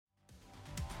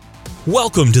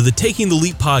Welcome to the Taking the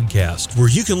Leap podcast, where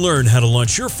you can learn how to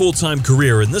launch your full-time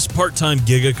career in this part-time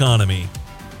gig economy.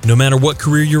 No matter what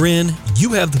career you're in,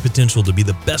 you have the potential to be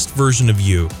the best version of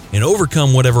you and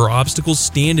overcome whatever obstacles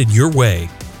stand in your way.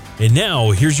 And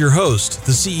now, here's your host,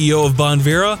 the CEO of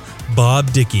Bonvera,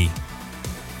 Bob Dickey.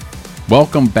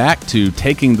 Welcome back to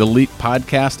Taking the Leap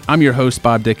podcast. I'm your host,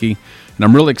 Bob Dickey, and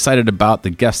I'm really excited about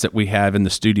the guest that we have in the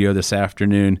studio this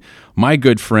afternoon, my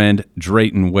good friend,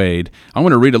 Drayton Wade. I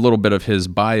want to read a little bit of his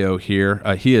bio here.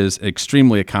 He is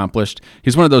extremely accomplished.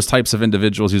 He's one of those types of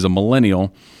individuals, he's a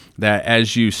millennial, that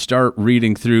as you start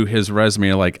reading through his resume,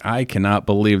 you're like, I cannot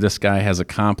believe this guy has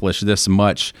accomplished this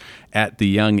much at the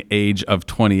young age of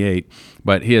 28.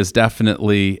 But he is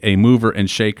definitely a mover and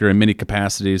shaker in many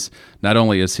capacities. Not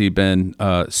only has he been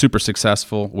super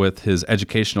successful with his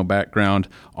educational background,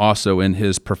 also in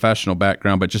his professional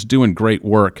background, but just doing great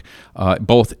work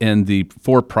both in the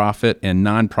for-profit and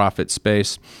nonprofit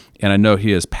space. And I know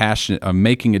he is passionate of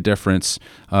making a difference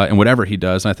in whatever he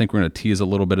does. And I think we're going to tease a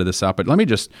little bit of this out. But let me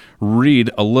just read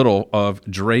a little of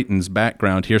Drayton's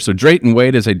background here. So Drayton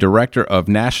Wade is a director of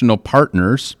national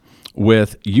partners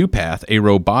with UiPath, a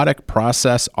robotic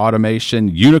process automation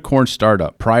unicorn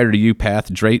startup. Prior to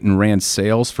UiPath, Drayton ran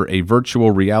sales for a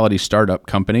virtual reality startup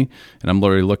company, and I'm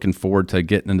really looking forward to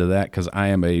getting into that because I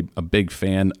am a big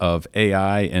fan of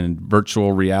AI and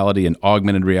virtual reality and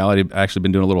augmented reality. I've actually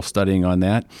been doing a little studying on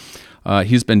that.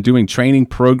 He's been doing training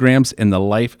programs in the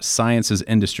life sciences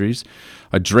industries.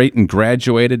 Drayton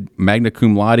graduated magna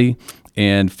cum laude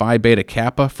and Phi Beta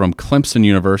Kappa from Clemson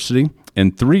University in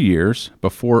 3 years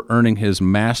before earning his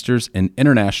master's in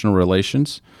international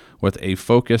relations with a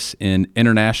focus in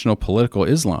international political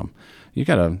Islam. You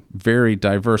got a very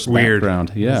diverse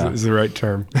background. Yeah, is the right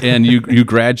term. And you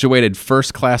graduated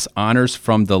first class honors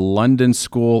from the London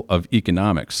School of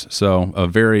Economics. So a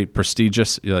very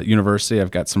prestigious university.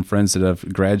 I've got some friends that have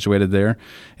graduated there.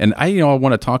 And I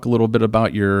want to talk a little bit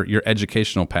about your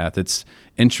educational path. It's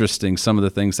interesting, some of the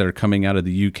things that are coming out of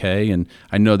the UK, and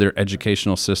I know their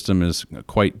educational system is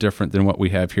quite different than what we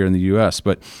have here in the US.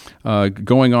 But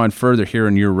going on further here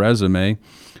in your resume,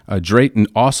 Drayton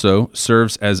also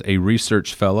serves as a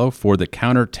research fellow for the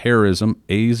Counterterrorism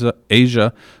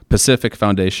Asia Pacific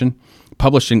Foundation,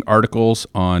 publishing articles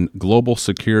on global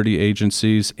security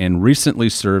agencies and recently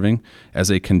serving as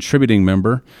a contributing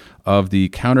member of the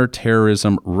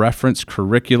Counterterrorism Reference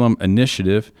Curriculum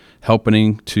Initiative,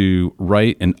 helping to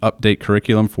write and update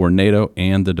curriculum for NATO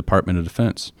and the Department of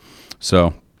Defense.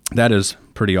 So that is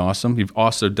pretty awesome. You've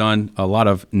also done a lot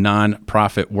of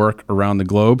nonprofit work around the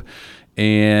globe.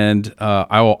 And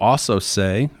I will also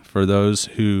say, for those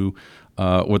who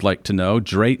would like to know,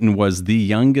 Drayton was the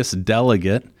youngest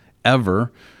delegate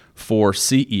ever for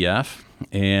CEF,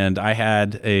 and I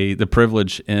had the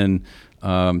privilege in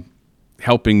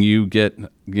helping you get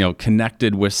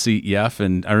connected with CEF.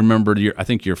 And I remember I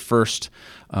think your first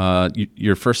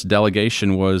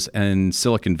delegation was in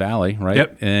Silicon Valley, right?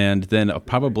 Yep. And then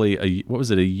probably a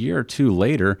year or two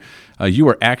later, you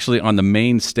were actually on the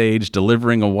main stage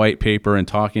delivering a white paper and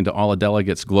talking to all the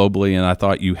delegates globally. And I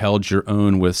thought you held your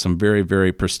own with some very,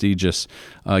 very prestigious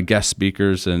guest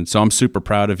speakers. And so I'm super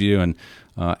proud of you. And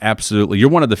absolutely, you're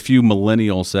one of the few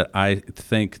millennials that I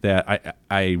think that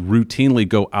I routinely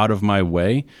go out of my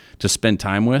way to spend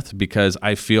time with, because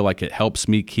I feel like it helps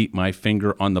me keep my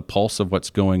finger on the pulse of what's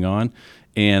going on,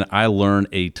 and I learn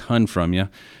a ton from you.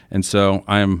 And so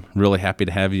I'm really happy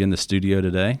to have you in the studio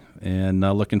today, and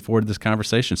looking forward to this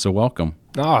conversation. So welcome.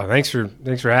 Oh, thanks for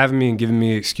having me and giving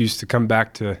me an excuse to come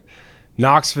back to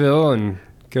Knoxville and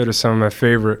go to some of my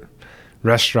favorite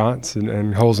restaurants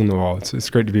and holes in the wall. It's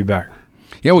great to be back.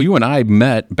 Yeah, well, you and I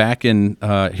met back in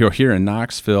here in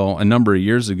Knoxville a number of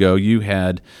years ago. You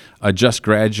had just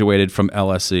graduated from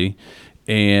LSE,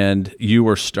 and you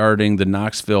were starting the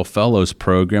Knoxville Fellows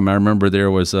program. I remember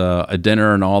there was a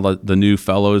dinner, and all the new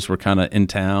fellows were kind of in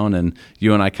town, and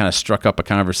you and I kind of struck up a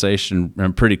conversation,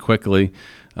 and pretty quickly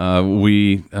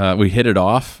we hit it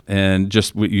off,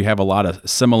 and you have a lot of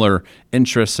similar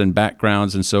interests and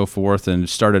backgrounds and so forth, and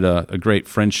started a great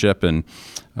friendship, and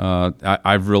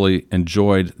I've really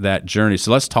enjoyed that journey.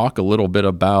 So let's talk a little bit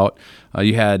about,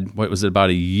 you had, about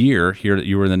a year here that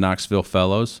you were in the Knoxville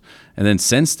Fellows, and then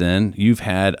since then, you've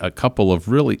had a couple of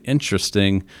really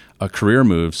interesting career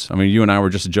moves. I mean, you and I were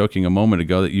just joking a moment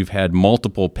ago that you've had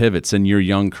multiple pivots in your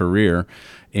young career,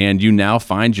 and you now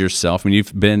find yourself,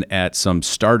 you've been at some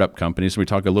startup companies. We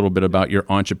talk a little bit about your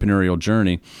entrepreneurial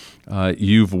journey.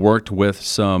 You've worked with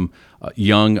some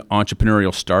young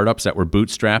entrepreneurial startups that were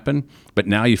bootstrapping, but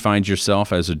now you find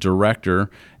yourself as a director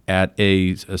at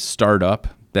a startup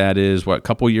that is, a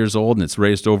couple years old, and it's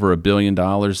raised over $1 billion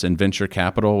in venture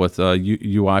capital with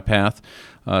UiPath.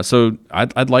 So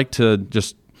I'd like to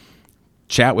just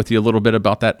chat with you a little bit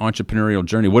about that entrepreneurial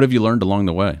journey. What have you learned along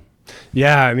the way?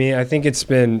 Yeah, I mean, I think it's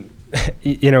been,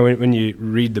 when you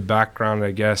read the background,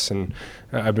 I guess, and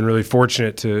I've been really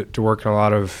fortunate to work in a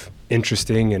lot of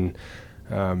interesting and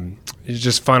it's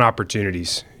just fun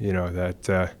opportunities,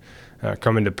 that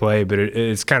come into play. But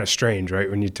it's kind of strange, right?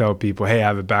 When you tell people, hey, I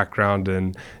have a background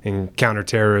in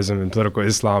counterterrorism and political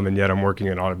Islam, and yet I'm working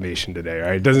in automation today,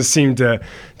 right? It doesn't seem to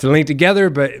link together,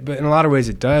 but in a lot of ways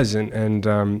it does.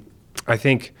 And I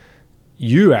think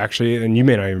you actually, and you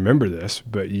may not even remember this,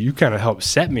 but you kind of helped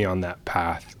set me on that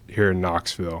path here in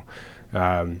Knoxville.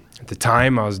 At the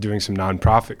time, I was doing some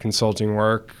nonprofit consulting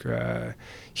work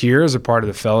here as a part of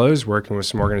the fellows, working with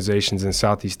some organizations in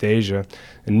Southeast Asia,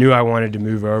 and knew I wanted to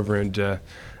move over into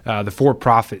the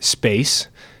for-profit space.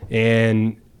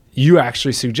 And you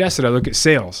actually suggested I look at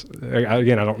sales.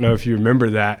 Again, I don't know if you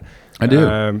remember that. I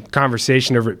do.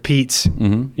 Conversation over at Pete's,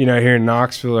 here in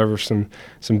Knoxville over some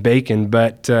bacon.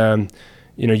 But,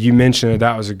 you mentioned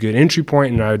that was a good entry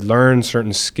point, and I'd learn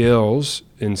certain skills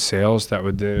in sales that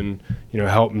would then,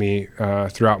 help me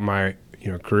throughout my,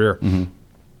 career. Mm-hmm.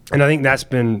 And I think that's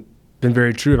been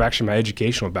very true of actually my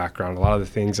educational background. A lot of the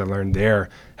things I learned there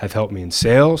have helped me in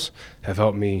sales, have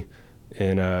helped me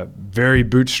in a very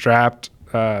bootstrapped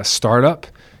startup,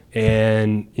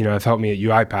 and have helped me at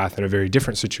UiPath in a very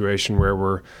different situation where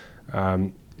we're,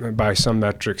 by some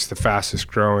metrics, the fastest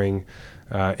growing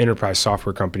enterprise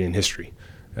software company in history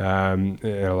in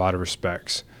a lot of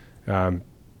respects. But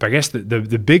I guess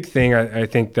the big thing I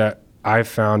think that I've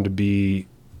found to be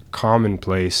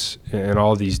commonplace in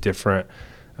all these different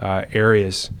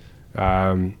areas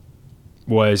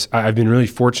was I've been really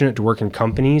fortunate to work in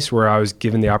companies where I was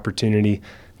given the opportunity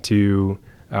to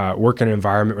work in an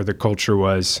environment where the culture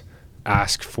was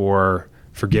ask for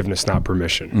forgiveness, not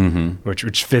permission,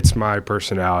 which fits my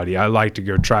personality. I like to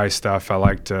go try stuff. I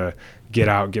like to get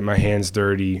out, get my hands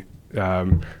dirty. I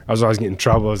was always getting in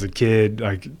trouble as a kid,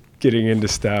 like getting into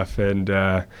stuff, and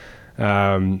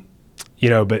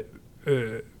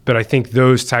but I think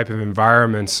those type of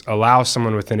environments allow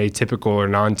someone with an atypical or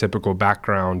non-typical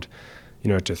background,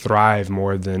 to thrive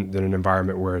more than an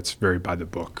environment where it's very by the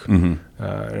book in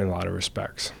a lot of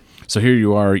respects. So here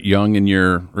you are,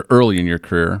 early in your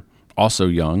career, also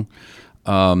young,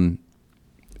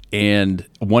 and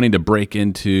wanting to break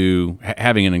into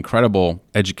having an incredible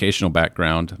educational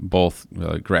background, both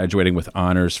graduating with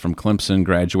honors from Clemson,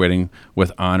 graduating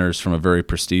with honors from a very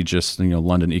prestigious,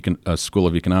 London School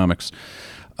of Economics.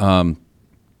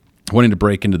 Wanting to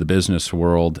break into the business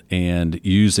world and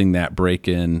using that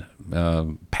break-in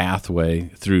pathway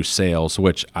through sales,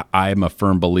 which I'm a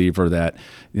firm believer that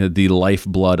the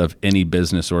lifeblood of any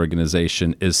business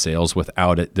organization is sales.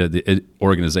 Without it, the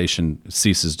organization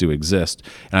ceases to exist.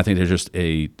 And I think there's just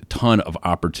a ton of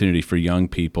opportunity for young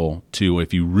people to,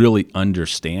 if you really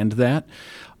understand that,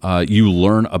 you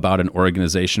learn about an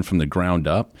organization from the ground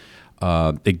up.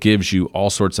 It gives you all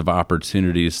sorts of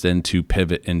opportunities then to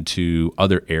pivot into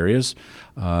other areas.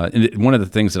 And one of the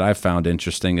things that I've found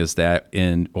interesting is that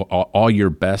in all your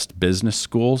best business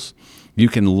schools, you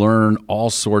can learn all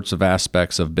sorts of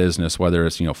aspects of business, whether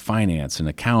it's finance and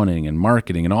accounting and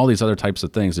marketing and all these other types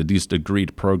of things at these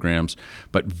degreed programs.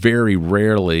 But very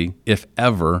rarely, if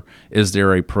ever, is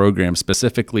there a program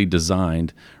specifically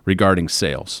designed regarding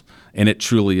sales. And it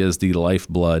truly is the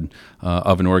lifeblood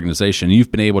of an organization.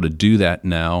 You've been able to do that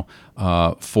now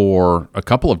for a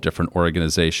couple of different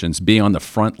organizations, be on the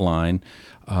front line,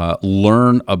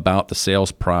 learn about the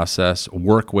sales process,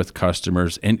 work with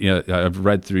customers. And I've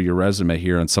read through your resume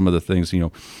here on some of the things,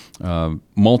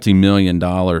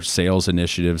 multi-million-dollar sales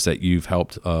initiatives that you've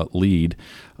helped lead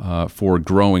for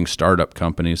growing startup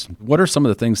companies. What are some of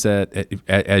the things that,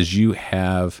 as you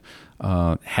have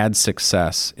had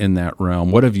success in that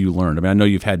realm, what have you learned? I mean, I know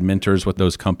you've had mentors with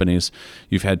those companies.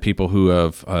 You've had people who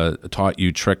have taught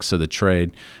you tricks of the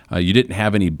trade. You didn't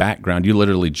have any background. You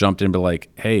literally jumped in and be like,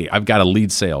 hey, I've got to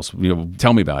lead sales.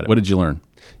 Tell me about it. What did you learn?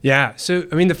 Yeah. So,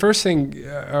 I mean, the first thing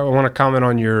I want to comment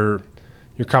on you're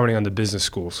commenting on the business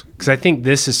schools, because I think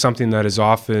this is something that is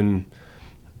often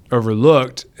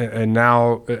overlooked. And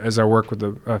now, as I work with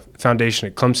the foundation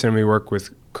at Clemson, we work with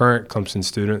current Clemson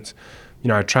students.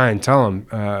 I try and tell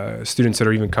them, students that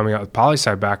are even coming out with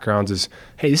poli-sci backgrounds is,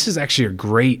 hey, this is actually a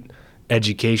great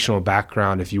educational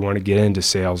background if you want to get into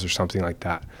sales or something like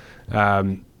that.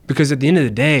 Because at the end of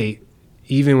the day,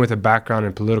 even with a background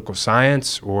in political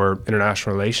science or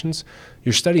international relations,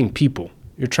 you're studying people.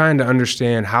 You're trying to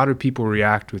understand, how do people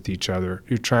react with each other?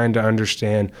 You're trying to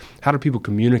understand, how do people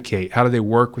communicate? How do they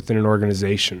work within an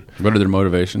organization? What are their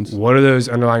motivations? What are those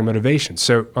underlying motivations?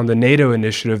 So on the NATO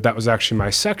initiative, that was actually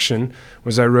my section,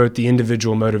 was I wrote the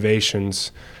individual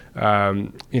motivations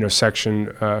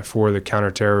section for the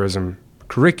counterterrorism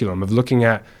curriculum, of looking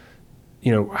at,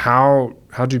 how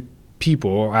do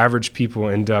people, average people,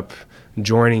 end up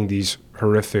joining these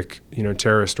horrific,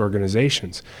 terrorist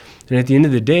organizations. And at the end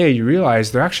of the day, you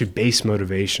realize they're actually base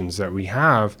motivations that we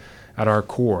have at our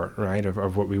core, right,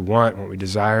 of what we want, what we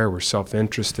desire. We're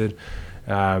self-interested,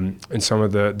 and some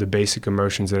of the basic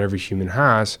emotions that every human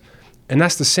has. And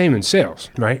that's the same in sales,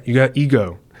 right? You got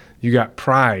ego, you got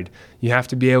pride. You have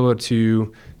to be able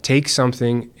to take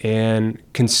something and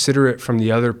consider it from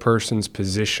the other person's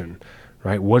position,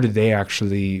 right? What do they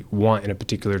actually want in a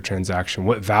particular transaction?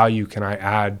 What value can I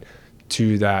add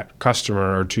to that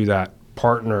customer or to that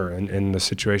partner in the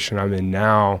situation I'm in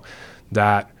now,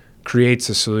 that creates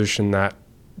a solution that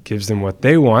gives them what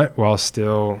they want while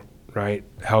still, right,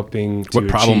 helping to what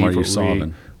problem achieve are you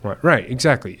solving? Right,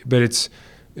 exactly. But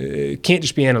it can't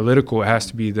just be analytical. It has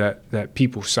to be that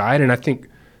people side. And I think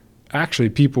actually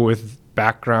people with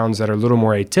backgrounds that are a little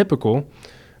more atypical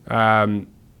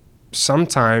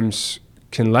sometimes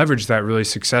can leverage that really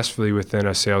successfully within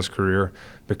a sales career,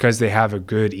 because they have a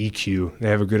good EQ. They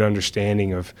have a good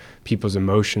understanding of people's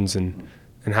emotions and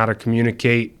how to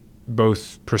communicate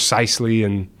both precisely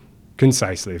and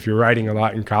concisely. If you're writing a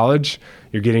lot in college,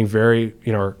 you're getting very,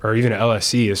 or even at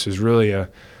LSE, this was really a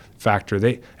factor.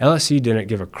 LSE didn't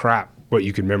give a crap what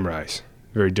you could memorize,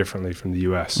 very differently from the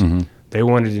US. Mm-hmm. They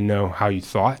wanted to know how you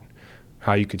thought,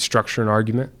 how you could structure an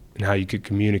argument, and how you could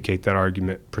communicate that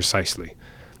argument precisely.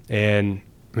 And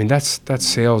I mean, that's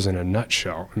sales in a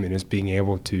nutshell. I mean, it's being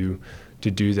able to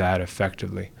do that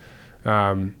effectively.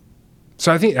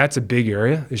 So I think that's a big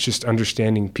area. It's just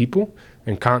understanding people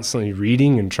and constantly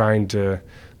reading and trying to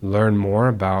learn more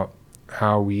about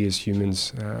how we as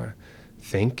humans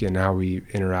think and how we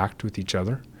interact with each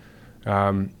other.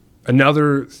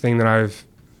 Another thing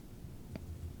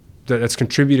that's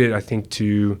contributed, I think,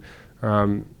 to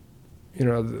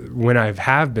when I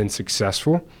have been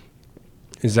successful,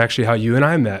 is actually how you and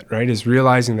I met, right? Is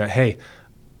realizing that, hey,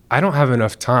 I don't have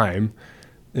enough time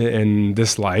in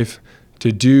this life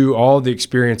to do all the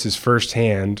experiences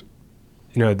firsthand,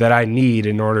 that I need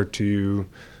in order to,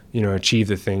 achieve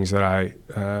the things that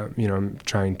I'm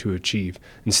trying to achieve.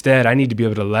 Instead, I need to be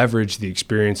able to leverage the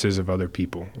experiences of other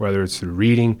people, whether it's through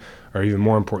reading or even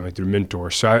more importantly, through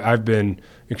mentors. So I've been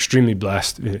extremely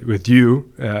blessed with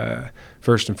you,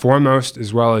 first and foremost,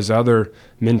 as well as other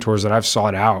mentors that I've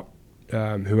sought out,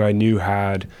 who I knew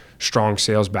had strong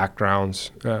sales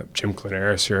backgrounds. Jim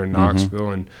Clanaris here in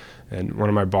Knoxville, and one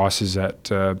of my bosses at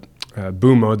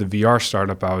Boomo, the VR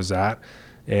startup I was at,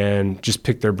 and just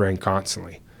picked their brain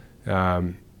constantly.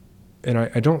 And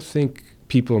I don't think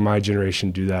people in my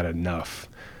generation do that enough.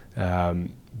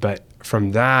 But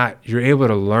from that, you're able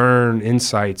to learn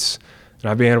insights, and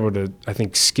I've been able to, I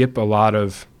think, skip a lot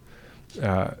of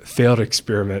failed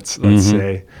experiments, let's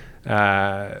say,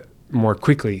 more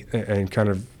quickly, and kind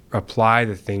of apply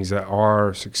the things that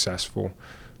are successful,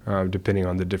 depending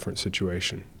on the different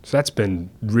situation. So that's been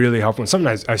really helpful. And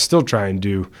something I still try and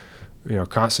do,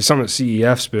 constantly. Something that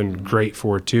CEF's been great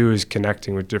for too is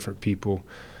connecting with different people,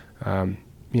 to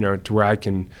where I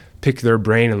can pick their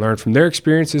brain and learn from their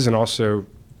experiences, and also,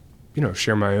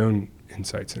 share my own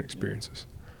insights and experiences.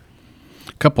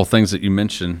 A couple things that you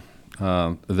mentioned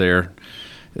there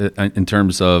in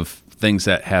terms of things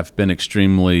that have been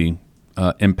extremely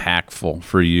impactful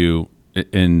for you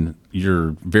in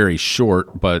your very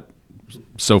short but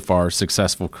so far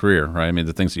successful career, right? I mean,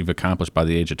 the things that you've accomplished by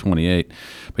the age of 28.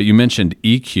 But you mentioned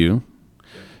EQ.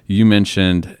 You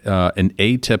mentioned an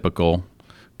atypical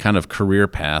kind of career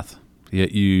path,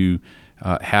 yet you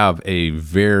have a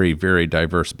very, very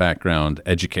diverse background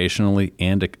educationally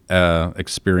and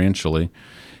experientially.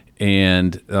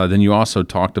 And then you also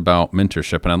talked about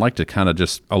mentorship, and I'd like to kind of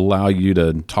just allow you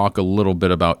to talk a little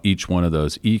bit about each one of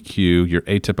those: EQ, your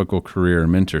atypical career,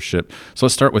 and mentorship. So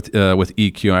let's start with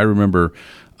EQ. I remember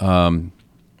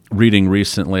reading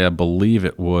recently, I believe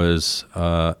it was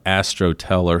Astro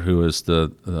Teller, who is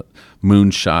the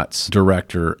Moonshots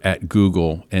director at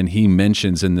Google, and he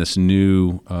mentions in this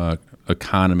new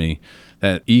economy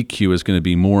that EQ is going to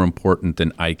be more important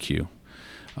than IQ.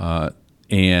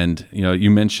 And you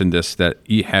mentioned this, that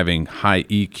having high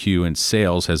EQ in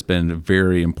sales has been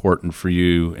very important for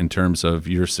you in terms of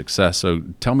your success. So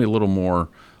tell me a little more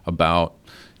about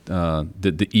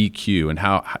the EQ and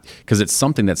how, because it's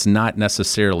something that's not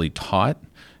necessarily taught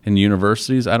in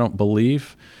universities, I don't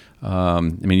believe. I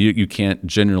mean, you can't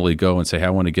generally go and say, hey, I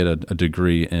want to get a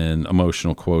degree in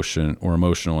emotional quotient or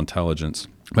emotional intelligence.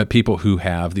 But people who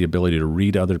have the ability to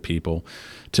read other people,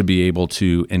 to be able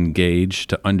to engage,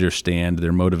 to understand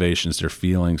their motivations, their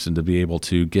feelings, and to be able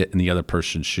to get in the other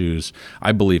person's shoes,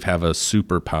 I believe have a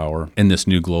superpower in this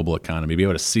new global economy, be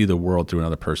able to see the world through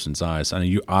another person's eyes. I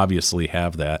mean, you obviously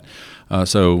have that.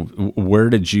 So where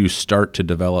did you start to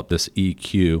develop this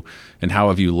EQ, and how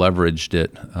have you leveraged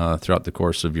it throughout the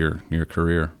course of your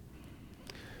career?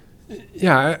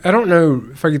 Yeah, I don't know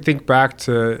if I could think back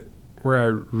to where I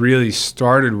really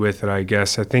started with it, I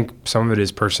guess. I think some of it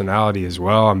is personality as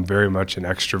well. I'm very much an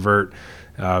extrovert.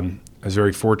 I was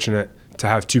very fortunate to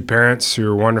have two parents who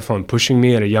were wonderful in pushing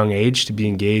me at a young age to be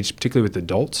engaged, particularly with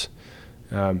adults.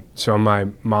 So on my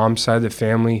mom's side of the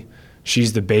family,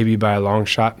 she's the baby by a long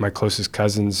shot. My closest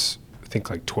cousin's, I think,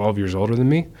 like 12 years older than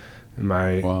me. And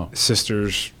my older sister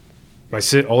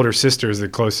is the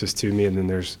closest to me, and then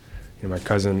there's my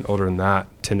cousin older than that,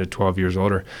 10 to 12 years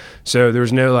older. So there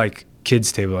was no like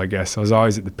kids table, I guess. I was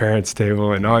always at the parents'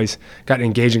 table and always got to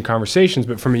engage in conversations.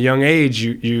 But from a young age,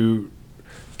 you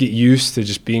get used to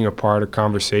just being a part of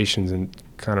conversations and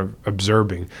kind of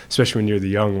observing, especially when you're the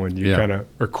young one. You kind of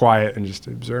are quiet and just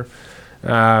observe.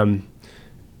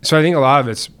 So I think a lot of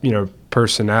it's,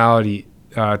 personality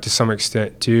to some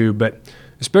extent too, but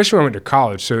especially when I went to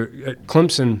college. So at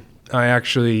Clemson, I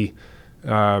actually,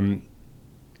 I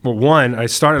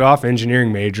started off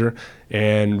engineering major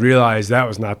and realized that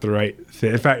was not the right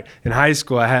fit. In fact, in high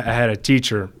school, I had a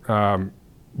teacher,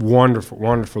 wonderful,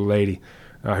 wonderful lady,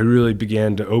 who really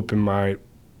began to open my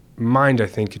mind, I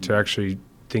think, to actually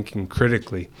thinking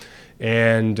critically.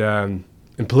 And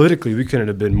politically, we couldn't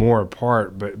have been more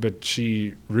apart, but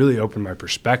she really opened my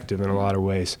perspective in a lot of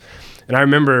ways. And I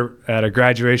remember at a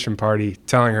graduation party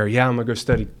telling her, I'm going to go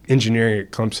study engineering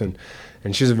at Clemson.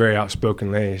 And she's a very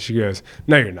outspoken lady. She goes,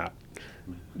 no, you're not.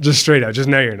 Just straight up, just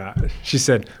no, you're not. She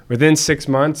said, within 6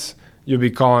 months, you'll be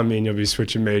calling me and you'll be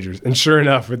switching majors. And sure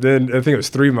enough, within, I think it was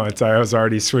 3 months, I was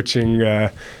already switching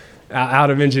out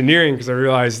of engineering because I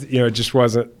realized, it just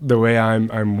wasn't the way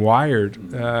I'm wired.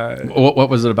 What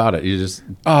was it about it?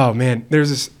 Oh, man, there's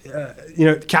this,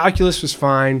 calculus was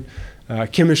fine.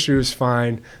 Chemistry was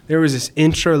fine. There was this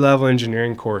intro-level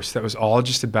engineering course that was all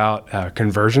just about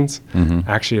conversions,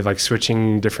 actually, of like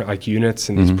switching different like units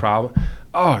and these problems.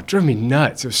 Oh, it drove me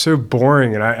nuts. It was so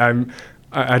boring, and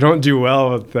I don't do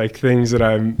well with like things that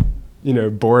I'm,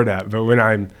 bored at. But when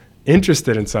I'm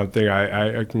interested in something,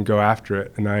 I can go after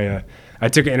it. And I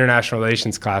took an international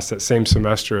relations class that same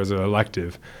semester as an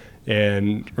elective,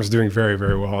 and was doing very,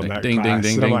 very well in that class. Ding, ding,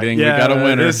 ding, ding. We got a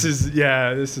winner. This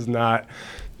is not.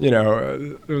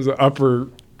 It was an upper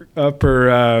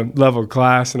level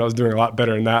class, and I was doing a lot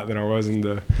better in that than I was in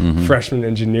the freshman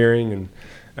engineering.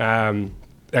 And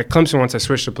at Clemson, once I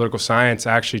switched to political science,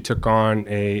 I actually took on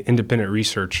a independent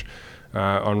research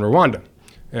on Rwanda.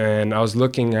 And I was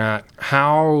looking at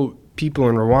how people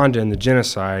in Rwanda in the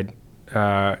genocide,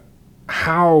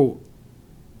 how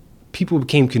people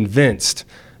became convinced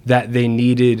that they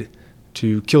needed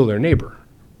to kill their neighbor,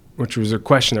 which was a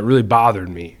question that really bothered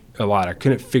me a lot. I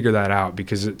couldn't figure that out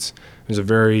because it was a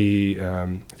very,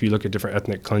 if you look at different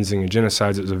ethnic cleansing and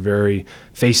genocides, it was a very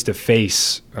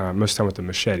face-to-face, most of the time with a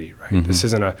machete, right? This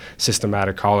isn't a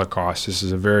systematic Holocaust. This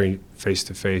is a very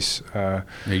face-to-face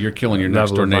you're killing your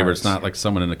next-door neighbor. It's not like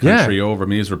someone in the country over. I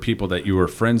mean, these were people that you were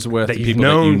friends with, that people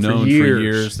that you've known for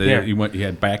years. You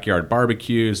had backyard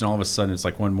barbecues, and all of a sudden it's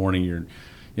like one morning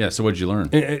so what did you learn?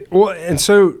 And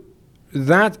so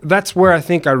that's where I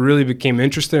think I really became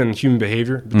interested in human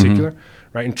behavior in particular,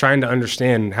 right? And trying to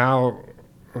understand how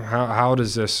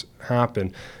does this happen.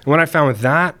 And what I found with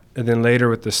that, and then later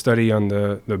with the study on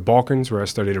the Balkans, where I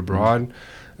studied abroad,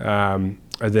 and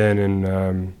then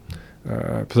in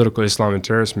political Islam and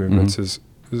terrorist movements, is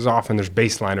often there's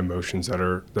baseline emotions that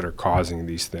are causing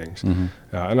these things. And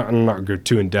I'm not going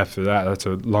too in depth with that. That's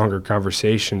a longer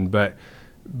conversation, but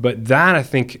that I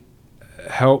think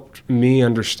helped me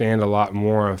understand a lot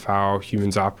more of how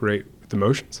humans operate with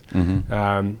emotions,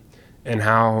 and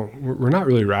how we're not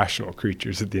really rational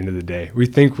creatures at the end of the day. We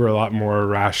think we're a lot more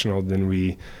rational than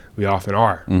we often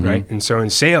are, right? And so in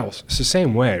sales, it's the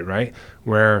same way, right?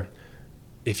 Where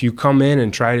if you come in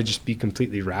and try to just be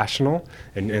completely rational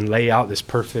and lay out this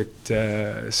perfect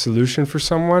solution for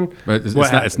someone, but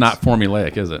it's not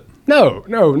formulaic, is it? No,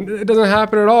 it doesn't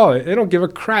happen at all. They don't give a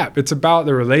crap. It's about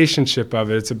the relationship of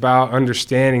it. It's about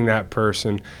understanding that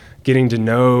person, getting to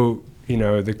know,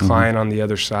 the client on the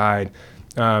other side,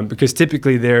 because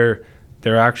typically their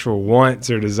actual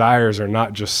wants or desires are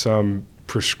not just some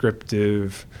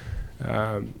prescriptive,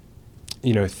 thing.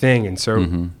 And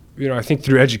so I think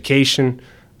through education,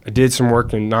 I did some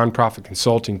work in nonprofit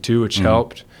consulting too, which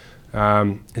helped.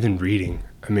 And then reading.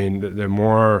 I mean, the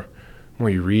more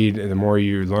you read, the more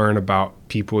you learn about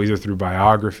people, either through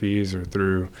biographies or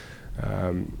through,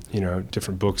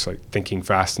 different books like Thinking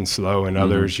Fast and Slow and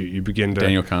others. You begin to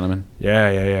Daniel Kahneman.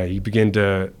 Yeah. You begin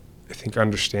to, I think,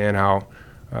 understand how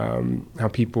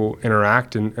people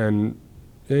interact, and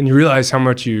you realize how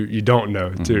much you don't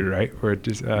know too, right? Where it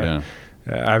just, I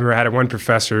remember I had one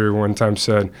professor who one time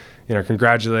said,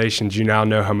 congratulations, you now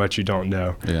know how much you don't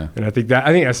know. Yeah. And I think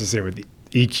that's the same with the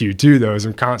EQ too, though, is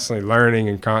I'm constantly learning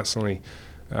and constantly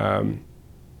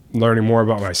learning more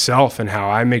about myself and how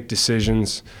I make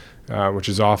decisions, which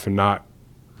is often not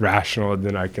rational, and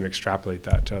then I can extrapolate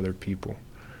that to other people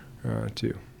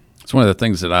too. It's one of the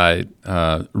things that I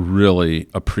really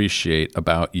appreciate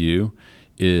about you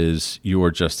is your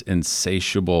just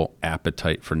insatiable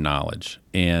appetite for knowledge.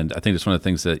 And I think it's one of the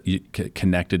things that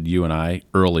connected you and I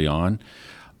early on.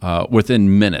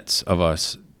 Within minutes of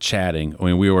us chatting, I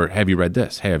mean, we were, have you read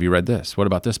this? Hey, have you read this? What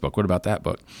about this book? What about that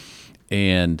book?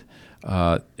 And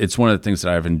it's one of the things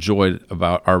that I've enjoyed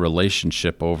about our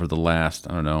relationship over the last,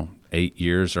 8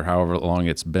 years or however long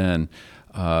it's been.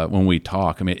 When we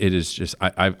talk, I mean, it is just,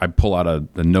 I pull out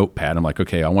a notepad. I'm like,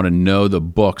 okay, I want to know the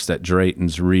books that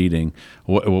Drayton's reading.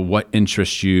 What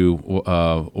interests you?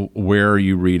 Where are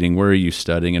you reading? Where are you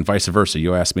studying? And vice versa.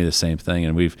 You asked me the same thing.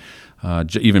 And we've,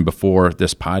 even before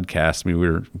this podcast, we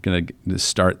were going to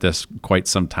start this quite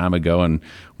some time ago, and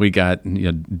we got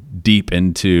deep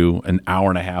into an hour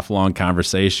and a half long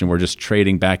conversation. We're just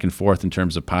trading back and forth in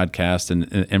terms of podcasts and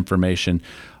information.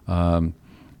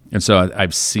 And so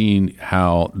I've seen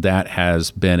how that has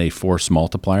been a force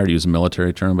multiplier, to use a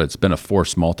military term, but it's been a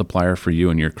force multiplier for you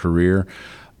in your career,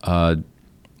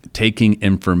 taking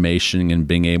information and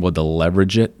being able to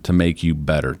leverage it to make you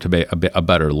better, to be a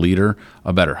better leader,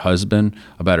 a better husband,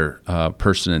 a better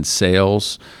person in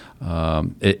sales.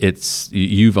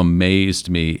 You've amazed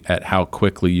me at how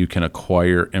quickly you can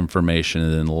acquire information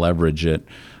and then leverage it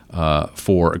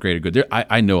for a greater good.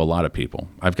 I know a lot of people.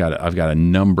 I've got a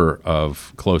number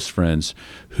of close friends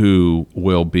who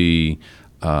will be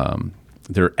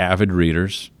they're avid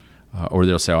readers, or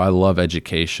they'll say, "Oh, I love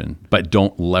education," but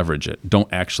don't leverage it.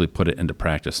 Don't actually put it into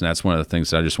practice. And that's one of the things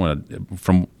that I just want to,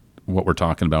 from what we're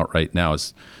talking about right now,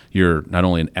 is you're not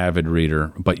only an avid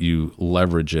reader, but you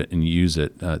leverage it and use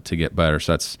it to get better.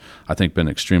 So that's, I think, been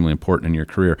extremely important in your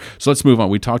career. So let's move on.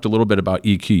 We talked a little bit about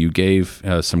EQ. You gave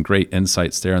some great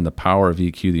insights there on the power of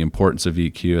EQ, the importance of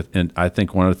EQ. And I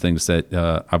think one of the things that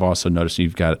I've also noticed,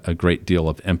 you've got a great deal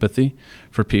of empathy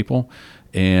for people.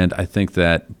 And I think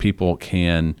that people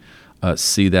can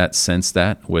see that, sense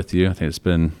that with you. I think it's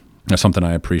been something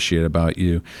I appreciate about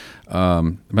you.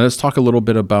 Let's talk a little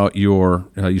bit about your,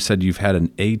 you said you've had an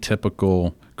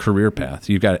atypical career path.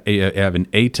 You have an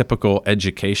atypical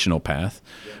educational path,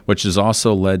 which has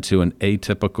also led to an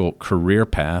atypical career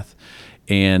path.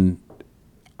 And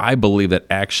I believe that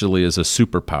actually is a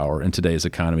superpower in today's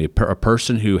economy. A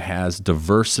person who has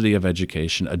diversity of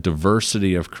education, a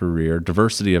diversity of career,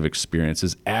 diversity of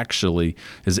experiences, actually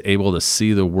is able to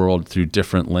see the world through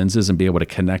different lenses and be able to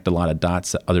connect a lot of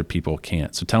dots that other people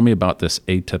can't. So tell me about this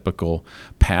atypical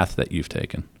path that you've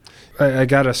taken. I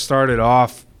got to start it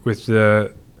off with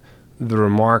the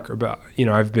remark about,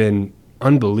 I've been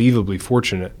unbelievably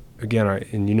fortunate. Again,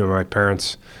 my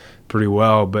parents pretty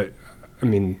well, but I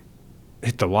mean,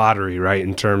 hit the lottery, right,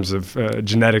 in terms of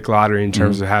genetic lottery, in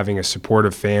terms of having a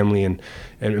supportive family and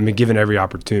been given every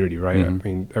opportunity, right? I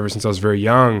mean, ever since I was very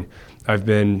young, I've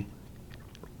been,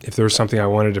 if there was something I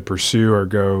wanted to pursue or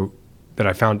go that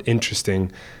I found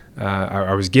interesting,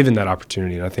 I was given that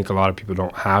opportunity. And I think a lot of people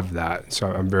don't have that. So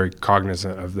I'm very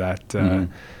cognizant of that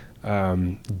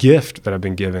gift that I've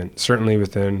been given. Certainly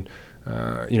within,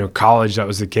 college, that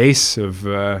was the case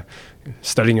of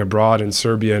studying abroad in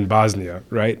Serbia and Bosnia,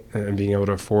 right? And being able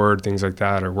to afford things like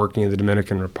that, or working in the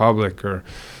Dominican Republic, or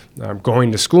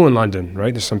going to school in London,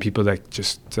 right? There's some people that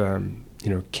just,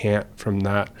 can't from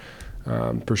that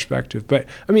perspective. But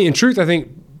I mean, in truth, I think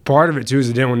part of it too is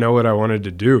I didn't know what I wanted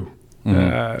to do.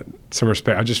 Some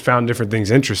respect. I just found different things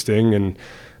interesting, and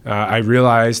I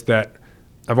realized that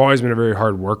I've always been a very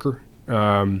hard worker.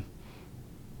 Ever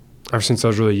since I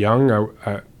was really young,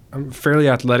 I'm a fairly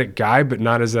athletic guy, but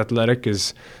not as athletic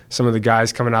as some of the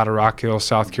guys coming out of Rock Hill,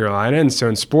 South Carolina. And so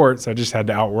in sports, I just had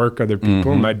to outwork other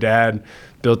people. My dad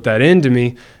built that into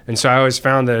me. And so I always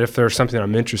found that if there's something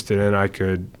I'm interested in, I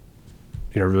could,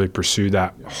 really pursue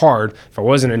that hard. If I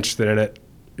wasn't interested in it,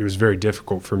 it was very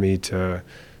difficult for me to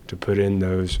put in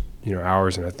those,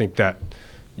 hours. And I think that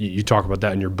you talk about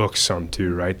that in your book some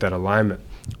too, right? That alignment.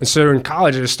 And so in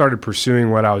college, I just started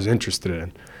pursuing what I was interested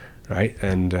in, right?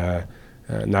 And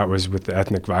that was with the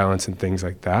ethnic violence and things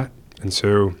like that. And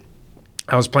so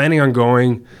I was planning on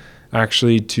going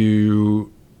actually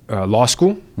to law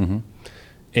school. Mm-hmm.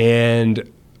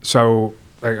 And so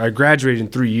I graduated in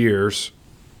 3 years,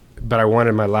 but I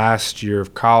wanted my last year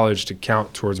of college to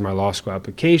count towards my law school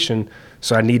application,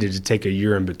 so I needed to take a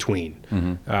year in between.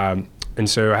 Mm-hmm. And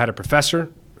so I had a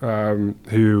professor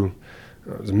who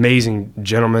was an amazing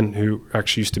gentleman who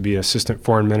actually used to be assistant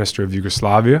foreign minister of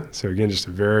Yugoslavia. So again, just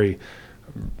a very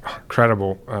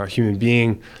credible human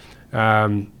being.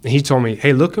 He told me,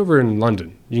 hey, look over in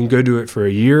London. You can go do it for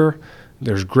a year.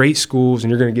 There's great schools,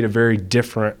 and you're going to get a very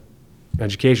different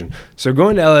education. So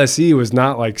going to LSE was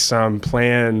not like some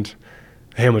planned,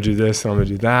 hey, I'm going to do this, and I'm going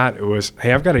to do that. It was,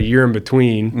 hey, I've got a year in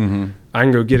between. Mm-hmm. I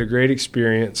can go get a great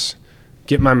experience,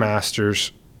 get my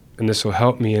master's, and this will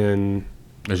help me in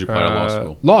as you apply to law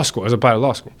school. Law school, as I apply to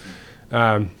law school.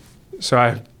 So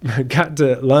I got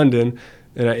to London,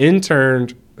 and I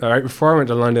interned right before I went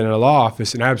to London in a law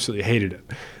office, and I absolutely hated it.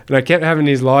 And I kept having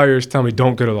these lawyers tell me,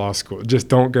 don't go to law school. Just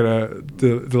don't go to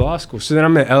the law school. So then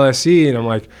I'm at LSE, and I'm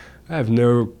like, I have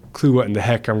no clue what in the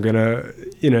heck I'm going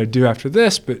to do after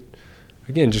this. But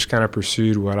again, just kind of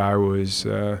pursued what I was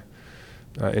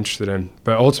interested in.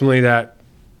 But ultimately that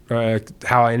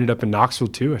how I ended up in Knoxville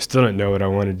too. I still didn't know what I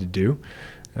wanted to do.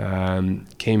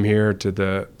 Came here to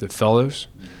the Fellows.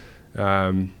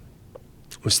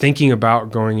 Was thinking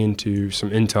about going into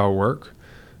some Intel work.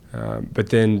 But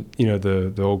then,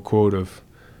 the old quote of,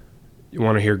 you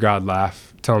want to hear God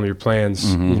laugh, tell him your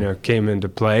plans, mm-hmm. Came into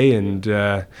play, and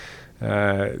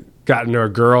got to know a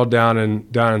girl down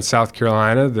in South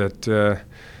Carolina that,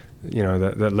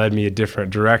 that led me a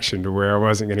different direction to where I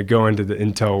wasn't going to go into the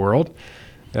Intel world.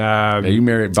 You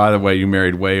married, by the way, you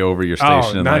married way over your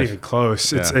station in life. Not even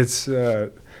close. Yeah. It's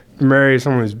married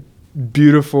someone who's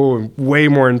beautiful and way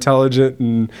more intelligent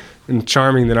and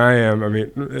charming than I am. I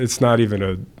mean, it's not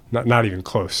even not even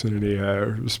close in any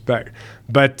respect.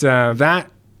 But that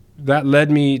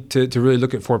led me to really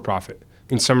look at for-profit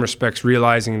in some respects,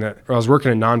 realizing that I was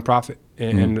working in a nonprofit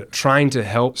and mm-hmm. trying to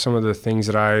help some of the things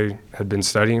that I had been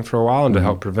studying for a while and mm-hmm. to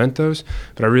help prevent those.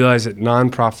 But I realized that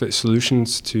nonprofit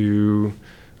solutions to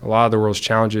a lot of the world's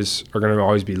challenges are going to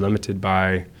always be limited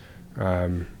by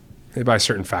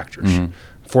certain factors. Mm-hmm.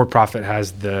 For-profit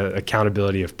has the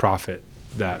accountability of profit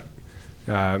that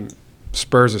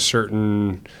spurs a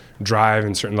certain drive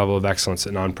and certain level of excellence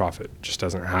that nonprofit just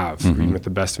doesn't have, mm-hmm. even with the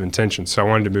best of intentions. So I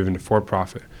wanted to move into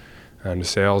for-profit and to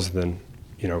sales. Then,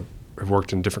 I've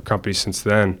worked in different companies since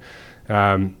then.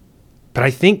 But I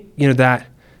think, that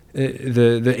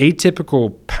the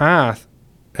atypical path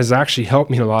has actually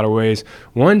helped me in a lot of ways.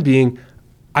 One being,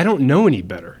 I don't know any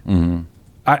better. Mm-hmm.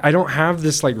 I don't have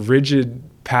this like rigid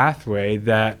pathway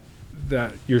that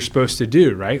you're supposed to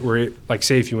do, right? Where, like,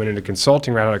 say if you went into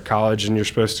consulting right out of college and you're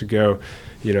supposed to go,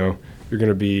 you're going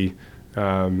to be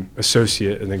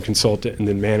associate and then consultant and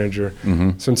then manager.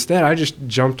 Mm-hmm. So instead, I just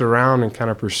jumped around and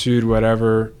kind of pursued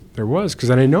whatever there was because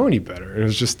I didn't know any better. It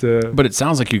was just But it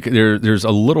sounds like there's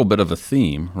a little bit of a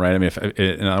theme, right? I mean,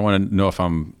 and I want to know if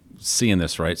I'm seeing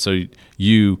this right. So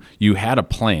you had a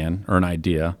plan or an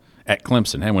idea at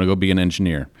Clemson. Hey, I want to go be an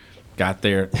engineer. Got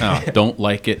there, don't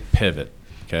like it, pivot.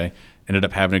 Okay, ended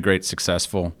up having a great,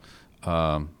 successful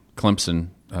Clemson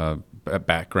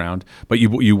background, but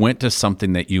you went to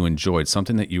something that you enjoyed,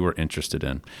 something that you were interested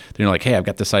in. Then you're like, hey, I've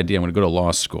got this idea. I'm going to go to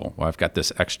law school. Well, I've got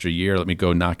this extra year. Let me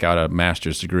go knock out a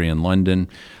master's degree in London,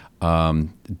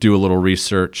 do a little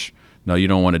research. No, you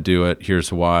don't want to do it.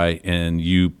 Here's why. And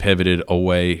you pivoted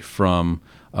away from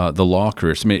the law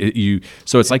career. So,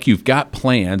 so it's like you've got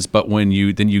plans, but when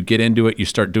you get into it, you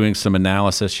start doing some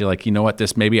analysis. You're like, you know what,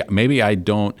 this maybe I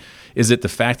don't. Is it the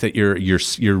fact that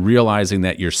you're realizing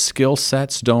that your skill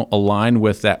sets don't align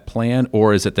with that plan,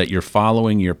 or is it that you're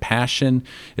following your passion?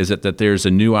 Is it that there's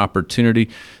a new opportunity?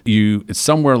 It's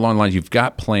somewhere along the line you've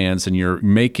got plans and you're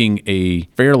making a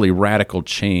fairly radical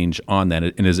change on that.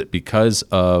 And is it because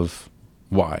of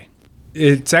why?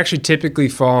 It's actually typically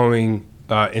following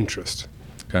interest.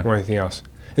 Okay. Or anything else.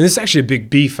 And this is actually a big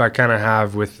beef I kind of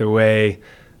have with the way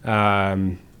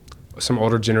some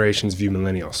older generations view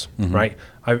millennials, mm-hmm. right?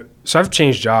 I've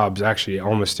changed jobs actually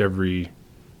almost every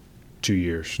 2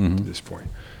 years mm-hmm. to this point.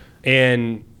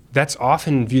 And that's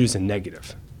often viewed as a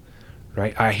negative,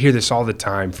 right? I hear this all the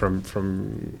time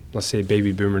from let's say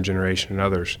baby boomer generation and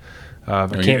others. You're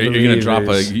going to drop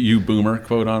a "you boomer"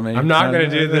 quote on me? I'm not going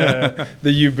to do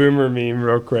the "you boomer" meme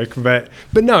real quick, but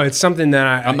no, it's something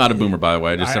that I'm not a boomer, by the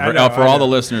way. Just for all the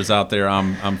listeners out there,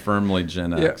 I'm firmly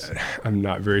Gen X. I'm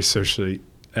not very socially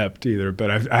apt either,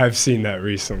 but I've seen that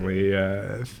recently,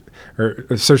 or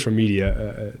social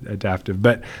media adaptive.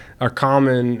 But a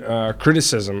common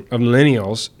criticism of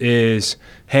millennials is,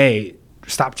 hey,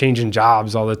 stop changing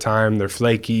jobs all the time. They're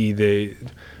flaky.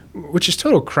 Which is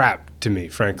total crap to me,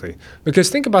 frankly. Because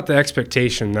think about the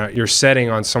expectation that you're setting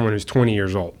on someone who's 20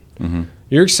 years old. Mm-hmm.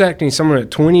 You're expecting someone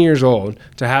at 20 years old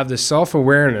to have the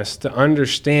self-awareness to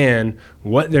understand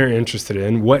what they're interested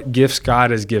in, what gifts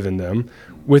God has given them,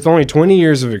 with only 20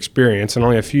 years of experience and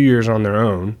only a few years on their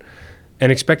own, and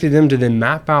expected them to then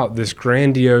map out this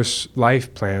grandiose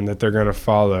life plan that they're going to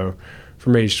follow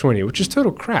from age 20, which is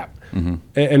total crap. Mm-hmm.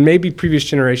 And maybe previous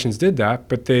generations did that,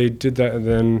 but they did that and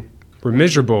then were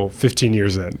miserable 15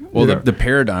 years in. Well, the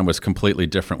paradigm was completely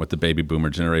different with the baby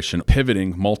boomer generation.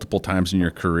 Pivoting multiple times in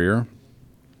your career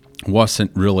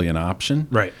wasn't really an option.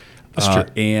 Right. That's true.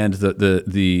 And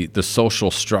the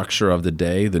social structure of the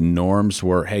day, the norms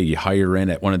were, hey, you hire in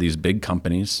at one of these big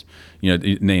companies, you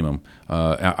name them.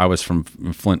 I was from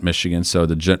Flint, Michigan, so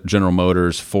the General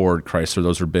Motors, Ford, Chrysler,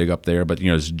 those were big up there. But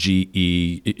it's GE,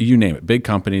 you name it, big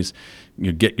companies.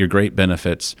 You get your great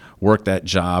benefits, work that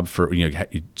job for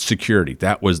security.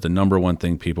 That was the number one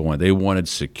thing people wanted. They wanted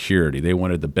security. They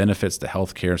wanted the benefits, the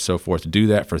health care, so forth. To do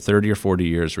that for 30 or 40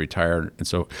 years, retire. And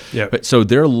so, But so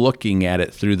they're looking at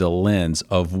it through the lens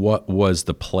of what was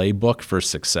the playbook for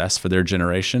success for their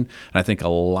generation. And I think a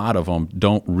lot of them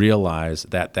don't realize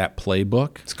that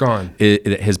playbook, it's gone.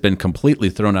 It has been completely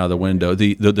thrown out of the window.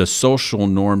 The social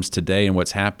norms today and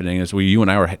what's happening is you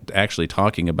and I were actually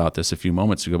talking about this a few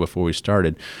moments ago before we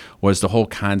started, was the whole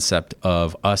concept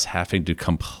of us having to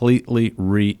completely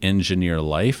re-engineer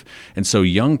life. And so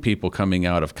young people coming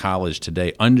out of college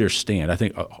today understand, I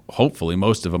think hopefully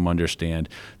most of them understand,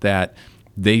 that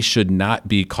they should not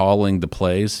be calling the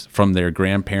plays from their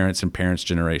grandparents and parents'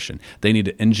 generation. They need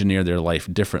to engineer their life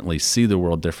differently, see the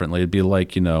world differently. It'd be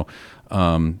like,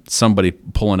 somebody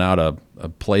pulling out a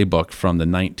playbook from the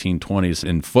 1920s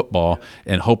in football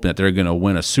and hoping that they're going to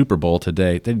win a Super Bowl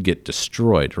today. They'd get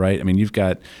destroyed, right? I mean,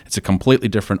 it's a completely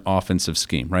different offensive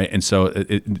scheme, right? And so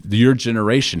your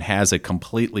generation has a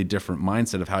completely different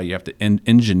mindset of how you have to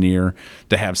engineer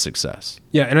to have success.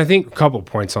 Yeah, and I think a couple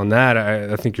points on that.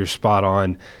 I think you're spot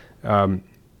on.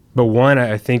 But one,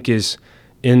 I think, is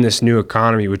in this new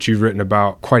economy, which you've written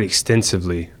about quite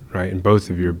extensively, right, in both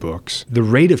of your books, the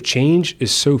rate of change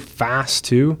is so fast,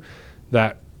 too,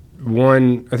 that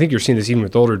I think you're seeing this even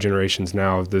with older generations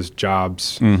now, of those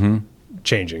jobs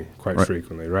changing quite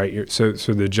frequently, right? So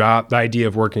the idea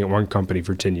of working at one company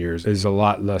for 10 years is a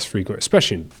lot less frequent,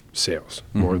 especially in sales,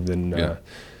 more than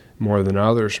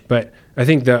others. But I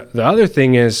think the other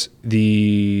thing is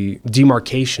the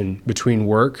demarcation between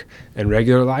work and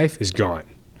regular life is gone,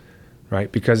 right?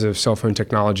 Because of cell phone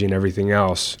technology and everything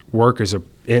else, work is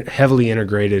heavily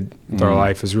integrated with our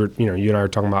life, as you and I were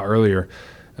talking about earlier,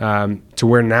 to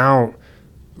where now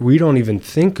we don't even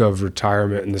think of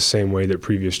retirement in the same way that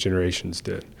previous generations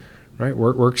did, right?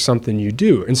 Work's something you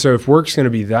do. And so if work's going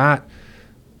to be that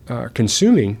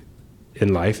consuming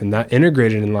in life and that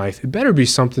integrated in life, it better be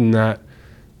something that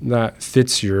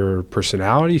fits your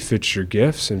personality, fits your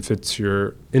gifts, and fits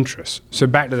your interests. So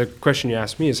back to the question you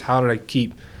asked me is, how did I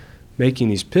keep making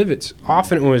these pivots?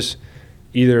 Often it was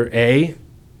either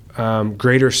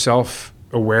greater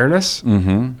self-awareness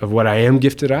of what I am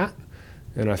gifted at,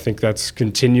 and I think that's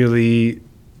continually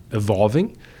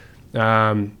evolving.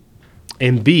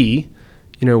 And B,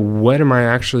 what am I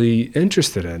actually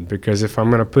interested in? Because if I'm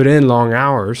going to put in long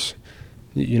hours,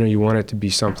 you want it to be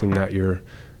something that you're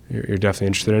definitely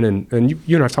interested in. And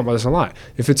you and I have talked about this a lot.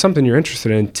 If it's something you're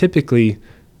interested in, typically it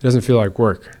doesn't feel like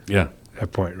work. Yeah. At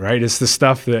that point, right? It's the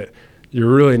stuff that you're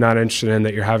really not interested in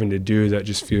that you're having to do that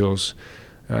just feels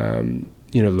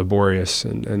laborious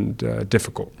and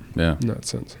difficult in that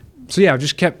sense. So yeah, I've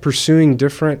just kept pursuing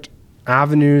different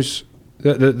avenues.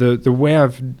 The way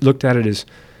I've looked at it is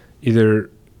either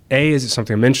A, is it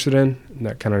something I'm interested in, and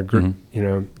that kind of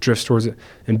drifts towards it,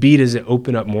 and B, does it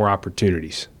open up more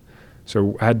opportunities?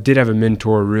 So I did have a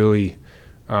mentor really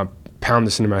pound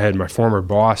this into my head. My former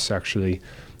boss, actually,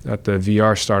 at the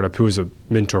VR startup, who was a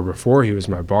mentor before he was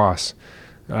my boss,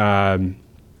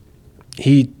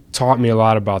 he taught me a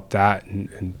lot about that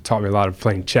and taught me a lot of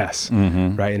playing chess,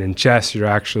 right? And in chess,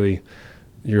 one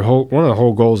of the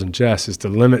whole goals in chess is to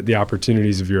limit the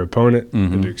opportunities of your opponent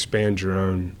and to expand your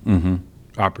own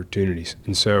opportunities.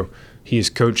 And so he has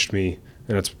coached me,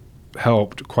 and it's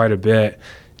helped quite a bit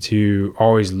to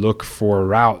always look for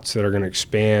routes that are going to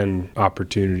expand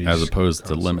opportunities as opposed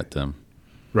to limit them.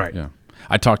 Right. Yeah.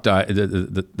 I talked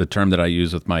the term that I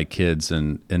use with my kids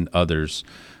and others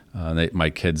My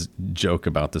kids joke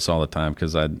about this all the time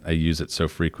because I use it so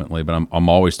frequently, but I'm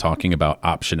always talking about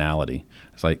optionality.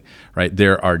 It's like, right,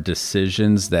 there are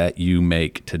decisions that you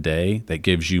make today that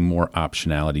gives you more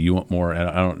optionality. You want more,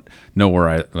 I don't know where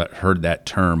I heard that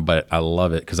term, but I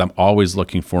love it because I'm always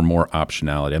looking for more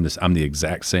optionality. I'm the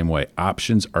exact same way.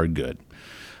 Options are good.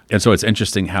 And so it's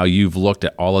interesting how you've looked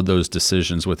at all of those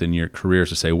decisions within your careers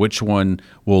to say which one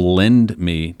will lend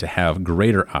me to have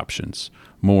greater options,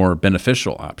 more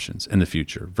beneficial options in the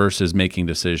future versus making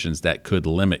decisions that could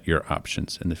limit your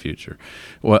options in the future.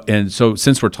 Well, and so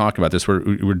since we're talking about this, we're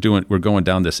going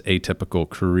down this atypical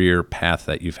career path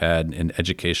that you've had, an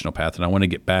educational path, and I want to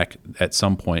get back at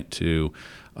some point to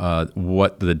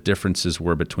what the differences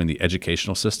were between the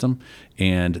educational system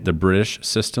and the British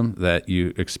system that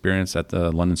you experienced at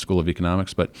the London School of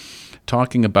Economics. But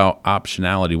talking about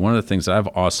optionality, one of the things that I've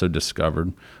also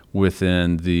discovered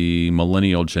within the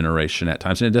millennial generation at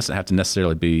times, and it doesn't have to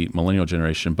necessarily be millennial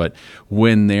generation, but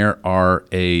when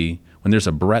there's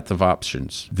a breadth of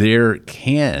options, there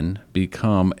can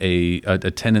become a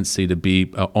tendency to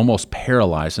be almost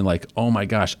paralyzed and like, oh my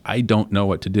gosh, I don't know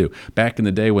what to do. Back in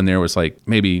the day when there was like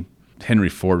maybe Henry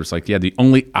Ford was like, yeah, the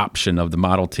only option of the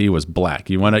Model T was black.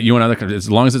 You want as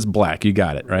long as it's black, you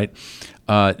got it, right?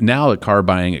 Now the car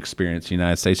buying experience in the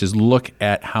United States is look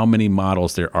at how many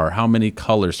models there are, how many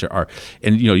colors there are.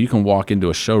 And you can walk into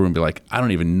a showroom and be like, I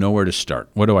don't even know where to start.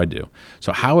 What do I do?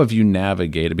 So how have you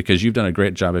navigated, because you've done a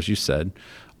great job, as you said,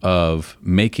 of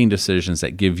making decisions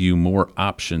that give you more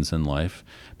options in life.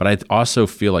 But I also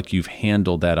feel like you've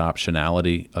handled that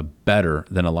optionality better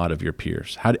than a lot of your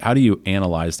peers. How do you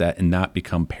analyze that and not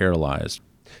become paralyzed?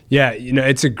 Yeah,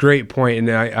 it's a great point.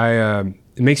 And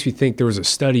it makes me think there was a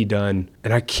study done,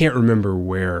 and I can't remember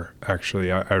where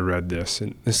actually I read this.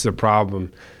 And this is a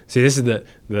problem. See, this is the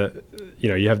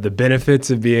you have the benefits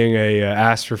of being a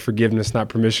ask for forgiveness, not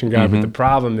permission guy. Mm-hmm. But the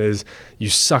problem is you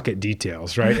suck at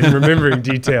details, right? And remembering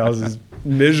details is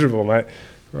miserable. My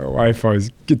wife always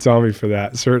gets on me for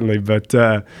that, certainly. But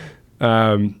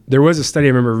there was a study I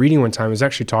remember reading one time. It was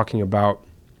actually talking about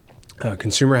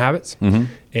consumer habits,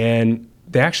 mm-hmm. and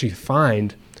they actually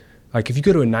find, like, if you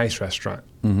go to a nice restaurant,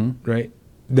 mm-hmm. right,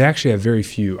 they actually have very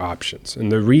few options.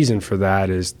 And the reason for that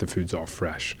is the food's all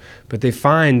fresh. But they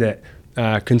find that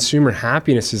consumer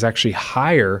happiness is actually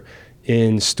higher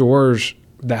in stores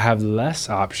that have less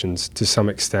options to some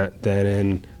extent than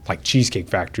in, like, Cheesecake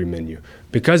Factory menu,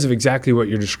 because of exactly what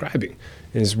you're describing.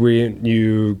 Is when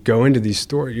you go into these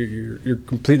stores, you're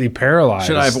completely paralyzed.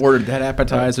 Should I have ordered that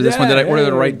appetizer? This one, did I order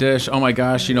the right dish? Oh my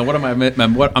gosh,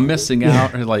 what I'm missing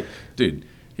out? And like, dude,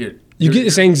 here. You get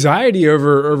this anxiety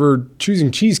over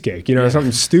choosing cheesecake,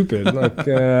 something stupid. Like,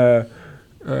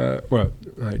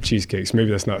 cheesecakes,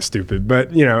 maybe that's not stupid,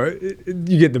 but,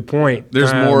 you get the point.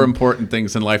 There's more important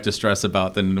things in life to stress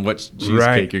about than what cheesecake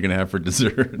right. you're going to have for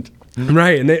dessert.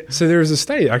 Right. And so there was a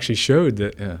study that actually showed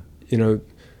that,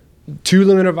 too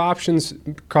limited of options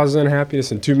causes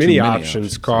unhappiness, and too many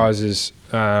options causes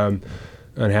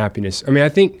unhappiness. I mean, I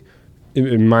think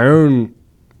in my own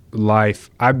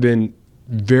life, I've been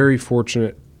very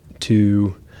fortunate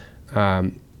to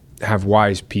have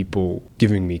wise people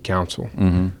giving me counsel.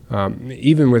 Mm-hmm.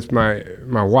 Even with my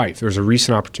wife, there was a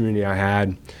recent opportunity I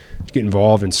had to get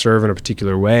involved and serve in a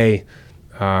particular way,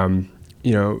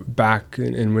 back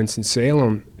in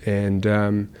Winston-Salem.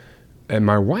 And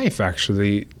my wife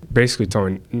actually basically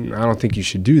told me, I don't think you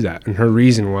should do that. And her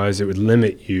reason was it would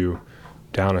limit you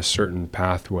down a certain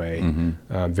pathway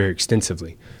mm-hmm. Very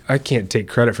extensively. I can't take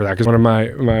credit for that, because one of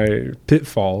my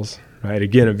pitfalls, right,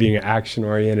 again, of being an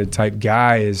action-oriented type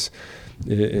guy is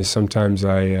sometimes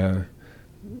I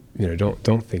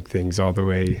don't think things all the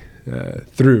way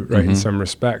through, right, mm-hmm. in some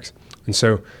respects. And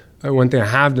so one thing I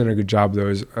have done a good job, though,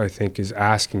 is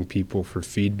asking people for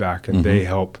feedback, and mm-hmm. they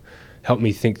help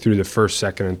me think through the first,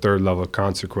 second, and third level of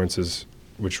consequences,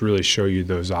 which really show you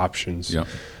those options, yep.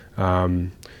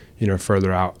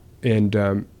 Further out. And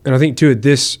I think, too, at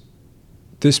this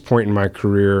point in my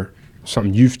career,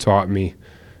 something you've taught me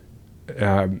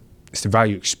is to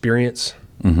value experience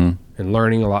mm-hmm. and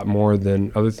learning a lot more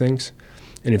than other things.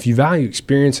 And if you value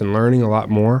experience and learning a lot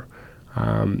more,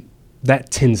 that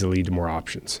tends to lead to more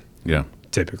options. Yeah,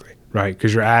 typically, right?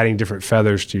 Because you're adding different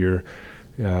feathers to your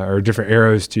or different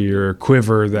arrows to your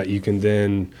quiver that you can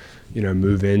then,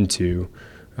 move into,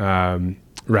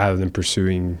 rather than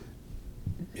pursuing,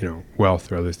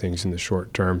 wealth or other things in the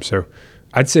short term. So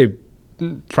I'd say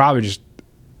probably just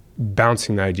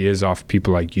bouncing the ideas off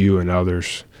people like you and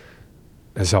others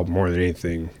has helped more than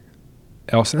anything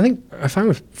else. And I find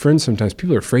with friends sometimes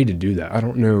people are afraid to do that. I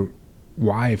don't know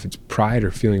why, if it's pride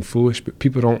or feeling foolish, but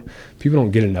people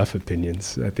don't get enough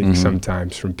opinions, I think,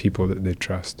 sometimes from people that they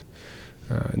trust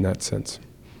in that sense.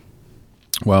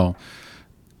 Well,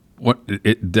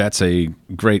 that's a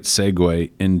great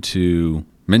segue into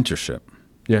mentorship.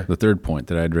 Yeah. The third point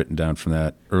that I had written down from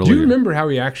that earlier. Do you remember how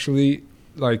he actually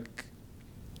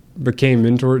became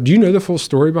mentor? Do you know the full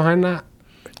story behind that?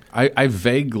 I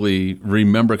vaguely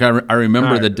remember. I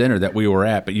remember the dinner that we were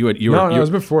at, but you were. No, it was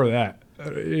before that.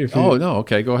 No,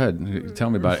 okay, go ahead. Tell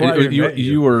me about it.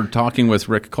 You were talking with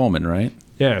Rick Coleman, right?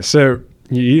 Yeah. So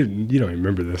you don't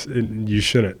remember this. You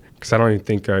shouldn't, because I don't even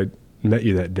think I met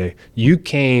you that day. You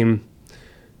came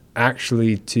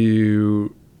actually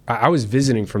to. I was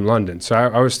visiting from London, so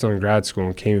I was still in grad school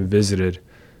and came and visited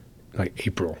like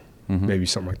April, maybe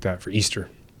something like that, for Easter.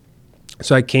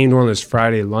 So I came to one of those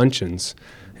Friday luncheons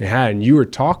they had, and you were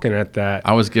talking at that.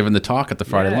 I was giving the talk at the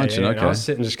Friday luncheon. Okay. I was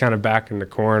sitting just kind of back in the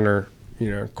corner,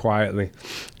 quietly.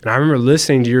 And I remember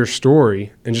listening to your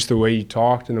story and just the way you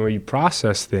talked and the way you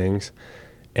processed things.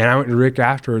 And I went to Rick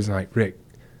afterwards and Rick,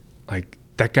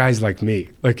 that guy's like me.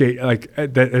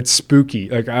 That's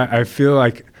spooky. I feel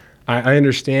like I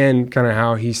understand kind of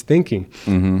how he's thinking.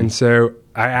 And so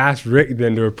I asked Rick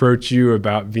then to approach you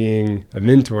about being a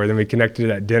mentor. Then we connected to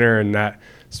that dinner and that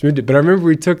smoothed it. But I remember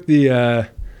we took the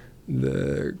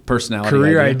personality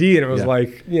career ID and it was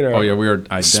we were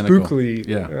identical. Spookily.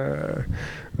 Yeah.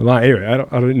 Anyway,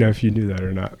 I didn't know if you knew that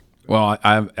or not. Well,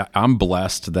 I'm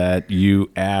blessed that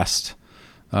you asked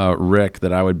Rick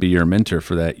that I would be your mentor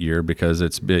for that year, because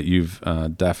you've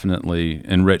definitely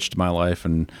enriched my life,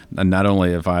 and not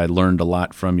only have I learned a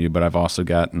lot from you, but I've also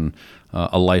gotten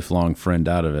a lifelong friend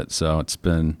out of it. So it's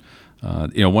been,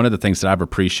 one of the things that I've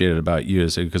appreciated about you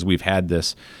is because we've had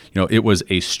this, it was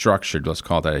a structured, let's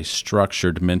call that a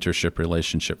structured mentorship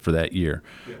relationship for that year,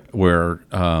 where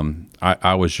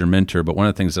I was your mentor. But one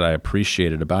of the things that I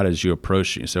appreciated about it is you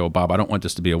approached it. You said, "Well, Bob, I don't want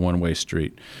this to be a one-way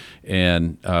street."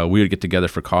 And we would get together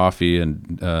for coffee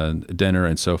and dinner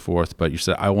and so forth. But you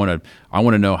said, I want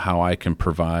to know how I can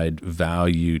provide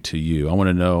value to you. I want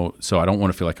to know, so I don't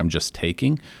want to feel like I'm just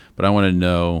taking, but I want to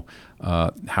know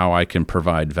how I can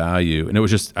provide value. And it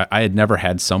was just, I had never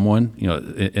had someone, in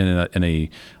a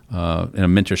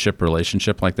mentorship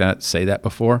relationship like that say that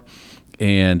before.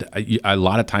 And a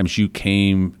lot of times you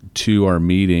came to our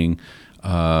meeting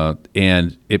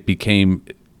and it became,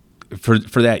 for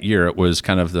that year, it was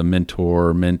kind of the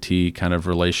mentor-mentee kind of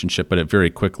relationship, but it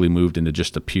very quickly moved into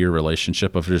just a peer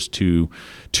relationship of just two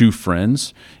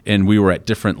friends, and we were at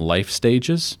different life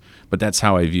stages. But that's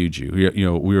how I viewed you.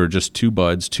 We were just two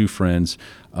buds, two friends.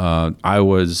 We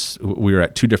were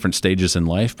at two different stages in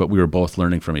life, but we were both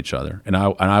learning from each other. And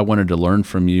I wanted to learn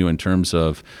from you in terms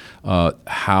of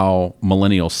how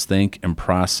millennials think and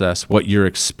process what you're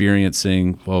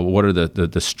experiencing. Well, what are the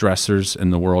stressors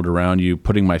in the world around you?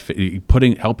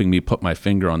 Helping me put my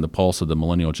finger on the pulse of the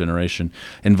millennial generation,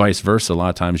 and vice versa. A lot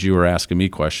of times you were asking me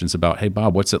questions about, "Hey,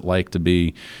 Bob, what's it like to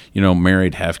be,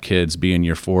 married, have kids, be in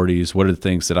your 40s? What are the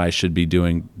things that I should be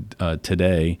doing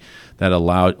today that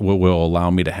will allow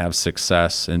me to have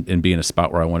success and be in a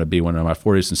spot where I want to be when I'm in my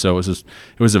 40s?" And so it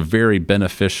was a very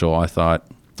beneficial, I thought,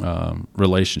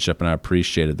 relationship, and I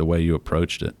appreciated the way you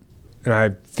approached it. And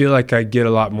I feel like I get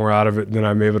a lot more out of it than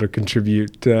I'm able to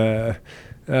contribute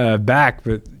back.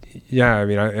 But yeah, I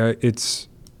mean, it's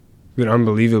been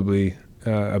unbelievably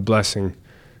a blessing,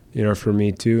 for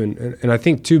me too. And I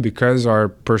think too, because our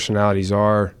personalities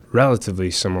are relatively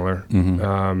similar,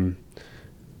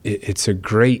 it's a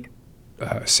great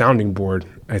sounding board,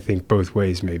 I think, both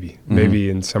ways. Maybe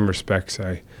in some respects,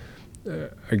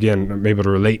 again, I'm able to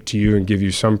relate to you and give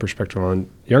you some perspective on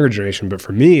younger generation. But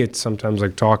for me, it's sometimes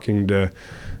like talking to,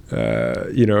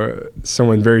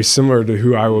 someone very similar to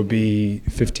who I will be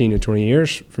 15 to 20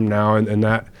 years from now. And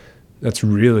that's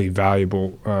really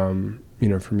valuable,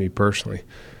 for me personally.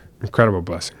 Incredible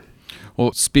blessing.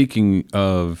 Well, speaking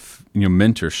of,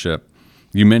 mentorship,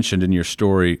 you mentioned in your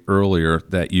story earlier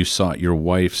that you sought your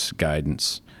wife's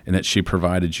guidance and that she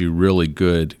provided you really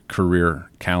good career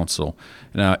counsel.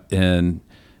 And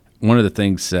one of the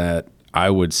things that I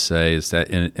would say is that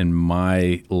in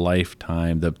my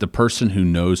lifetime, the person who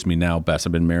knows me now best,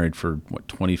 I've been married for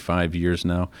 25 years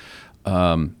now,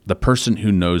 the person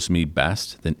who knows me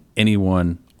best than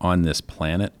anyone on this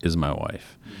planet is my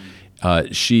wife.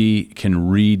 She can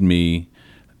read me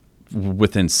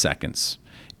within seconds,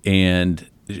 and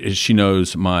she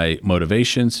knows my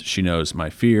motivations, she knows my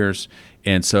fears,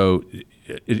 and so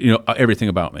everything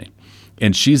about me.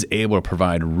 And she's able to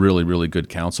provide really, really good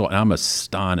counsel. And I'm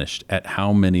astonished at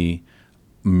how many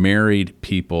married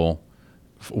people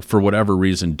for whatever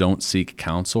reason, don't seek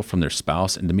counsel from their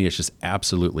spouse. And to me, it's just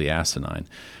absolutely asinine.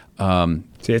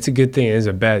 See, it's a good thing. It is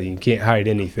a bad thing. You can't hide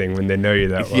anything when they know you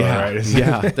that well, right?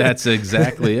 Yeah, that's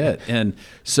exactly it. And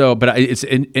so, but it's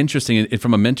interesting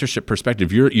from a mentorship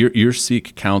perspective. You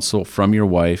seek counsel from your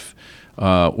wife,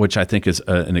 which I think is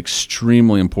an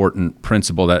extremely important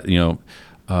principle that,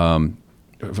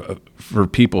 for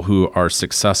people who are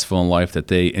successful in life, that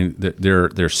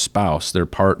their spouse, their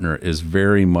partner, is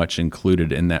very much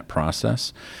included in that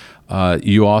process.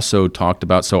 You also talked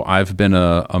about, so I've been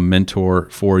a mentor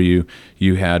for you.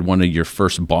 You had one of your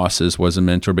first bosses was a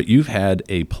mentor, but you've had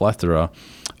a plethora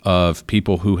of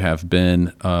people who have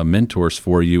been mentors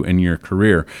for you in your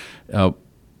career.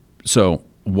 So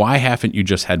why haven't you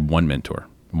just had one mentor?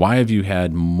 Why have you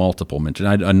had multiple mentors?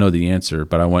 I know the answer,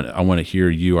 but I want to hear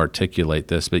you articulate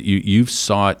this. But you've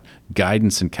sought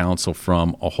guidance and counsel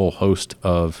from a whole host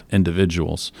of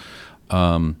individuals.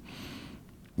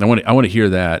 I want to hear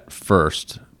that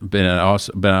first, but I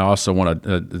also want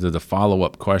to. The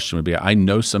follow-up question would be: I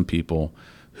know some people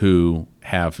who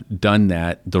have done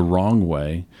that the wrong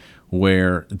way,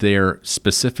 where they're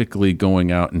specifically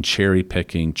going out and cherry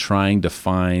picking, trying to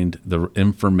find the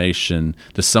information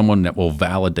to someone that will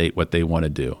validate what they want to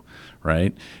do,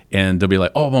 right? And they'll be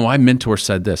like, "Oh, well, my mentor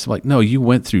said this." I'm like, no, you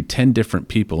went through 10 different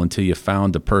people until you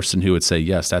found the person who would say,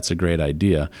 "Yes, that's a great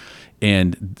idea."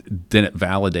 And then it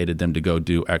validated them to go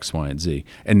do X, Y, and Z.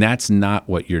 And that's not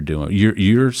what you're doing.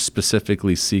 You're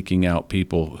specifically seeking out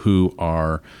people who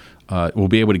are will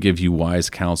be able to give you wise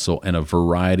counsel in a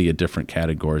variety of different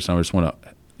categories. And I just want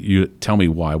you tell me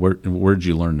why. Where'd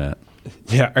you learn that?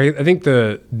 Yeah, I think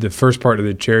the first part of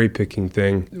the cherry picking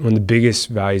thing, one of the biggest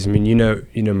values. I mean, you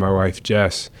know my wife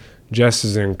Jess. Jess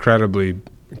is an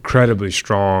incredibly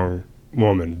strong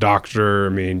woman, doctor. I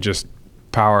mean, just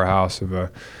powerhouse of a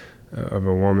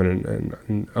woman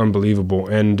and unbelievable.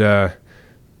 And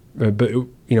but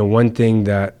one thing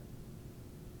that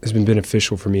has been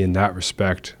beneficial for me in that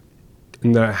respect,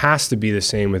 and that has to be the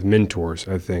same with mentors,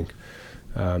 I think,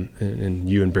 and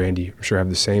you and Brandy I'm sure have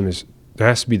the same, is there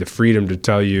has to be the freedom to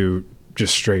tell you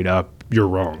just straight up you're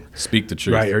wrong. Speak the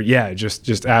truth. Right. Or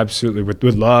just absolutely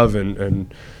with love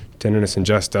and tenderness, and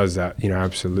Jess does that,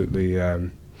 absolutely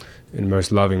in the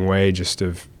most loving way, just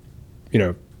of,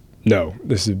 no,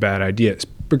 this is a bad idea.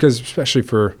 Because especially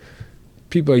for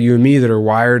people like you and me that are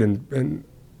wired and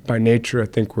by nature, I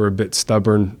think we're a bit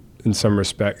stubborn in some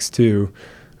respects too,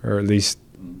 or at least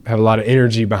have a lot of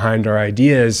energy behind our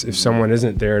ideas. If someone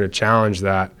isn't there to challenge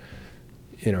that,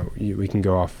 we can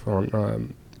go off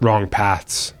on wrong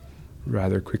paths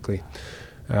rather quickly.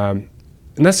 And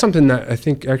that's something that I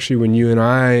think actually when you and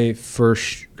I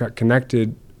first got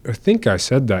connected, I think I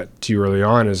said that to you early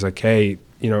on, is like, hey,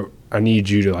 I need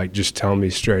you to just tell me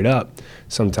straight up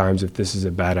sometimes if this is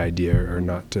a bad idea or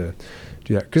not to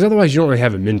do that. Because otherwise you don't really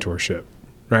have a mentorship,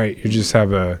 right? You just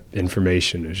have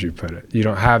information, as you put it. You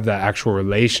don't have that actual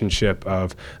relationship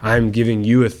of, I'm giving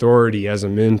you authority as a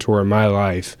mentor in my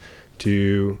life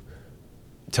to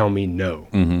tell me no,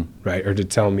 right? Or to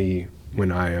tell me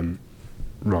when I am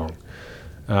wrong.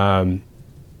 And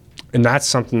that's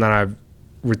something that I've,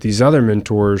 with these other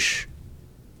mentors,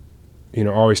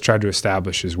 always tried to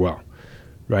establish as well,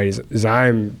 right? Is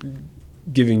I'm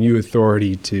giving you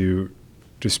authority to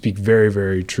speak very,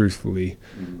 very truthfully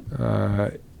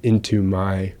into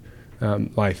my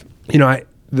life. Back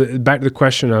to the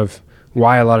question of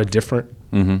why a lot of different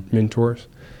mentors.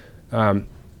 I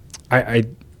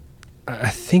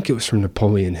think it was from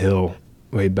Napoleon Hill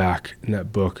way back in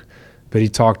that book, but he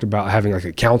talked about having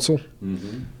a council.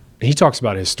 He talks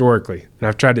about it historically, and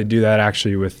I've tried to do that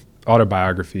actually with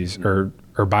autobiographies or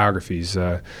biographies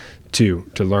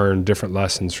too, to learn different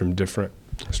lessons from different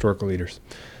historical leaders.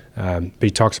 But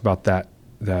he talks about that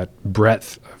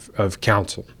breadth of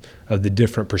counsel, of the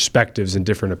different perspectives and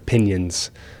different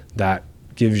opinions that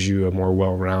gives you a more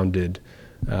well-rounded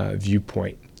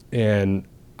viewpoint. And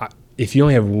if you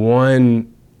only have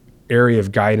one area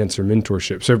of guidance or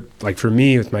mentorship, so for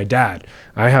me with my dad,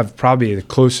 I have probably the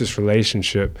closest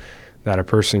relationship that a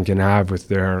person can have with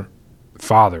their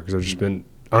father, because I've just been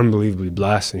unbelievably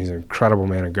blessed, and he's an incredible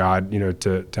man of God,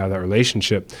 to have that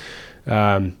relationship.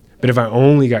 But if I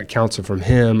only got counsel from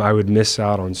him, I would miss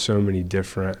out on so many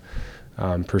different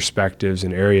perspectives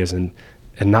and areas, and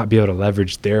not be able to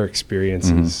leverage their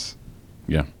experiences,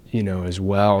 as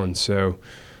well. And so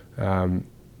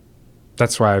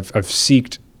that's why I've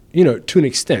seeked, to an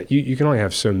extent, you can only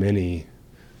have so many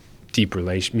deep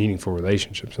meaningful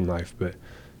relationships in life, but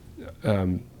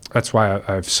that's why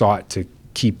I've sought to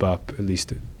keep up at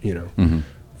least, 4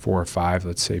 or 5,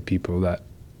 let's say, people that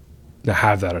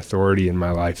have that authority in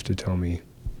my life to tell me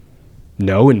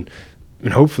know. And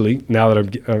hopefully now that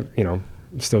I'm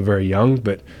still very young,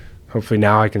 but hopefully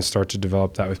now I can start to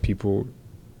develop that with people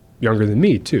younger than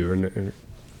me too. And it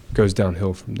goes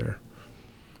downhill from there.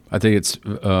 I think it's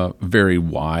very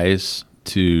wise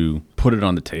to put it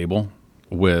on the table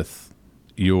with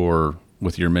your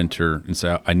mentor and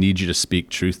say, I need you to speak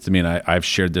truth to me. And I've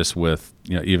shared this with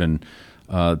even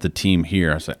the team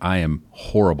here. I say, I am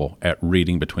horrible at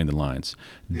reading between the lines.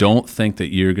 Don't think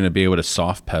that you're going to be able to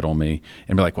soft pedal me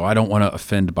and be like, well, I don't want to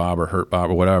offend Bob or hurt Bob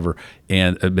or whatever.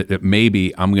 And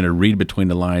maybe I'm going to read between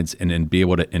the lines and be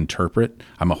able to interpret.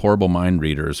 I'm a horrible mind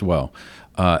reader as well.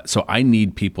 So I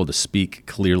need people to speak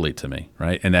clearly to me,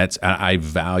 right? And I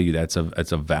value that's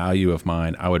a value of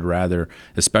mine. I would rather,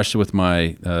 especially with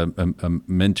my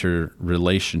mentor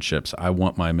relationships, I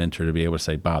want my mentor to be able to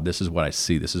say, Bob, this is what I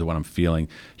see. This is what I'm feeling.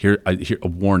 Here, a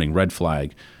warning, red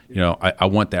flag. I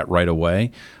want that right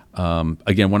away.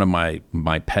 Again, one of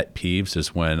my pet peeves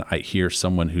is when I hear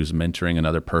someone who's mentoring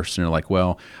another person and like,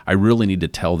 well, I really need to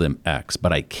tell them X,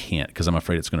 but I can't because I'm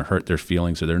afraid it's going to hurt their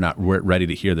feelings or they're not ready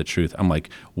to hear the truth. I'm like,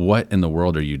 what in the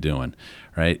world are you doing?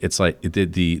 Right? It's like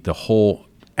the whole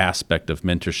aspect of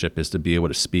mentorship is to be able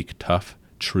to speak tough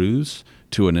truths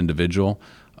to an individual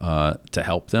to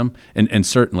help them. And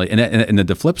certainly, and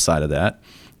the flip side of that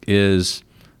is,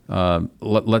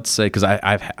 let's say, because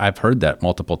I've heard that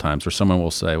multiple times where someone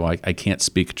will say, well, I can't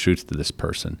speak truth to this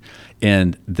person.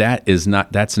 And that's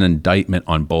an indictment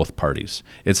on both parties.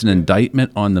 It's an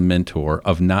indictment on the mentor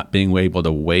of not being able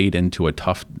to wade into a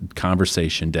tough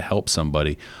conversation to help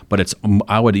somebody. But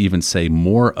I would even say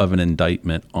more of an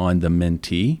indictment on the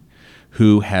mentee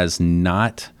who has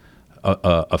not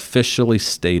officially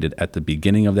stated at the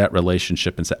beginning of that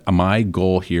relationship and said, my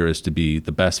goal here is to be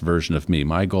the best version of me.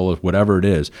 My goal is whatever it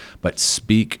is, but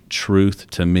speak truth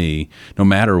to me no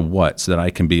matter what, so that I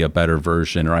can be a better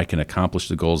version or I can accomplish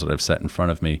the goals that I've set in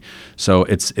front of me. So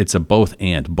it's a both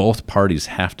and. Both parties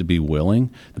have to be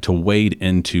willing to wade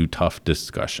into tough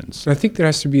discussions. I think there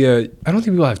has to be I don't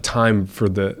think people have time for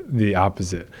the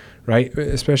opposite, right?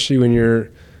 Especially when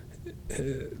you're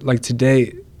like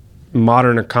today,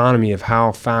 modern economy of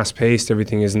how fast-paced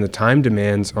everything is and the time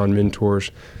demands on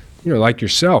mentors, like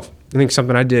yourself. I think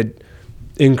something I did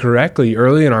incorrectly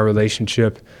early in our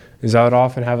relationship is I would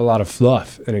often have a lot of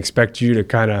fluff and expect you to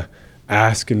kind of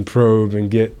ask and probe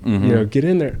and get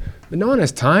in there. But no one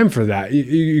has time for that.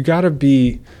 You got to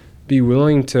be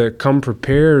willing to come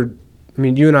prepared. I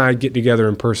mean, you and I get together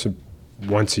in person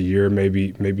once a year,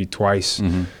 maybe twice,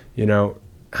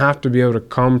 have to be able to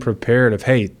come prepared of,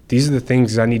 hey, these are the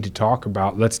things I need to talk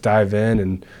about. Let's dive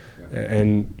in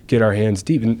and get our hands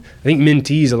deep. And I think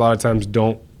mentees a lot of times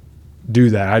don't do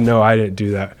that. I know I didn't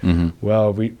do that. Mm-hmm.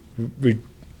 Well, we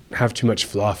have too much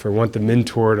fluff or want the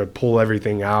mentor to pull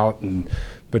everything out.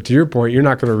 But to your point, you're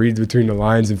not going to read between the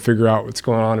lines and figure out what's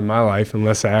going on in my life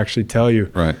unless I actually tell you,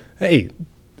 right? Hey,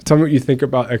 tell me what you think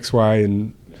about X, Y,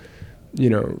 and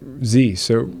Z.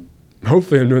 So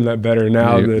hopefully I'm doing that better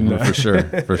now than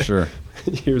for sure.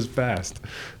 Years past.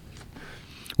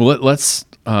 Well, let's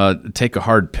take a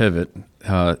hard pivot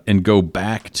and go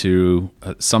back to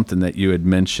something that you had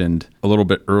mentioned a little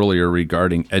bit earlier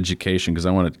regarding education, because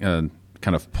I want to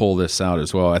kind of pull this out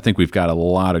as well. I think we've got a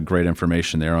lot of great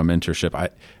information there on mentorship.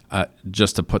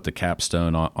 Just to put the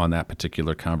capstone on that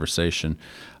particular conversation,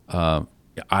 I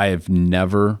have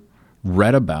never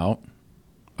read about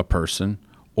a person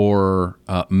or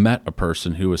met a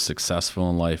person who was successful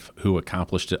in life who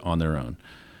accomplished it on their own.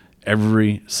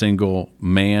 Every single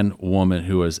man, woman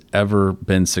who has ever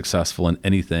been successful in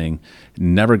anything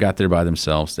never got there by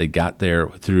themselves. They got there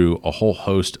through a whole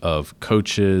host of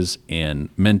coaches and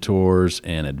mentors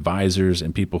and advisors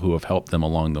and people who have helped them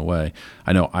along the way.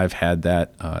 I know I've had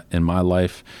that in my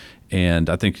life, and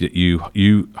I think that you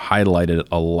highlighted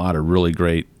a lot of really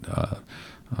great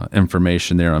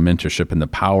information there on mentorship and the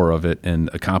power of it in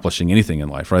accomplishing anything in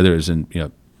life, whether it's in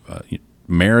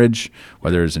marriage,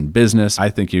 whether it's in business. I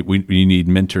think we need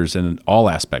mentors in all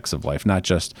aspects of life, not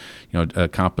just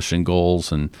accomplishing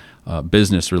goals and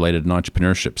business related and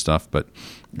entrepreneurship stuff, but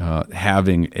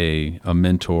having a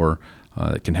mentor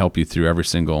that can help you through every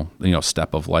single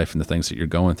step of life and the things that you're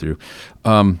going through.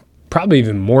 Probably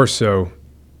even more so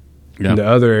in the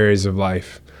other areas of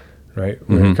life. Right?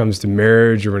 When it comes to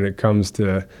marriage or when it comes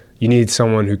to, you need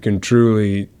someone who can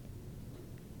truly,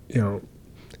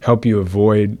 help you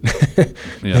avoid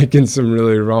making some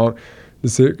really wrong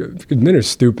decisions. Men are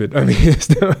stupid. I mean, there's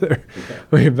no other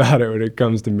way about it when it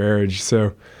comes to marriage.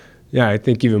 So, I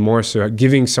think even more so,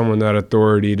 giving someone that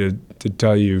authority to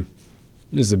tell you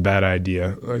this is a bad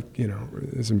idea,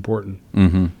 is important.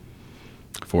 Mm-hmm.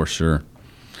 For sure.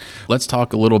 Let's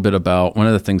talk a little bit about one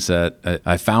of the things that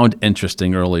I found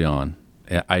interesting early on.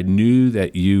 I knew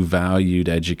that you valued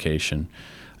education.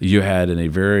 You had a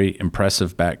very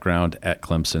impressive background at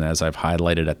Clemson, as I've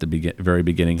highlighted at the very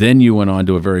beginning. Then you went on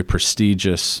to a very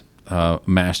prestigious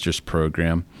master's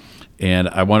program. And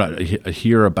I want to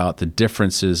hear about the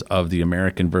differences of the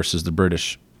American versus the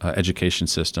British education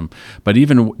system. But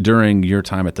even during your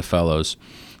time at the Fellows,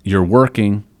 you're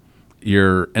working,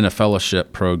 you're in a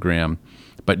fellowship program.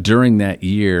 But during that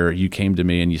year, you came to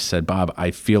me and you said, Bob, I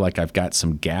feel like I've got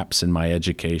some gaps in my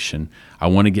education. I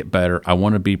want to get better. I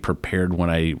want to be prepared when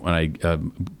I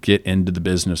get into the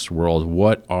business world.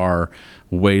 What are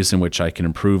ways in which I can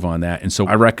improve on that? And so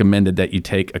I recommended that you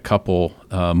take a couple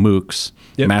MOOCs,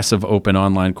 massive open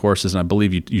online courses. And I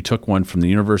believe you took one from the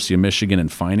University of Michigan in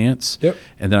finance. Yep.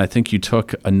 And then I think you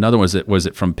took another one. Was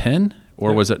it from Penn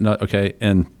or was it not? Okay.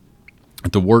 And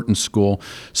at the Wharton School.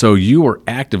 So you were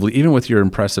actively, even with your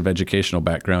impressive educational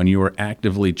background, you were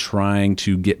actively trying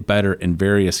to get better in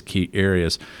various key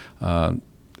areas.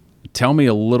 Tell me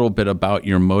a little bit about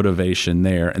your motivation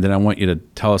there, and then I want you to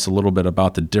tell us a little bit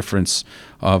about the difference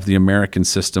of the American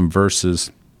system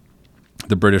versus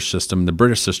the British system. The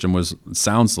British system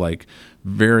sounds like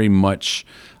very much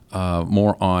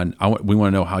more on, we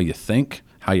want to know how you think,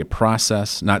 how you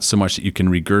process, not so much that you can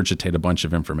regurgitate a bunch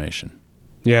of information.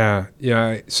 Yeah.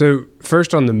 So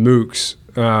first on the MOOCs,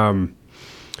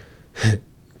 a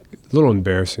little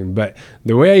embarrassing, but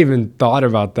the way I even thought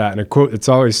about that, and a quote that's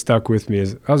always stuck with me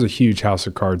is, I was a huge House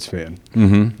of Cards fan,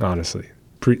 honestly.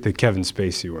 The Kevin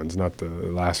Spacey ones, not the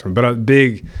last one, but a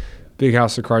big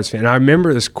House of Cards fan. And I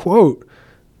remember this quote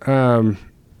that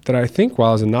I think while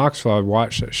I was in Knoxville, I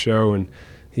watched that show, and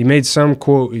he made some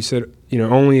quote. He said,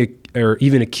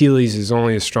 even Achilles is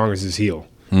only as strong as his heel.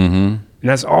 Mm-hmm. And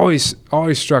that's always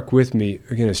struck with me,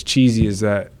 again, as cheesy as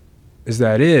that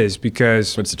is,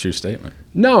 because... What's the true statement?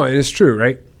 No, it's true,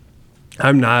 right?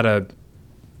 I'm not an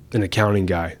accounting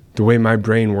guy. The way my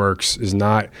brain works is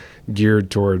not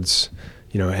geared towards,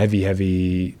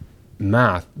 heavy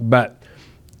math. But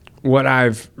what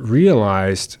I've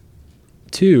realized,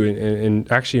 too,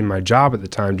 and actually in my job at the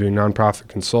time doing nonprofit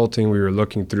consulting, we were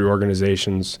looking through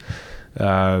organizations,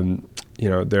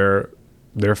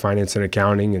 their finance and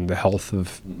accounting and the health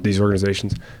of these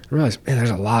organizations. I realized, man, there's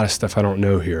a lot of stuff I don't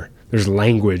know here. There's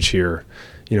language here,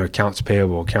 accounts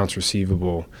payable, accounts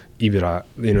receivable,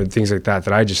 EBITDA, things like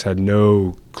that I just had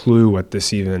no clue what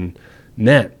this even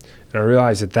meant. And I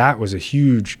realized that was a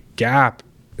huge gap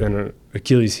and an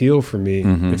Achilles heel for me,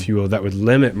 if you will, that would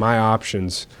limit my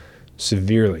options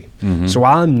severely. Mm-hmm. So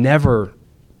while I'm never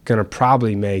going to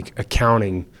probably make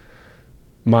accounting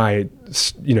my,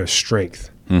 strength,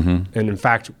 and in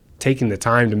fact, taking the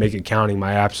time to make accounting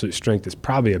my absolute strength is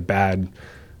probably a bad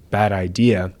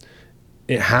idea.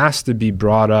 It has to be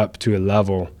brought up to a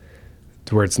level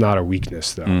to where it's not a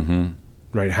weakness, though.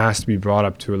 Right? It has to be brought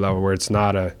up to a level where it's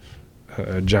not a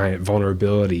giant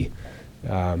vulnerability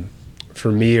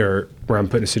for me, or where I'm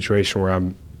put in a situation where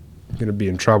I'm going to be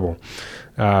in trouble.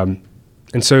 And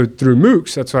so through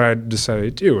MOOCs, that's what I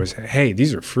decided to do was, hey,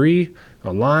 these are free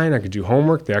online. I could do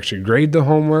homework. They actually grade the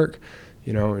homework.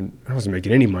 And I wasn't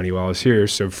making any money while I was here,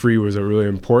 so free was a really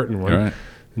important one. Right.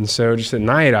 And so just at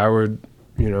night, I would,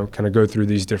 kind of go through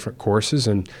these different courses.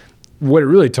 And what it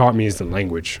really taught me is the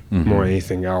language more than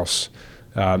anything else,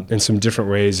 and some different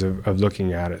ways of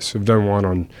looking at it. So I've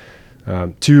done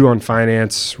two on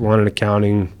finance, one in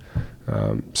accounting,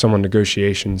 some on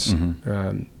negotiations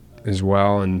as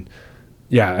well. And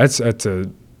yeah, that's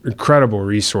a incredible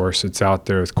resource that's out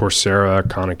there with Coursera,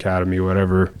 Khan Academy,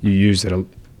 whatever you use that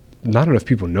not enough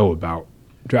people know about.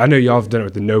 I know y'all have done it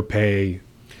with the no pay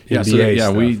MBA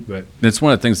stuff. But it's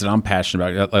one of the things that I'm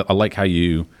passionate about. I like how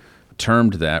you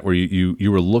termed that, where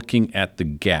you were looking at the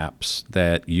gaps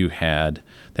that you had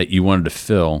that you wanted to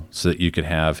fill so that you could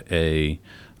have a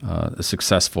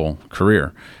successful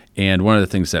career. And one of the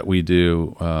things that we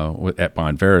do at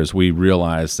Bonvera is we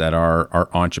realize that our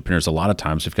entrepreneurs, a lot of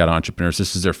times we've got entrepreneurs,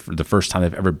 this is the first time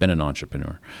they've ever been an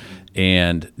entrepreneur.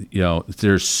 And,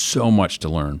 there's so much to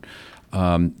learn.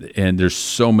 And there's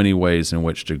so many ways in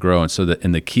which to grow. And so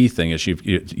the key thing is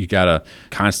you got to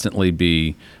constantly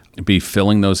be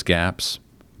filling those gaps,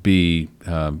 being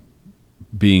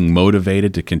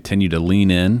motivated to continue to lean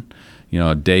in,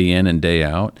 day in and day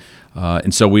out.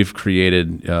 And so we've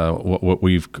created what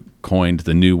we've coined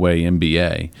the New Way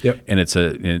MBA. Yep. And it's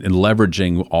in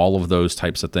leveraging all of those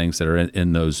types of things that are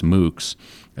in those MOOCs,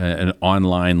 an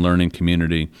online learning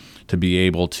community to be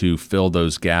able to fill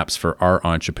those gaps for our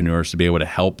entrepreneurs, to be able to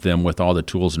help them with all the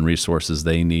tools and resources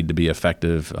they need to be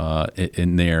effective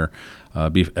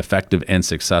be effective and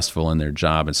successful in their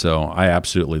job. And so I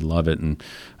absolutely love it. And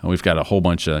we've got a whole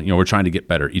bunch of, we're trying to get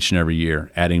better each and every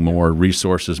year, adding more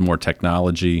resources, more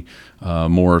technology,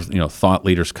 more, thought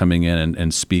leaders coming in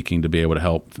and speaking to be able to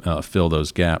help fill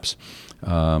those gaps.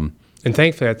 And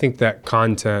thankfully, I think that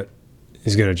content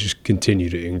is going to just continue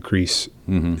to increase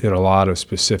in a lot of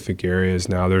specific areas.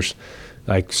 Now there's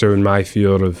so in my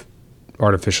field of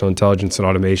artificial intelligence and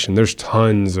automation, there's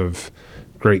tons of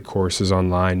great courses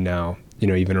online now,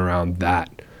 even around that.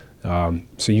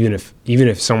 So even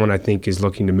if someone I think is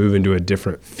looking to move into a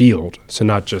different field, so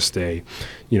not just a,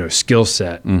 skill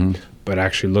set, but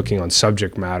actually looking on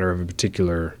subject matter of a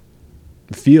particular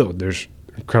field, there's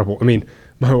incredible. I mean,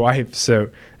 my wife, so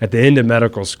at the end of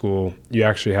medical school, you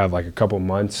actually have a couple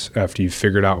months after you've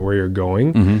figured out where you're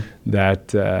going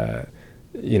that, are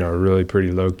really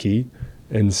pretty low key.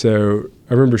 And so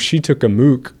I remember she took a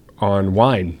MOOC on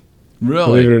wine. Really?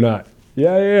 Believe it or not.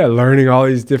 Yeah. Learning all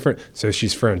these different. So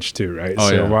she's French too, right? Oh,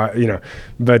 so yeah.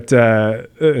 But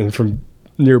and from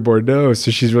near Bordeaux,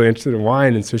 so she's really interested in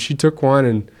wine, and so she took one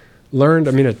and learned.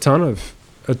 a ton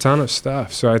of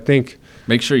stuff. So I think.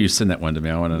 Make sure you send that one to me.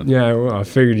 I want to. Yeah, well, I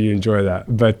figured you'd enjoy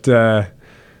that. But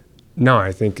no,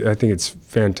 I think it's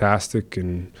fantastic,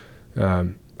 and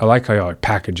I like how y'all are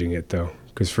packaging it though,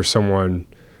 because for someone.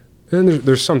 And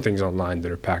there's some things online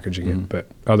that are packaging it, but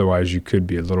otherwise you could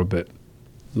be a little bit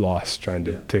lost trying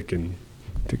to pick and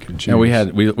choose. Yeah, we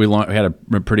had a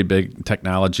pretty big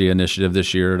technology initiative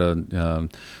this year to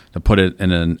put it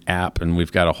in an app, and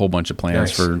we've got a whole bunch of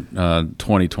plans for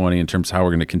 2020 in terms of how we're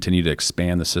going to continue to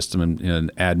expand the system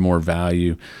and add more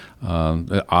value.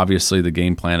 Obviously, the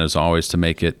game plan is always to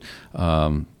make it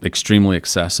extremely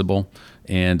accessible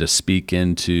and to speak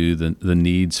into the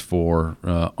needs for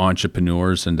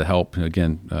entrepreneurs and to help,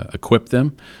 again, equip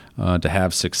them to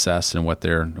have success in what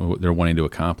they're wanting to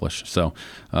accomplish. So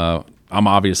I'm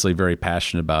obviously very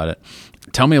passionate about it.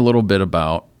 Tell me a little bit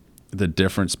about the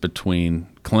difference between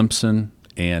Clemson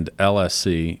and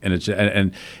LSC,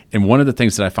 and one of the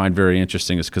things that I find very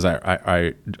interesting is because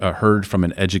I heard from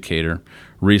an educator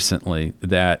recently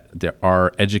that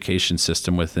our education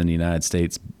system within the United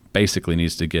States basically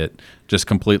needs to get just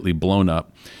completely blown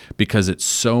up because it's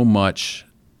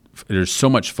there's so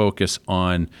much focus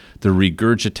on the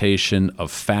regurgitation of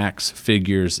facts,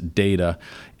 figures, data,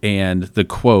 and the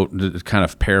quote, to kind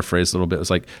of paraphrase a little bit,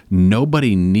 was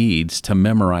nobody needs to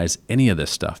memorize any of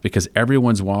this stuff because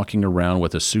everyone's walking around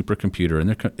with a supercomputer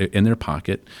in their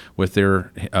pocket with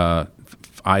their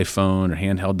iPhone or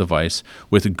handheld device.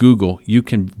 With Google, you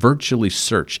can virtually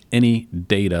search any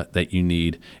data that you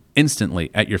need instantly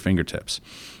at your fingertips.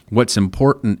 What's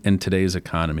important in today's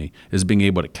economy is being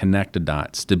able to connect the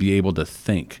dots, to be able to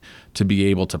think, to be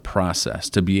able to process,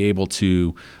 to be able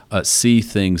to see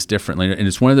things differently. And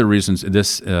it's one of the reasons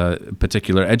this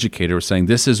particular educator was saying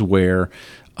this is where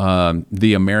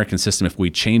the American system, if we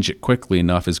change it quickly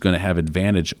enough, is going to have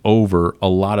advantage over a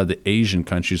lot of the Asian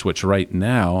countries, which right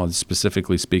now,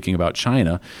 specifically speaking about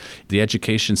China, the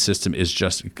education system is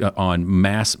just on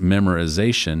mass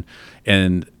memorization.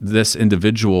 And this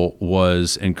individual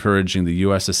was encouraging the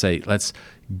U.S. to say, let's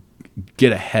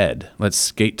get ahead. Let's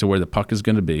skate to where the puck is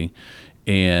going to be.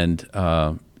 And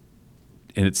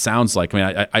it sounds like,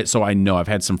 I know I've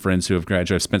had some friends who have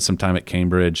graduated. I've spent some time at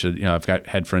Cambridge. I've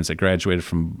had friends that graduated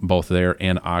from both there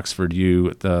and Oxford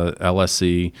U, the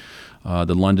LSE,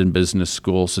 the London Business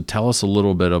School. So tell us a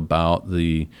little bit about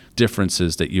the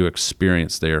differences that you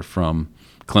experienced there from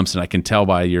Clemson. I can tell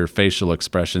by your facial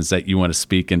expressions that you want to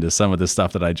speak into some of the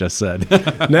stuff that I just said.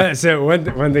 No, so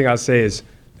one thing I'll say is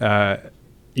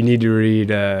you need to read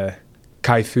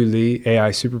Kai-Fu Lee, AI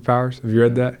Superpowers. Have you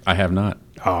read that? I have not.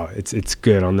 Oh, it's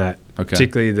good on that,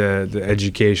 particularly the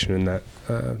education in that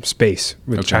space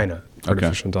with China,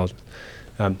 artificial intelligence.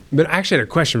 But I actually had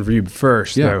a question for you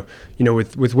first, though.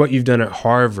 With what you've done at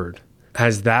Harvard,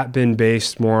 has that been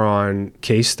based more on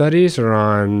case studies or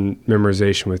on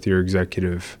memorization with your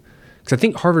executive? Because I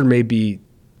think Harvard may be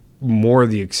more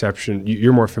the exception.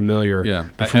 You're more familiar. Yeah.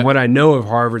 But from what I know of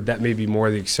Harvard, that may be more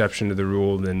the exception to the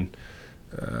rule than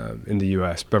in the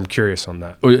U.S., but I'm curious on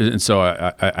that. And so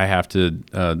I have to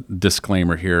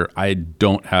disclaimer here. I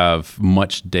don't have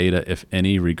much data, if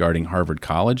any, regarding Harvard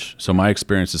College. So my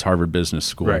experience is Harvard Business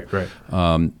School. Right.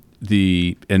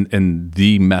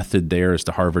 The method there is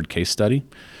the Harvard case study.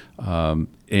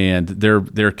 And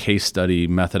their case study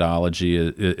methodology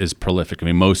is prolific.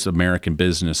 Most American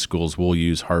business schools will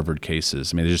use Harvard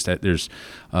cases.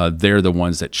 They're the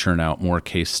ones that churn out more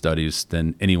case studies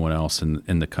than anyone else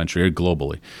in the country or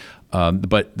globally.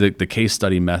 But the case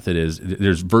study method is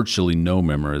there's virtually no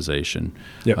memorization.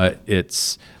 Yep.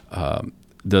 It's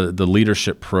the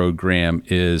leadership program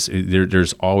is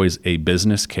there's always a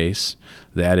business case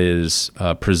that is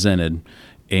presented,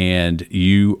 and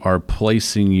you are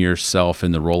placing yourself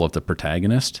in the role of the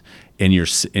protagonist, and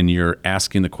you're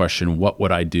asking the question, what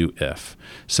would I do if?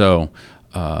 So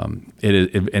it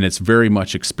is, and it's very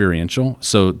much experiential.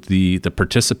 So the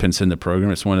participants in the program,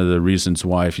 it's one of the reasons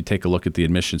why, if you take a look at the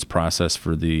admissions process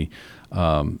for the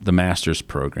master's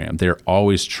program, they're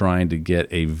always trying to get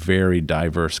a very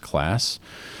diverse class,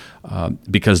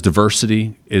 because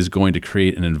diversity is going to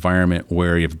create an environment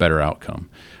where you have better outcome.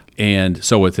 And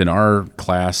so within our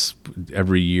class,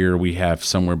 every year we have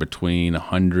somewhere between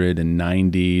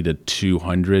 190 to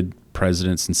 200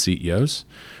 presidents and CEOs,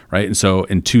 right? And so,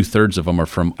 and 2/3 of them are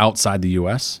from outside the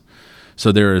U.S.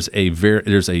 So there's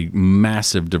a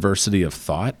massive diversity of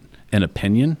thought and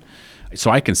opinion.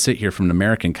 So I can sit here from an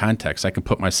American context. I can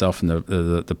put myself in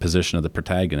the position of the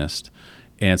protagonist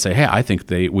and say, hey, I think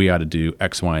we ought to do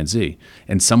X, Y, and Z.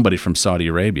 And somebody from Saudi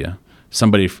Arabia,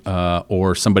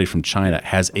 or somebody from China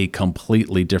has a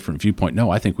completely different viewpoint. No,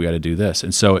 I think we ought to do this.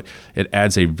 And so it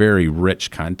adds a very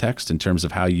rich context in terms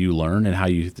of how you learn and how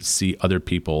you see other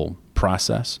people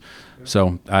process.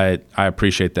 So I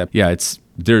appreciate that. Yeah,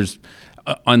 there's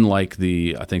unlike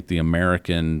I think the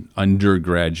American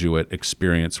undergraduate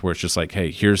experience, where it's just like, hey,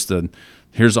 here's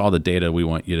all the data we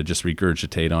want you to just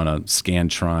regurgitate on a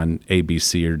Scantron A, B,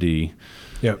 C, or D.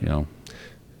 Yep.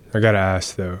 I got to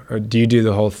ask, though, do you do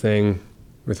the whole thing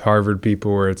with Harvard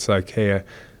people where it's like, hey,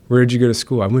 where did you go to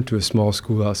school? I went to a small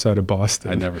school outside of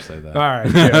Boston. I never say that. All right.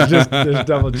 Yeah, just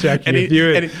double checking. If you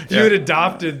had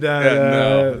adopted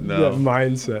that, that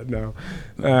mindset, no.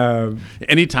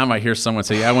 Anytime I hear someone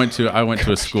say, yeah, I went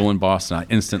to a school in Boston, I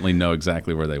instantly know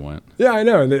exactly where they went. Yeah, I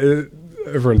know.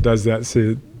 Everyone does that,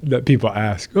 so that people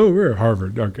ask, oh, we're at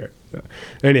Harvard. Okay.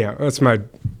 Anyhow, that's my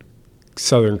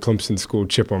Southern Clemson school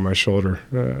chip on my shoulder,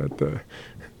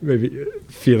 maybe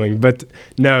feeling. But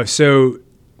no, so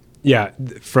yeah,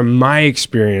 from my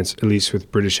experience, at least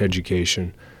with British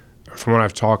education, from when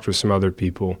I've talked with some other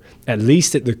people, at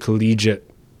least at the collegiate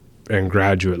and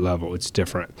graduate level, it's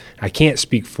different. I can't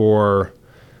speak for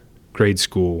grade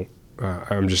school.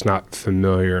 I'm just not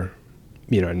familiar,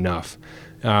 enough.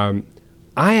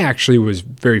 I actually was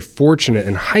very fortunate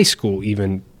in high school,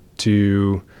 even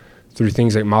through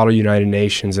things like Model United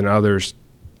Nations and others,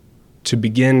 to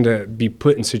begin to be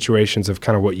put in situations of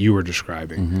kind of what you were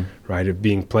describing, right? Of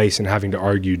being placed and having to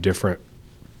argue different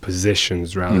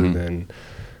positions rather than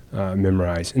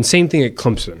memorize. And same thing at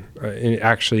Clemson.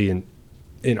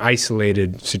 In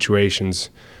isolated situations,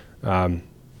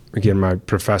 again, my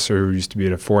professor, who used to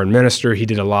be a foreign minister, he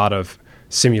did a lot of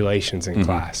simulations in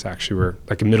class. Actually, we're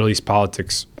like in Middle East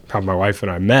politics, how my wife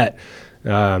and I met.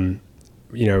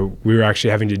 We were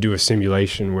actually having to do a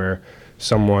simulation where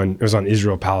it was on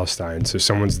Israel-Palestine. So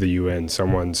someone's the UN,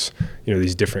 someone's,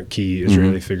 these different key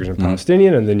Israeli figures and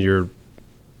Palestinian, and then you're,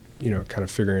 kind of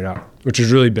figuring it out, which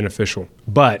is really beneficial.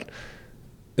 But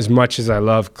as much as I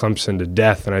love Clemson to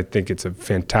death, and I think it's a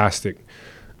fantastic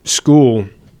school,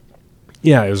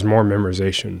 yeah, it was more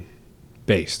memorization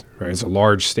based, right? It's a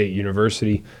large state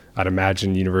university. I'd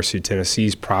imagine University of Tennessee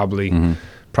is probably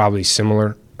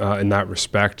similar in that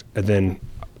respect. And then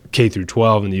K through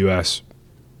 12 in the U.S.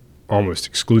 almost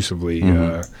exclusively,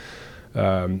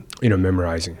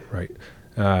 memorizing, right?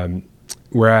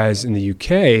 Whereas in the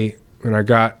U.K., when I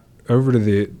got over to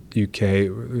the U.K.,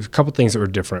 there's a couple things that were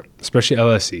different, especially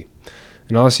LSE.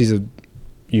 And LSE is a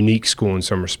unique school in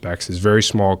some respects. It's very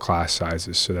small class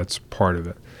sizes, so that's part of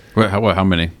it. How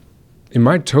many? In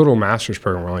my total master's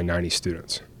program, we're only 90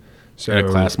 students. So and a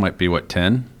class might be,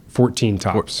 10? 14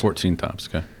 tops. 14 tops,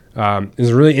 okay. It's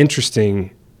a really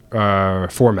interesting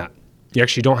format. You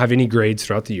actually don't have any grades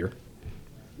throughout the year,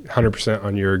 100%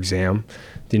 on your exam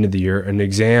at the end of the year. And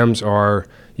exams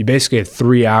you basically have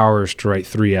 3 hours to write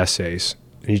 3 essays.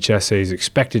 And each essay is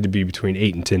expected to be between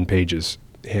 8 and 10 pages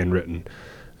handwritten.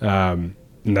 And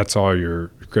that's all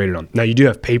you're graded on. Now, you do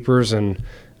have papers and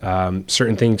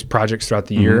certain projects throughout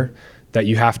the year that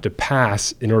you have to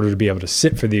pass in order to be able to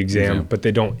sit for the exam, but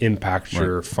they don't impact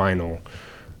your final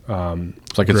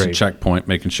it's like grade. It's a checkpoint,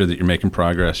 making sure that you're making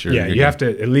progress. You have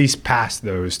to at least pass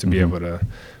those to be able to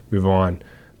move on.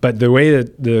 But the way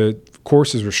that the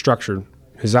courses were structured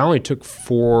is I only took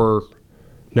 3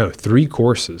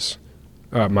 courses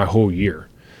my whole year.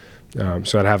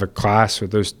 So I'd have a class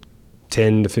with those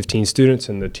 10 to 15 students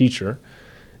and the teacher,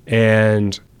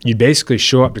 and you basically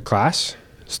show up to class.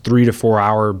 It's 3 to 4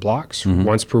 hour blocks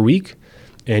once per week,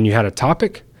 and you had a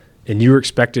topic, and you were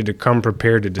expected to come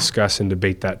prepared to discuss and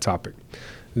debate that topic.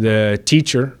 The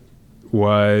teacher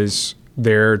was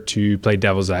there to play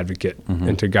devil's advocate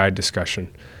and to guide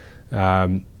discussion.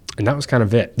 And that was kind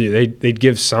of it. They'd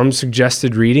give some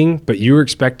suggested reading, but you were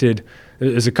expected,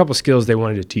 there's a couple skills they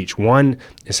wanted to teach. One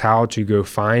is how to go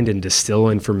find and distill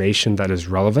information that is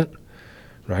relevant,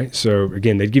 right? So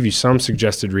again, they'd give you some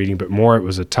suggested reading, but more it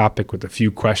was a topic with a few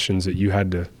questions that you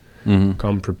had to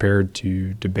come prepared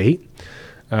to debate.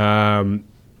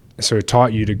 So it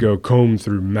taught you to go comb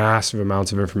through massive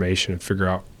amounts of information and figure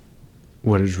out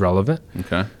what is relevant.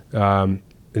 Okay. And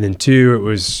then two, it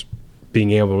was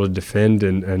being able to defend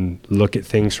and look at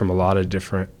things from a lot of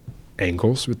different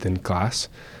angles within class,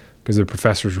 because the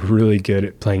professors were really good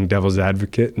at playing devil's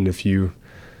advocate. And if you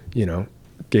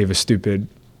gave a stupid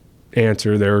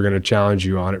answer, they were going to challenge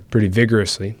you on it pretty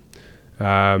vigorously.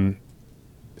 Then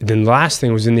the last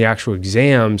thing was in the actual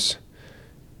exams,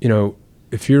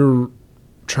 if you're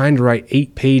trying to write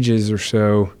 8 pages or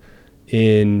so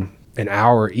in an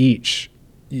hour each,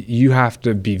 you have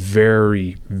to be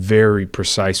very, very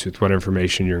precise with what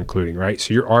information you're including, right?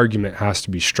 So your argument has to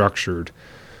be structured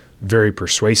very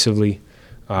persuasively,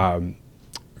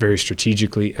 very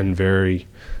strategically, and very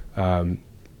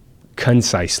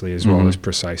concisely as well as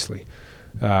precisely,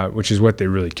 which is what they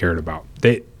really cared about.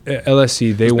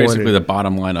 LSC, they wanted basically the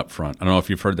bottom line up front. I don't know if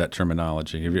you've heard that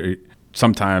terminology.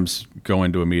 Sometimes go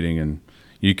into a meeting and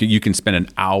you can spend an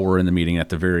hour in the meeting, at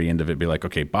the very end of it be like,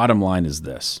 okay, bottom line is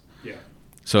this. Yeah.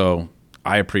 So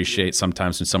I appreciate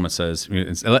sometimes when someone says,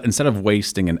 instead of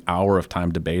wasting an hour of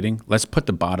time debating, let's put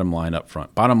the bottom line up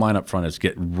front. Bottom line up front is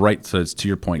get right, so it's to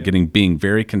your point, being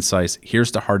very concise.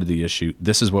 Here's the heart of the issue.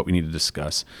 This is what we need to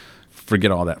discuss. Forget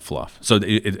all that fluff. So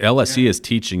LSE is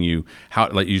teaching you how,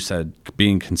 like you said,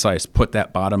 being concise, put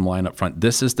that bottom line up front.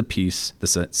 This is the piece,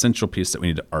 this essential piece that we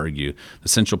need to argue, the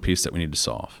essential piece that we need to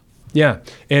solve. Yeah.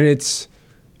 And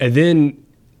then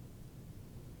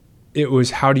it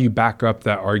was, how do you back up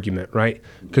that argument, right?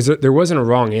 Because there wasn't a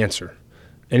wrong answer.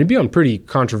 And it'd be on pretty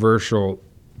controversial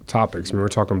topics. I mean, we're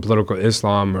talking political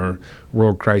Islam or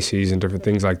world crises and different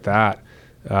things like that.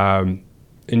 And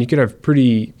you could have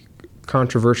pretty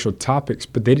controversial topics,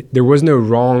 but there was no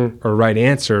wrong or right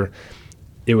answer.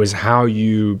 It was how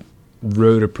you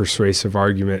wrote a persuasive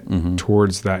argument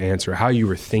towards that answer, how you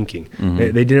were thinking.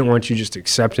 They didn't want you just to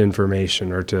accept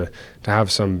information or to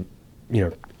have some,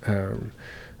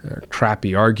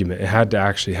 crappy argument. It had to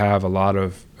actually have a lot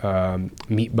of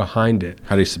meat behind it.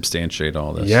 How do you substantiate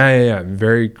all this? Yeah.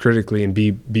 Very critically, and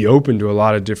be open to a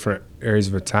lot of different areas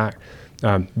of attack.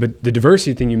 But the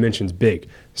diversity thing you mentioned is big.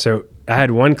 So I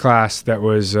had one class that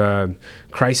was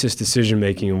crisis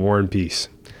decision-making in war and peace.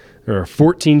 There were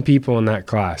 14 people in that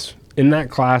class. In that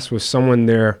class was someone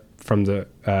there from the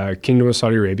Kingdom of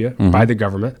Saudi Arabia by the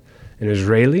government, an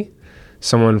Israeli,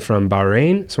 someone from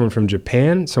Bahrain, someone from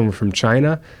Japan, someone from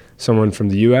China, someone from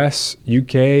the US,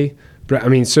 UK. I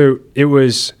mean, so it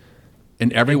was...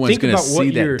 And everyone's going to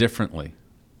see that differently.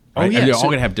 Right? Oh, yeah. And they're all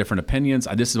going to have different opinions.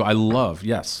 This is what I love.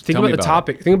 Yes. Think about the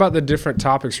topic. Think about the different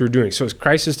topics we were doing. So it's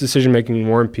crisis decision-making in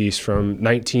war and peace from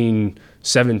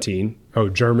 1917. Oh,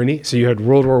 Germany. So you had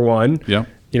World War I,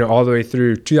 all the way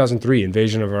through 2003,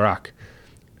 invasion of Iraq.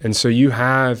 And so you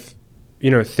have,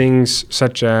 things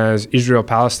such as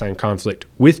Israel-Palestine conflict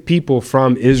with people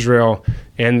from Israel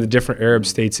and the different Arab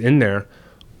states in there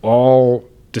all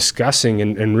discussing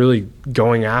and really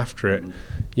going after it,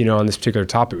 on this particular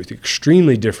topic with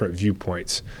extremely different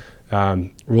viewpoints.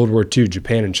 World War II,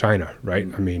 Japan and China, right?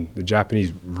 I mean, the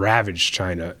Japanese ravaged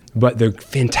China. But the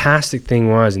fantastic thing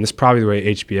was, and this is probably the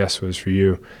way HBS was for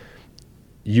you,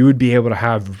 you would be able to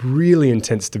have really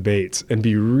intense debates and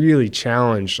be really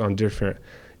challenged on different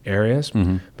areas.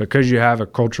 Because you have a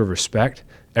culture of respect,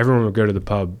 everyone would go to the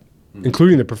pub,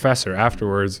 including the professor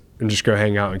afterwards, and just go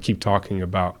hang out and keep talking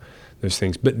about those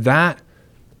things. But that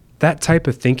type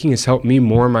of thinking has helped me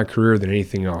more in my career than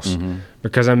anything else,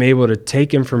 because I'm able to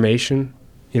take information,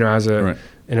 as in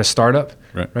a startup,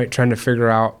 right? Trying to figure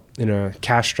out in a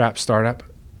cash-strapped startup,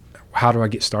 how do I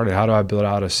get started? How do I build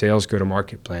out a sales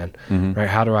go-to-market plan, right?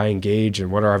 How do I engage,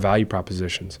 and what are our value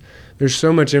propositions? There's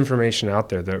so much information out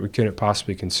there that we couldn't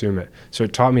possibly consume it. So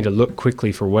it taught me to look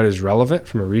quickly for what is relevant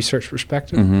from a research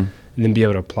perspective, and then be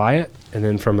able to apply it. And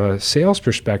then from a sales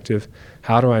perspective,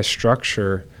 how do I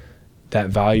structure that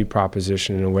value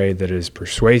proposition in a way that is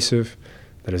persuasive,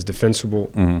 that is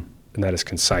defensible, and that is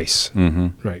concise,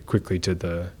 right? Quickly to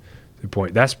the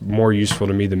point. That's more useful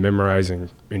to me than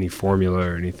memorizing any formula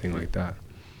or anything like that.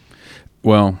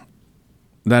 Well,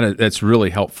 that's really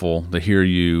helpful to hear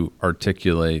you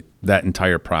articulate that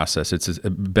entire process. It's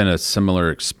been a similar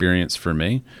experience for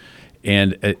me.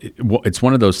 And it's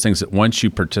one of those things that once you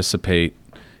participate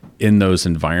in those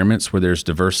environments where there's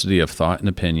diversity of thought and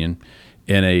opinion,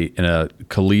 in a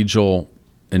collegial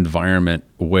environment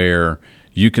where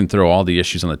you can throw all the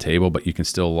issues on the table, but you can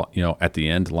still, at the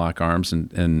end, lock arms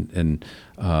and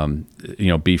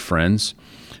be friends.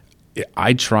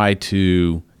 I try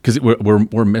to, because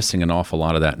we're missing an awful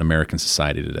lot of that in American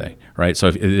society today, right?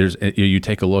 So if you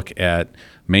take a look at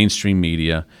mainstream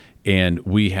media, and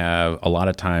we have a lot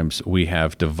of times we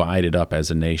have divided up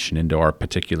as a nation into our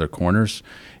particular corners.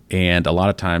 And a lot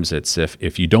of times it's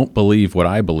if you don't believe what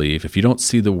I believe, if you don't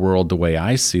see the world the way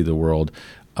I see the world,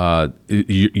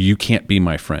 you can't be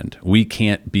my friend. We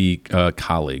can't be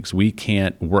colleagues. We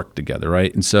can't work together,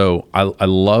 right? And so I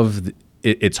love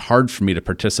it's hard for me to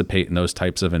participate in those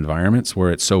types of environments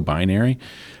where it's so binary.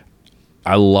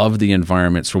 I love the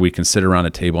environments where we can sit around a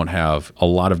table and have a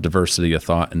lot of diversity of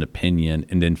thought and opinion,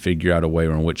 and then figure out a way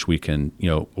in which we can,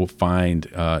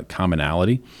 find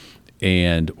commonality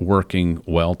and working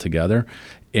well together.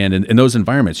 And in those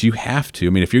environments, you have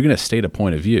to, if you're going to state a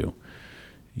point of view,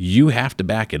 you have to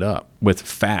back it up with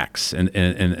facts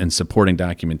and supporting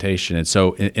documentation. And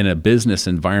so in a business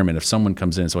environment, if someone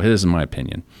comes in, so this is my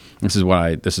opinion, this is what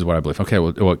I believe. Okay,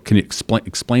 well can you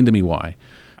explain to me why?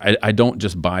 I don't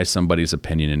just buy somebody's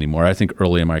opinion anymore. I think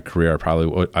early in my career,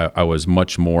 I was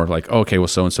much more like, okay, well,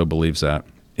 so-and-so believes that,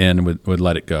 and would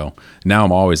let it go. Now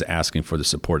I'm always asking for the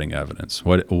supporting evidence.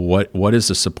 What is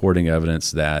the supporting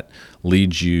evidence that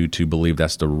leads you to believe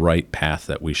that's the right path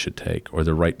that we should take, or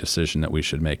the right decision that we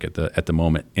should make at the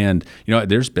moment? And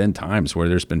there's been times where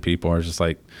there's been people who are just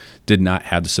like, did not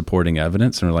have the supporting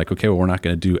evidence, and are like, okay, well, we're not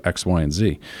going to do X, Y, and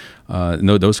Z.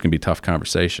 No, those can be tough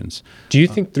conversations. Do you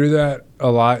think through that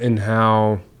a lot in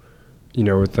how,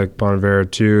 with like Bonavera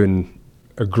too, and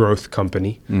a growth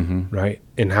company, right?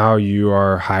 And how you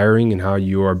are hiring and how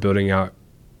you are building out,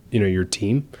 your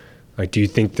team? Like, do you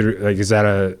think through, like, is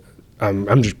that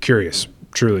I'm just curious,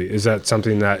 truly, is that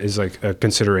something that is like a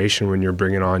consideration when you're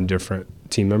bringing on different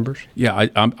team members? Yeah,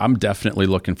 I'm definitely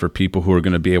looking for people who are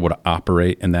going to be able to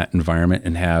operate in that environment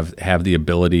and have the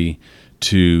ability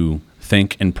to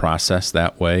think and process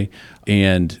that way.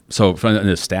 And so from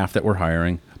the staff that we're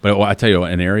hiring, but I tell you,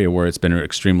 an area where it's been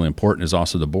extremely important is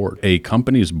also the board. A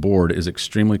company's board is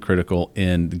extremely critical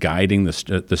in guiding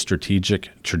the strategic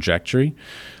trajectory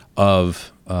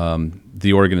of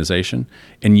the organization,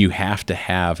 and you have to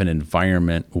have an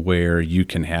environment where you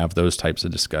can have those types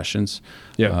of discussions,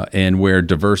 and where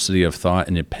diversity of thought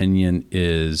and opinion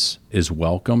is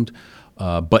welcomed,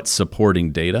 but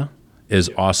supporting data is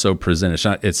also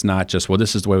presented. It's not just, well,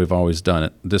 this is the way we've always done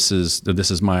it. This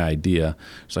is my idea.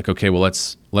 It's like, okay, well,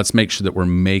 let's make sure that we're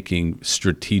making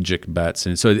strategic bets.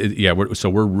 And so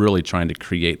we're really trying to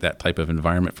create that type of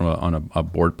environment on a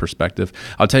board perspective.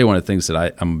 I'll tell you one of the things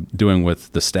that I'm doing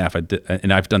with the staff,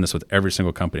 and I've done this with every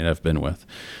single company I've been with.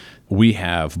 We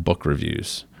have book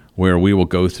reviews where we will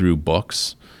go through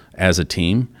books as a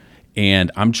team.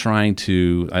 And I'm trying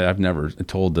to, I've never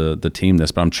told the team this,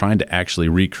 but I'm trying to actually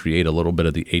recreate a little bit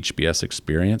of the HBS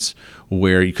experience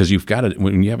because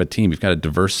when you have a team, you've got a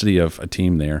diversity of a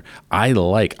team there. I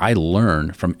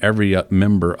learn from every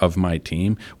member of my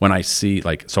team when I see,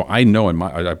 so I know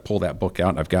I pull that book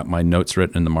out and I've got my notes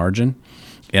written in the margin.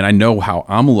 And I know how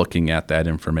I'm looking at that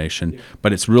information,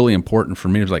 but it's really important for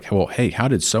me to like, well, hey, how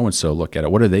did so-and-so look at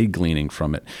it? What are they gleaning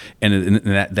from it? And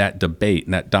that debate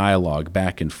and that dialogue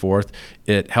back and forth,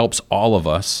 it helps all of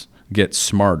us get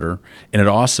smarter. And it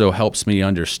also helps me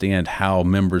understand how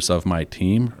members of my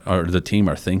team or the team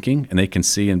are thinking, and they can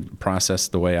see and process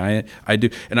the way I do.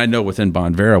 And I know within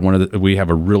Bonavera, we have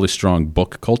a really strong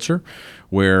book culture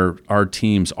where our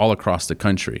teams all across the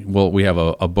country, we have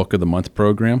a Book of the Month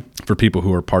program for people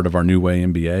who are part of our New Way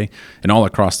MBA, and all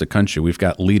across the country, we've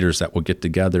got leaders that will get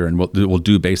together and we'll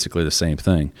do basically the same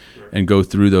thing and go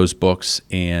through those books,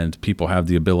 and people have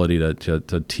the ability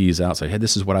to tease out, say, hey,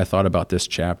 this is what I thought about this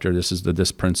chapter, this is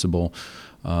this principle.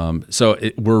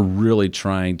 We're really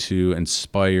trying to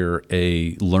inspire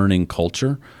a learning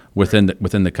culture within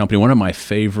the company. One of my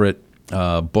favorite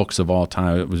books of all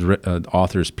time, it was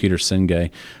authors Peter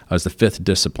Senge, was The Fifth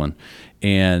Discipline.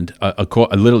 And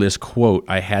literally this quote,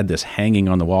 I had this hanging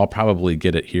on the wall. I'll probably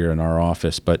get it here in our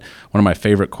office, but one of my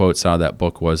favorite quotes out of that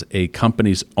book was, a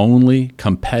company's only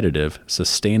competitive,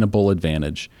 sustainable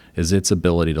advantage is its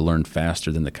ability to learn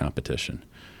faster than the competition.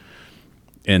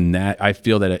 And that, I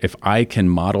feel that if I can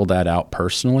model that out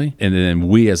personally, and then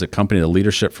we as a company, the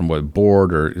leadership from the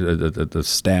board or the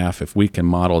staff, if we can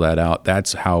model that out,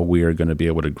 that's how we are going to be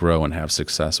able to grow and have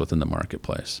success within the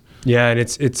marketplace. Yeah, and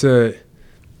it's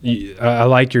I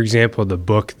like your example of the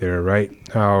book there, right?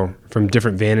 How from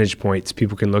different vantage points,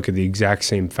 people can look at the exact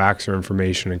same facts or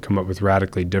information and come up with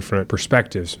radically different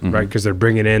perspectives, right? Because they're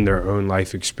bringing in their own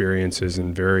life experiences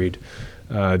and varied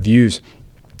views.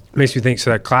 Makes me think,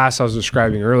 so that class I was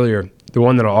describing earlier, the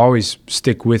one that'll always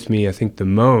stick with me, I think the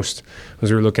most, was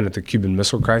we were looking at the Cuban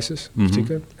Missile Crisis in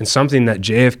particular, and something that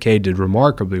JFK did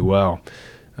remarkably well.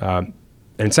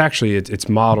 And it's actually, it's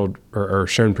modeled or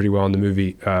shown pretty well in the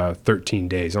movie 13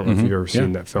 Days. I don't know if you've ever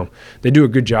seen that film. They do a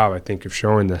good job, I think, of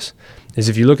showing this. Is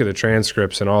if you look at the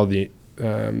transcripts and all the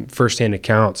firsthand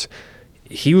accounts,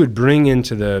 he would bring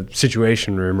into the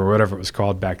Situation Room or whatever it was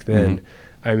called back then.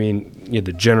 I mean, you had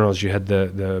the generals, you had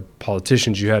the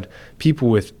politicians, you had people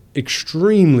with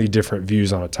extremely different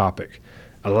views on a topic.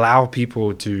 Allow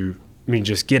people to,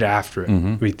 just get after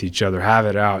it with each other, have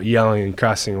it out, yelling and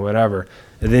cussing or whatever.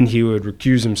 And then he would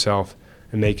recuse himself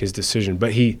and make his decision.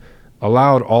 But he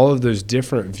allowed all of those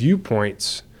different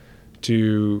viewpoints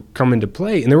to come into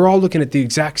play. And they were all looking at the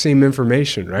exact same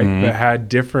information, right? But had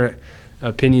different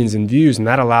opinions and views. And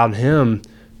that allowed him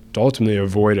to ultimately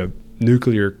avoid a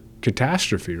nuclear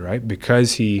catastrophe, right?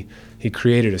 Because he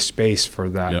created a space for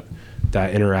that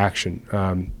that interaction.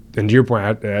 And to your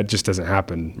point, that just doesn't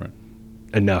happen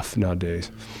enough nowadays.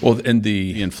 Well, and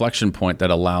the inflection point that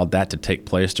allowed that to take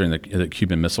place during the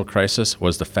Cuban Missile Crisis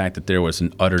was the fact that there was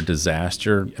an utter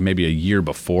disaster maybe a year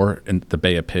before in the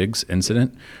Bay of Pigs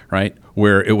incident, right,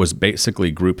 where it was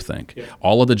basically groupthink. Yeah.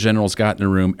 All of the generals got in a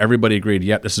room. Everybody agreed,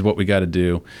 yep, this is what we got to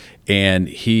do. And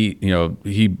he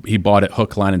bought it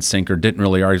hook, line, and sinker, didn't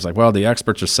really argue. He's like, well, the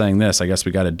experts are saying this. I guess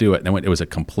we got to do it. And then it was a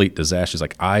complete disaster. He's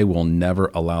like, I will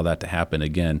never allow that to happen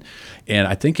again. And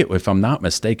I think, if I'm not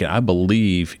mistaken, I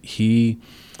believe JFK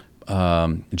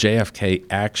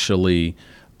actually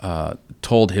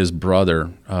told his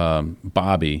brother,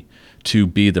 Bobby, to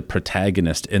be the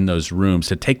protagonist in those rooms,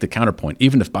 to take the counterpoint,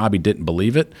 even if Bobby didn't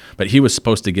believe it. But he was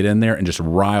supposed to get in there and just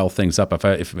rile things up.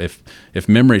 If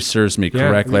memory serves me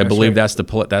correctly, I believe that's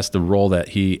the role that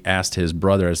he asked his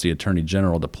brother as the Attorney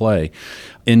General to play.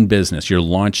 In business, you're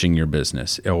launching your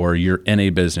business, or you're in a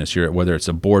business, whether it's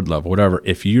a board level, whatever.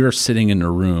 If you're sitting in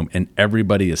a room and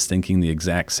everybody is thinking the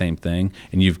exact same thing,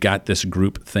 and you've got this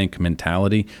group think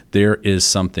mentality, there is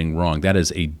something wrong. That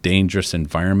is a dangerous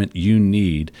environment. You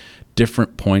need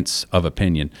different points of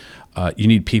opinion. You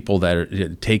need people that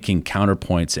are taking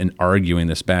counterpoints and arguing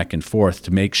this back and forth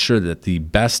to make sure that the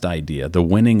best idea, the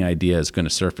winning idea, is going to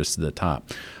surface to the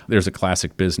top. There's a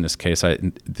classic business case where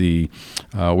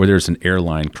there's an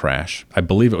airline crash. I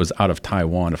believe it was out of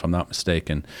Taiwan, if I'm not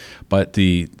mistaken. But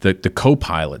the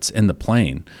co-pilots in the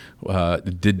plane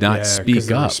did not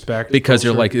speak up because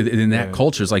they're like, in that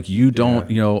culture, it's like you don't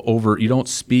you don't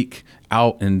speak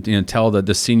out and tell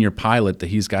the senior pilot that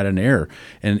he's got an error,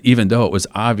 and even though it was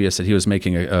obvious that he was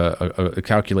making a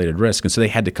calculated risk. And so they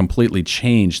had to completely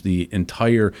change the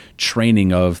entire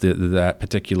training of that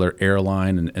particular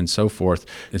airline and so forth.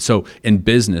 And so in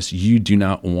business, you do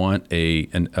not want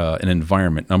an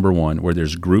environment, number one, where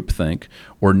there's groupthink,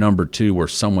 or number two, where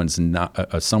someone's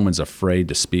afraid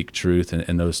to speak truth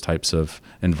in those types of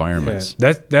environments.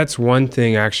 Yeah, that's one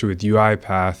thing actually with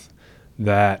UiPath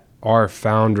that our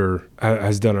founder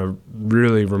has done a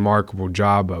really remarkable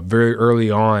job of. Very early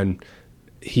on,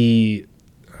 he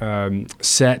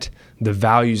set the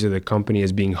values of the company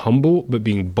as being humble but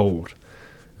being bold,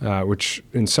 which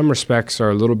in some respects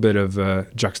are a little bit of a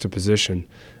juxtaposition,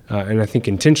 and I think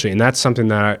intentionally. And that's something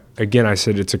that, I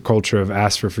said it's a culture of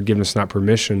ask for forgiveness, not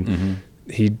permission.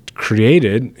 He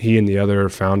and the other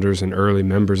founders and early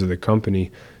members of the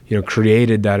company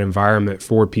created that environment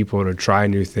for people to try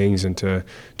new things and to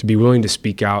be willing to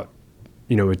speak out,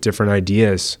 with different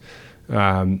ideas.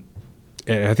 And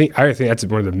I think that's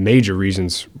one of the major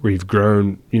reasons we've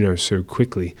grown, so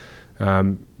quickly.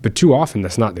 But too often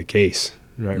that's not the case,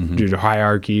 right? Due to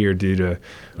hierarchy or due to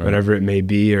whatever it may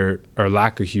be, or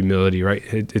lack of humility, right?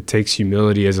 It takes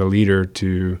humility as a leader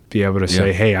to be able to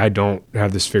say, hey, I don't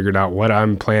have this figured out. What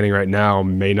I'm planning right now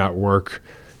may not work.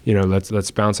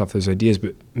 Let's bounce off those ideas.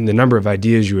 But the number of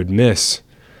ideas you would miss,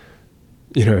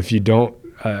 if you don't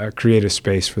create a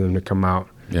space for them to come out,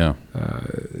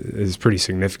 is pretty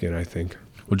significant, I think.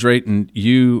 Well, Drayton,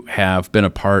 you have been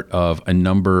a part of a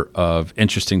number of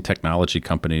interesting technology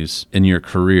companies in your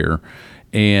career,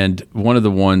 and one of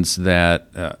the ones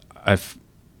that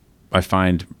I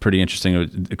find pretty interesting,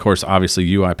 of course, obviously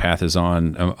UiPath is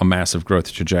on a massive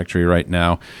growth trajectory right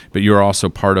now, but you're also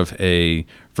part of a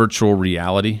virtual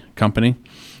reality company.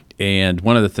 And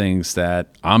one of the things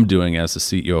that I'm doing as the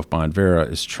CEO of Bondvera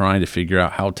is trying to figure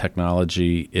out how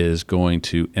technology is going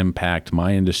to impact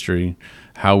my industry,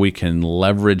 how we can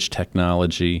leverage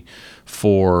technology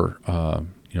for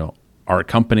our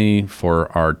company,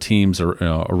 for our teams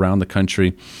around the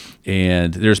country.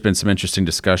 And there's been some interesting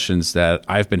discussions that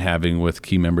I've been having with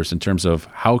key members in terms of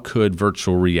how could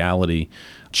virtual reality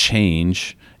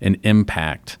change and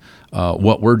impact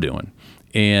what we're doing.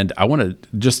 And I want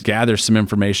to just gather some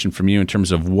information from you in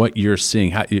terms of what you're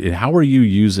seeing. How are you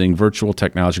using virtual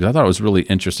technology? Because I thought it was really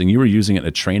interesting. You were using it in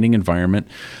a training environment,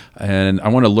 and I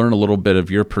want to learn a little bit of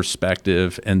your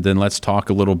perspective, and then let's talk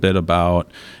a little bit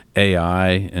about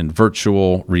AI and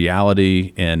virtual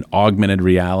reality and augmented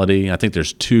reality. I think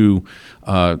there's two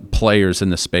players in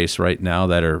the space right now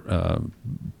that are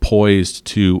poised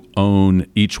to own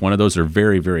each one of those. Are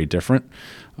very, very different.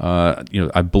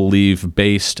 I believe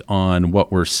based on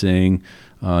what we're seeing,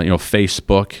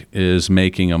 Facebook is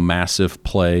making a massive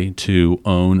play to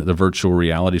own the virtual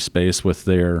reality space with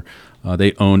their,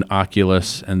 they own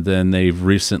Oculus, and then they've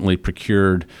recently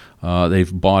procured,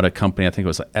 they've bought a company, I think it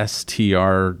was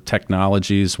STR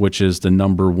Technologies, which is the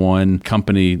number one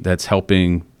company that's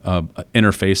helping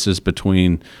interfaces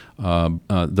between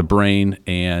the brain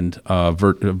and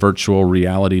virtual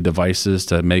reality devices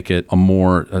to make it a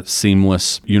more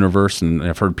seamless universe. And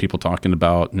I've heard people talking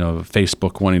about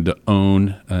Facebook wanting to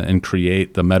own and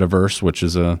create the metaverse, which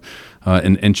is an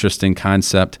interesting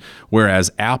concept.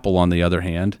 Whereas Apple, on the other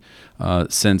hand,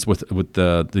 since with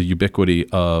the ubiquity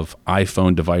of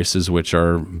iPhone devices, which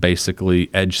are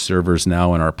basically edge servers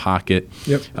now in our pocket,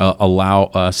 allow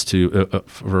us to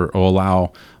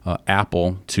allow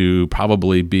Apple to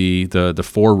probably be the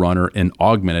forerunner in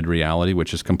augmented reality,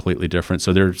 which is completely different.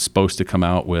 So they're supposed to come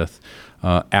out with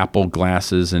Apple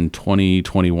glasses in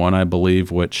 2021, I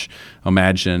believe, which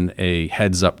imagine a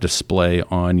heads-up display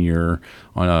on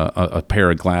a pair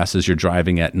of glasses. You're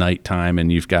driving at nighttime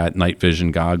and you've got night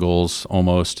vision goggles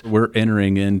almost. We're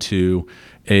entering into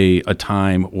a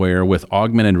time where with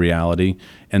augmented reality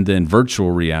and then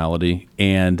virtual reality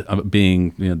and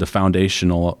being the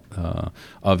foundational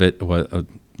of it,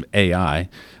 AI,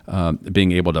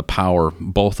 being able to power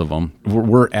both of them,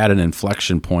 we're at an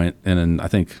inflection point in I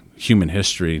think human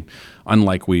history,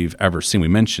 unlike we've ever seen. We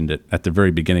mentioned it at the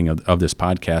very beginning of this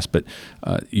podcast, but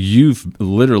you've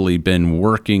literally been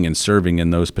working and serving in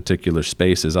those particular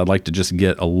spaces. I'd like to just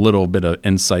get a little bit of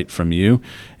insight from you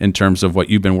in terms of what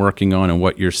you've been working on and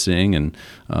what you're seeing, and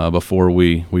before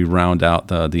we round out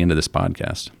the end of this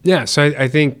podcast. Yeah, so I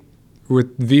think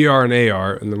with VR and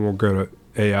AR, and then we'll go to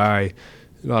AI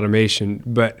and automation,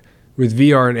 but with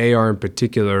VR and AR in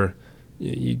particular,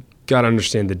 you got to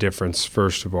understand the difference,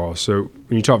 first of all. So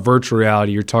when you talk virtual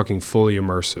reality, you're talking fully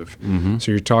immersive. Mm-hmm.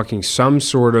 So you're talking some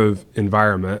sort of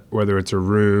environment, whether it's a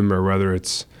room or whether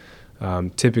it's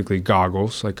typically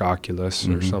goggles like Oculus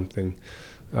or something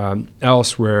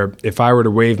else, where if I were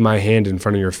to wave my hand in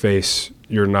front of your face,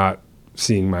 you're not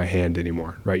seeing my hand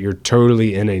anymore, right? You're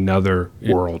totally in another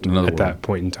world at that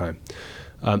point in time.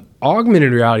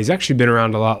 Augmented reality has actually been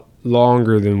around a lot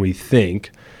longer than we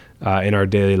think in our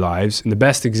daily lives. And the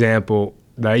best example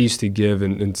that I used to give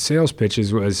in sales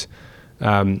pitches was,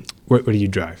 what do you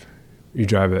drive? You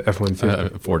drive a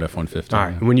F-150? Ford F-150. All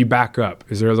right. Yeah. And when you back up,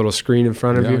 is there a little screen in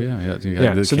front of you?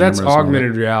 Yeah. So that's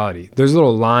augmented reality. Those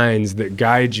little lines that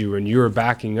guide you when you are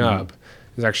backing up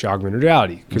is actually augmented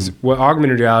reality. Because what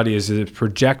augmented reality is it's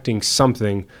projecting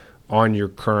something on your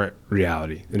current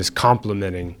reality. It is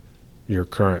complementing your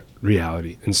current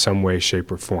reality in some way,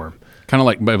 shape, or form. Kind of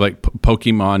like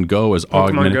Pokemon Go is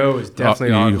augmented. Pokemon Go is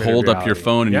definitely augmented You hold reality. up your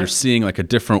phone and you're seeing like a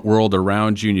different world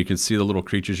around you, and you can see the little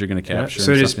creatures you're going to capture.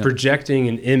 So it is projecting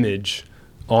an image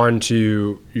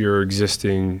onto your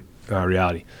existing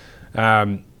reality.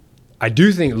 I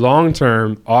do think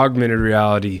long-term augmented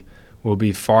reality will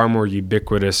be far more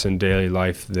ubiquitous in daily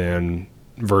life than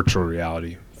virtual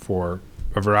reality for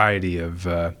a variety of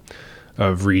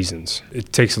reasons.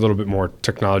 It takes a little bit more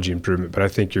technology improvement, but I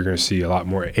think you're going to see a lot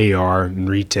more AR in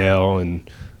retail and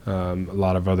a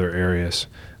lot of other areas.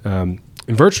 In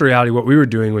virtual reality, what we were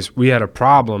doing was we had a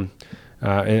problem,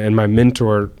 and my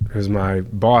mentor, who's my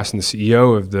boss and the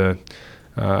CEO of the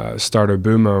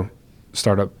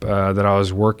Startup that I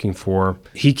was working for,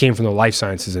 he came from the life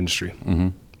sciences industry. Mm-hmm.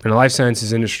 In the life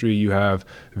sciences industry, you have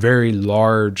very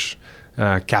large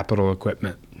capital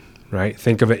equipment. Right?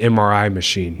 Think of an MRI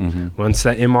machine. Mm-hmm. Once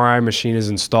that MRI machine is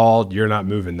installed, you're not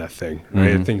moving that thing.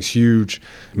 Right? The thing's huge.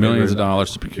 Millions of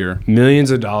dollars to procure.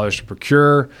 Millions of dollars to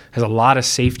procure. Has a lot of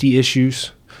safety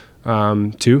issues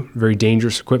too. Very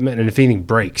dangerous equipment. And if anything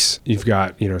breaks, you've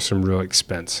got some real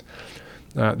expense.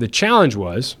 The challenge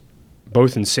was,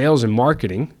 both in sales and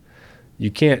marketing,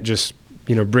 you can't just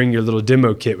bring your little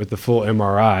demo kit with the full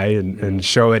MRI and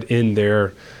show it in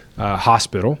their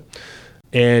hospital.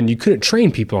 and you couldn't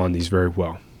train people on these very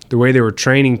well. The way they were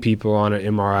training people on an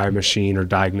MRI machine or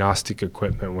diagnostic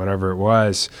equipment, whatever it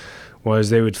was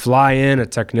they would fly in a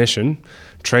technician,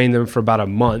 train them for about a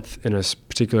month in a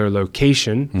particular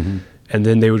location, and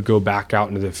then they would go back out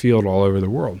into the field all over the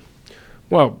world.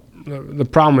 Well, the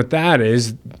problem with that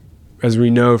is, as we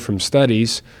know from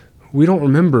studies, we don't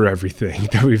remember everything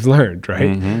that we've learned,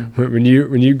 right? When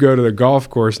you go to the golf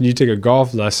course and you take a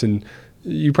golf lesson,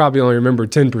 you probably only remember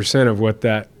 10% of what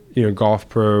that golf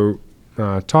pro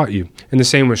taught you. And the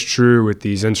same was true with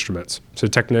these instruments. So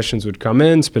technicians would come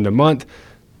in, spend a month.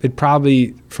 They'd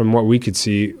probably, from what we could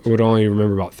see, would only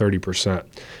remember about 30%.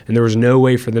 And there was no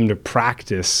way for them to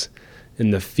practice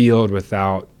in the field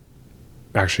without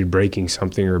actually breaking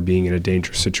something or being in a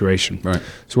dangerous situation. Right.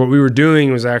 So what we were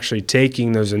doing was actually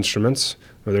taking those instruments,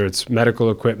 whether it's medical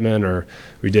equipment or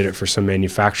we did it for some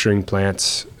manufacturing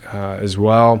plants as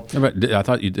well. Yeah, but I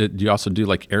thought you did. You also do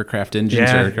like aircraft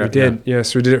engines? Yeah, we did. Yeah.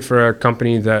 So we did it for a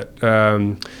company that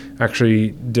actually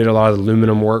did a lot of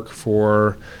aluminum work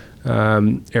for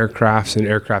aircrafts and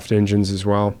aircraft engines as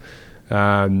well.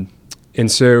 And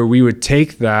so we would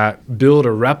take that, build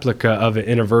a replica of it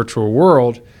in a virtual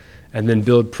world, and then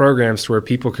build programs to where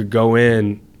people could go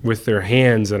in with their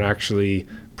hands and actually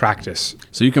practice.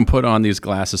 So you can put on these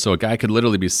glasses so a guy could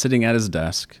literally be sitting at his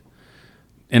desk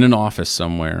in an office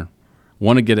somewhere,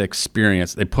 want to get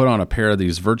experience. They put on a pair of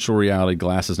these virtual reality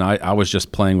glasses. Now, I was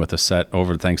just playing with a set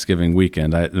over Thanksgiving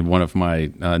weekend. One of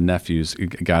my nephews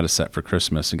got a set for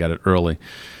Christmas and got it early.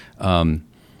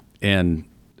 And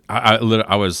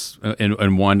I was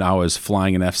in one. I was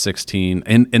flying an F-16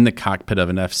 in the cockpit of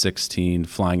an F-16,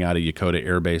 flying out of Yokota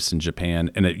Air Base in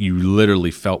Japan, and you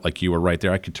literally felt like you were right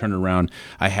there. I could turn around.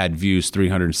 I had views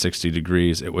 360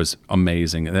 degrees. It was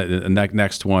amazing. And that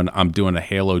next one, I'm doing a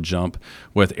halo jump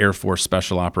with Air Force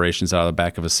Special Operations out of the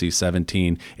back of a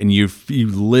C-17, and you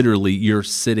literally you're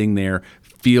sitting there,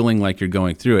 feeling like you're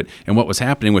going through it. And what was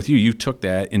happening with you took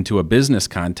that into a business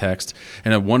context,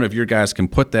 and one of your guys can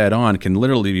put that on, can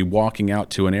literally be walking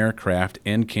out to an aircraft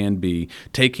and can be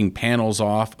taking panels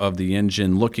off of the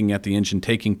engine, looking at the engine,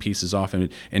 taking pieces off,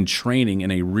 and training in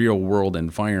a real world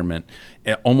environment,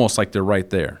 almost like they're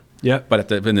right there. Yeah.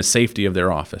 But in the safety of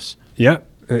their office. Yeah.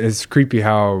 It's creepy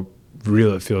how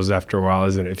real it feels after a while,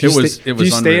 isn't it? If you stay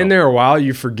unreal. in there a while,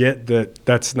 you forget that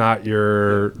that's not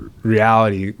your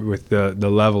reality with the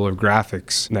level of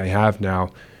graphics that you have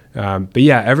now. But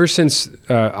yeah, ever since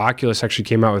Oculus actually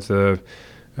came out with the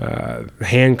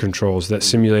hand controls that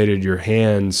simulated your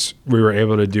hands, we were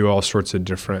able to do all sorts of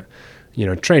different,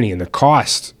 training. And the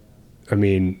cost, I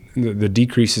mean, the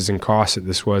decreases in cost that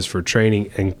this was for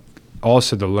training, and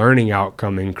also the learning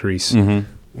outcome increase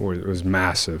was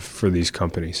massive for these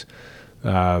companies.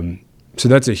 So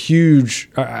that's a huge,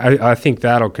 I think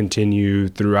that'll continue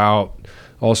throughout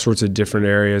all sorts of different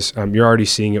areas. You're already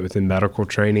seeing it within medical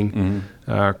training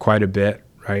quite a bit,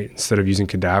 right? Instead of using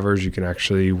cadavers, you can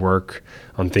actually work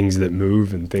on things that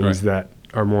move and things that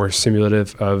are more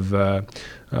simulative of the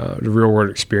real world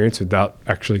experience without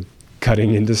actually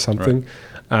cutting into something.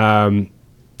 Right.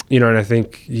 And I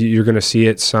think you're going to see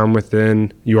it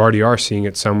you already are seeing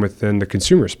it some within the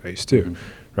consumer space too,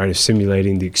 right? Of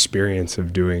simulating the experience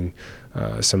of doing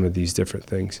some of these different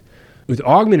things. With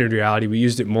augmented reality, we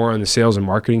used it more on the sales and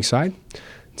marketing side.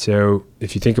 So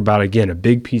if you think about, again, a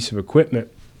big piece of equipment,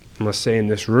 let's say in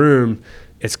this room,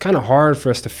 it's kind of hard for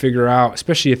us to figure out,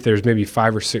 especially if there's maybe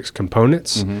 5 or 6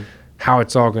 components, how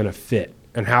it's all going to fit,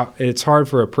 and how it's hard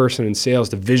for a person in sales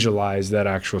to visualize that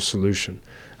actual solution.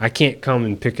 I can't come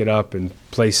and pick it up and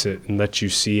place it and let you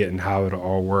see it and how it'll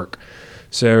all work.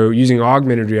 So using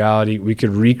augmented reality, we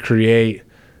could recreate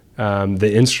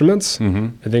the instruments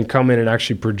and then come in and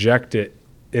actually project it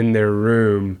in their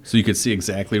room. So you could see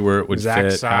exactly where it would fit.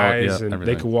 Exact size, and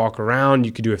they could walk around.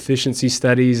 You could do efficiency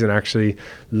studies and actually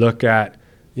look at,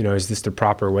 is this the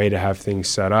proper way to have things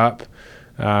set up,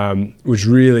 which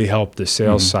really helped the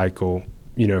sales cycle,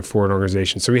 for an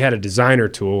organization. So we had a designer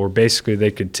tool where basically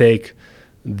they could take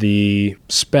the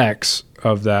specs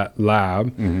of that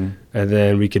lab and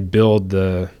then we could build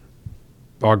the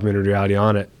augmented reality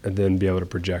on it and then be able to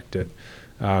project it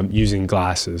using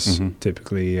glasses,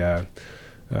 typically they're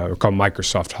called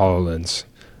Microsoft HoloLens,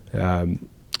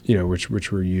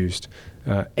 which were used.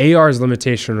 AR's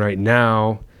limitation right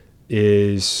now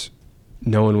is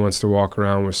no one wants to walk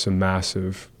around with some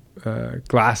massive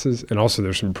glasses, and also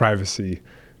there's some privacy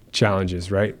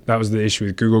challenges, right? That was the issue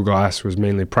with Google Glass, was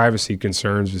mainly privacy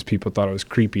concerns, because people thought it was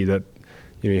creepy that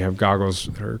you have goggles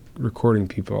that are recording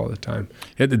people all the time.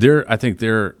 I think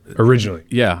they're originally.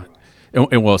 Yeah.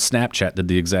 And well, Snapchat did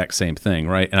the exact same thing,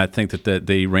 right? And I think that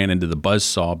they ran into the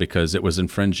buzzsaw because it was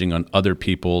infringing on other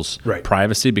people's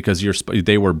privacy because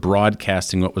they were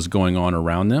broadcasting what was going on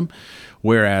around them.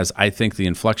 Whereas I think the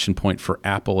inflection point for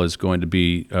Apple is going to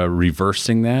be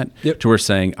reversing that to where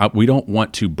saying, we don't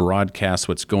want to broadcast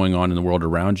what's going on in the world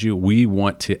around you. We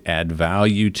want to add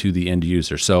value to the end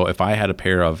user. So if I had a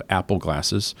pair of Apple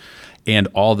glasses and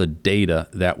all the data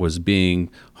that was being,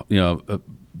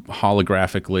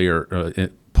 holographically or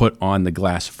put on the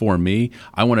glass for me,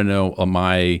 I want to know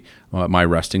my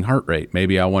resting heart rate.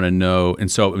 Maybe I want to know,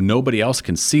 and so nobody else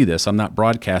can see this. I'm not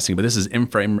broadcasting, but this is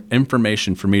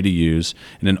information for me to use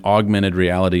in an augmented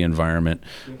reality environment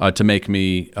to make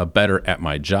me better at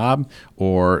my job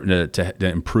or to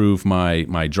improve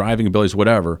my driving abilities,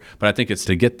 whatever. But I think it's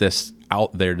to get this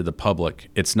out there to the public.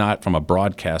 It's not from a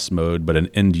broadcast mode, but an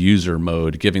end user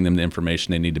mode, giving them the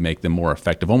information they need to make them more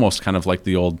effective, almost kind of like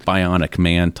the old bionic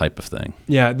man type of thing.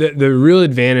 Yeah, the real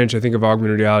advantage, I think, of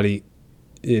augmented reality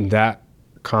in that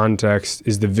context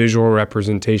is the visual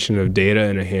representation of data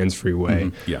in a hands-free way.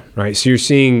 Mm-hmm. Yeah. Right. So you're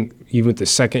seeing, even with the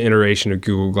second iteration of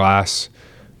Google Glass,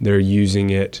 they're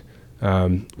using it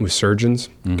with surgeons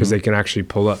because they can actually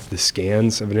pull up the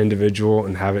scans of an individual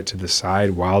and have it to the side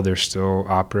while they're still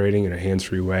operating in a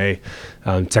hands-free way.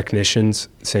 Technicians,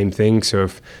 same thing. So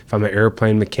if I'm an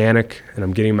airplane mechanic and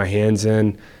I'm getting my hands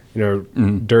in,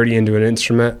 dirty into an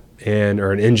instrument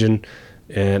or an engine,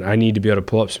 and I need to be able to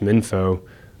pull up some info,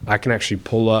 I can actually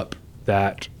pull up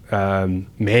that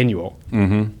manual,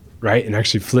 right, and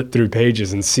actually flip through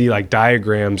pages and see like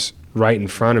diagrams right in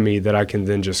front of me that I can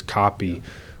then just copy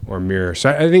or mirror.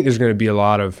 So I think there's going to be a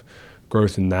lot of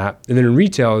growth in that. And then in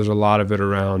retail, there's a lot of it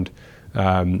around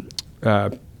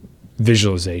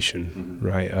visualization,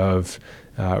 right, of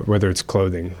whether it's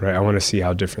clothing, right? I want to see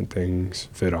how different things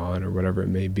fit on or whatever it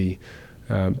may be.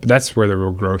 But that's where the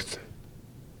real growth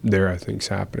there, I think, is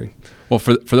happening. Well,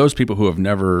 for those people who have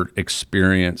never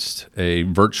experienced a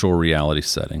virtual reality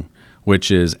setting, which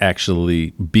is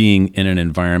actually being in an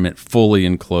environment fully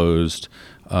enclosed,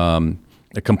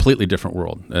 a completely different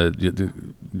world.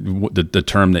 The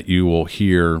term that you will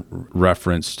hear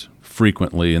referenced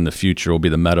frequently in the future will be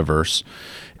the metaverse.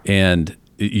 And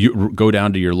you go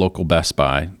down to your local Best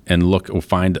Buy and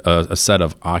find a set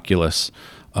of Oculus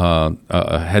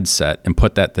a headset and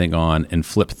put that thing on and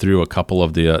flip through a couple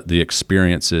of the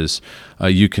experiences.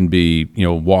 You can be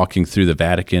walking through the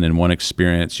Vatican in one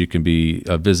experience. You can be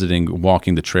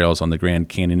walking the trails on the Grand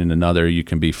Canyon in another. You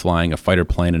can be flying a fighter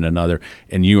plane in another,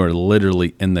 and you are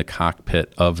literally in the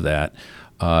cockpit of that.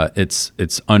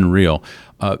 It's unreal.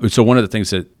 So one of the things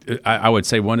that I would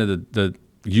say,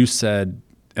 you said,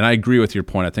 and I agree with your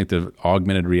point. I think the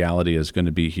augmented reality is going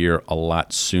to be here a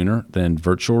lot sooner than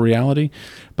virtual reality.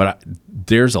 But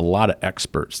there's a lot of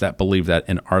experts that believe that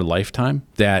in our lifetime,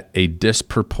 that a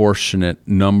disproportionate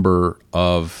number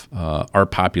of our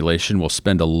population will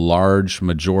spend a large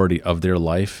majority of their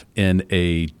life in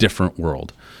a different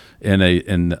world, in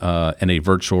a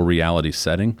virtual reality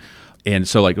setting. And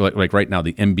so like right now,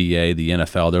 the NBA, the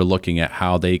NFL, they're looking at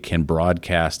how they can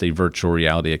broadcast a virtual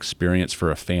reality experience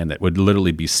for a fan that would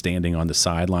literally be standing on the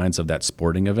sidelines of that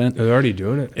sporting event. They're already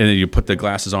doing it. And then you put the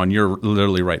glasses on, you're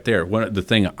literally right there. The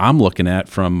thing I'm looking at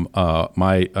from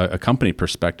a company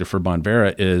perspective for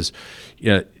Bonvera is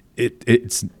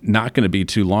it's not going to be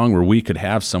too long where we could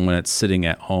have someone that's sitting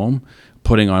at home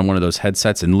putting on one of those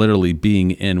headsets and literally being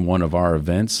in one of our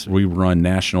events. We run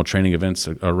national training events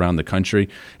around the country,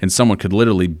 and someone could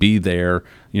literally be there,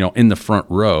 in the front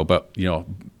row, but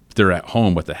they're at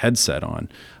home with the headset on,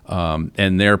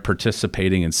 and they're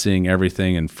participating and seeing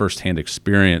everything in firsthand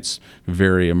experience,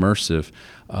 very immersive.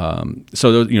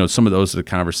 So some of those are the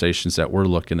conversations that we're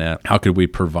looking at. How could we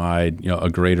provide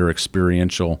a greater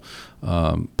experiential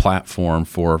platform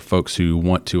for folks who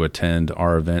want to attend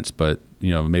our events, but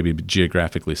maybe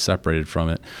geographically separated from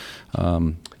it.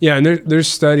 Yeah, and there's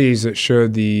studies that show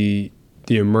the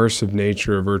immersive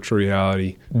nature of virtual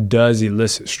reality does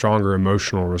elicit stronger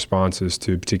emotional responses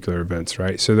to particular events,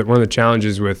 right? So that one of the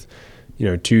challenges with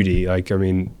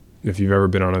 2D, if you've ever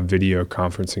been on a video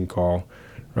conferencing call,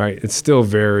 right, it's still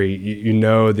very,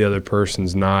 the other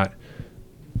person's not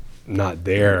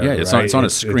there. Yeah, it's on a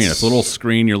screen. It's a little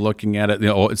screen. You're looking at it.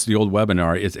 It's the old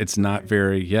webinar. It's not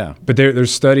very. But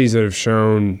there's studies that have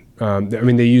shown.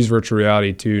 They use virtual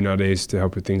reality too nowadays to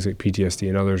help with things like PTSD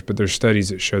and others. But there's studies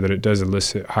that show that it does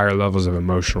elicit higher levels of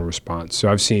emotional response. So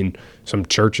I've seen some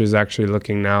churches actually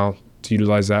looking now to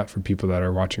utilize that for people that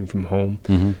are watching from home.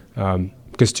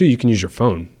 Because too, you can use your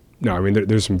phone. No,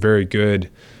 there's some very good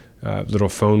little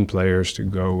phone players to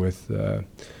go with.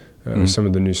 Some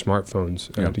of the new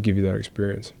smartphones to give you that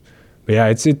experience. But yeah,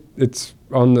 it's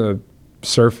on the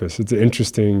surface. It's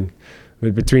interesting.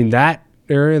 Between that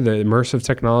area, the immersive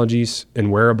technologies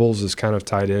and wearables is kind of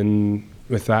tied in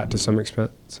with that to some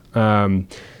extent. And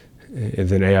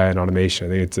then AI and automation. I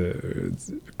think it's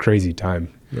a crazy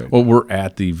time. Well, we're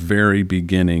at the very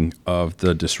beginning of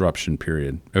the disruption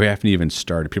period. We haven't even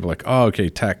started. People are like, oh, okay,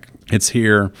 tech, it's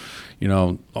here.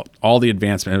 All the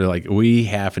advancement, like we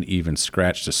haven't even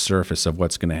scratched the surface of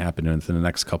what's going to happen in the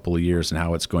next couple of years and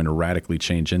how it's going to radically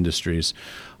change industries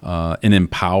and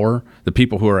empower the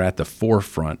people who are at the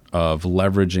forefront of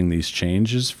leveraging these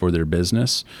changes for their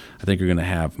business. I think you're going to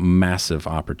have massive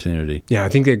opportunity. Yeah, I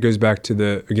think that goes back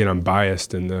to again, I'm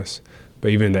biased in this,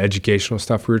 but even the educational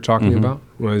stuff we were talking about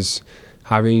was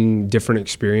having different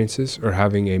experiences or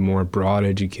having a more broad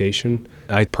education,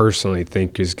 I personally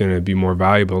think is going to be more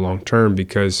valuable long term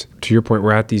because, to your point,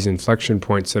 we're at these inflection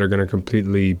points that are going to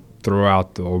completely throw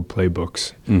out the old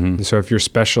playbooks. And so if you're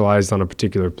specialized on a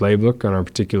particular playbook, on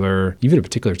even a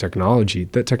particular technology,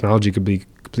 that technology could be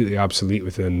completely obsolete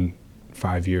within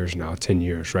 5 years now, 10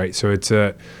 years, right? So it's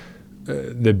the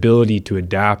ability to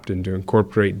adapt and to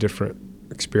incorporate different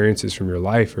experiences from your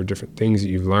life or different things that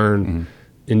you've learned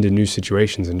into new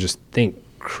situations and just think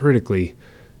critically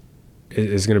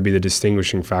is going to be the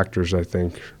distinguishing factors, I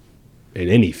think, in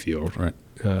any field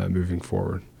moving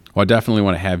forward. Well, I definitely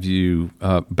want to have you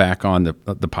back on the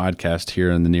podcast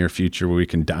here in the near future where we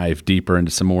can dive deeper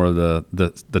into some more of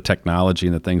the technology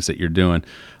and the things that you're doing.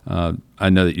 I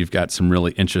know that you've got some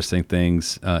really interesting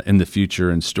things in the future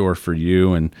in store for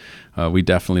you, and we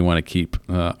definitely want to keep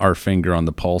our finger on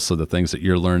the pulse of the things that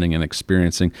you're learning and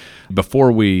experiencing.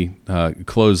 Before we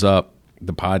close up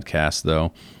the podcast,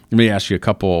 though, let me ask you a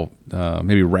couple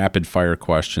maybe rapid-fire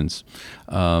questions.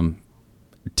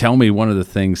 Tell me one of the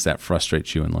things that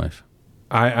frustrates you in life.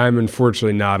 I'm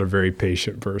unfortunately not a very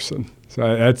patient person.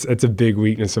 So that's a big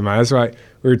weakness of mine. That's why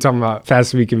we were talking about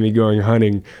past week and me going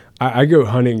hunting. I go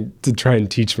hunting to try and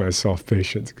teach myself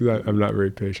patience because I'm not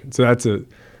very patient. So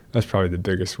that's probably the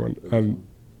biggest one. I'm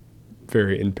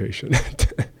very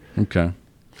impatient. Okay.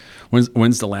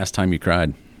 When's the last time you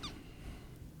cried?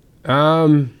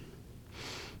 Not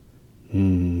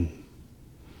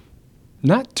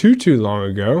too long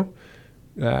ago.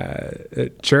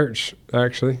 At church,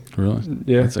 actually. Really?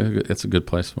 Yeah. It's a good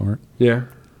place for it. Yeah.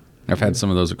 I've had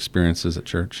some of those experiences at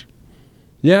church.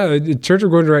 Yeah, the church we're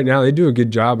going to right now, they do a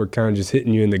good job of kind of just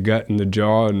hitting you in the gut and the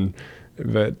jaw,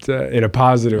 but in a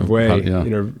positive way.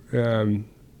 Yeah.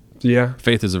 Yeah.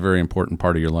 Faith is a very important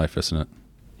part of your life, isn't it?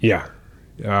 Yeah,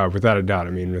 without a doubt. I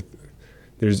mean,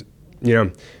 I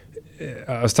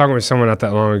was talking with someone not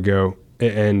that long ago,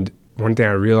 and one thing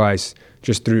I realized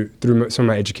just through some of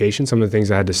my education, some of the things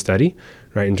I had to study,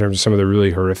 right, in terms of some of the really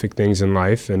horrific things in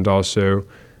life, and also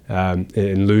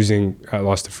in losing, I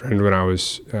lost a friend when I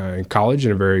was in college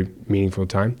in a very meaningful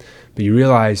time. But you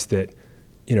realize that,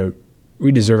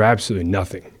 we deserve absolutely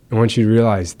nothing. And once you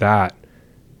realize that,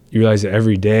 you realize that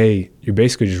every day you're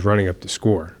basically just running up the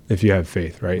score if you have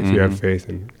faith, right? If you have faith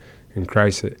in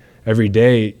Christ, that every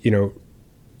day,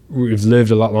 we've lived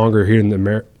a lot longer here in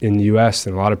the U.S.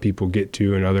 than a lot of people get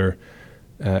to in other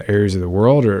areas of the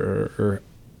world or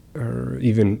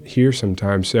even here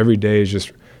sometimes. So every day is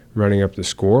just running up the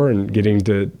score and getting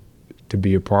to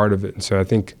be a part of it. And so I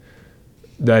think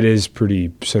that is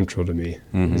pretty central to me,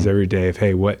 is every day of,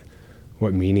 hey, what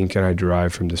meaning can I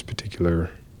derive from this particular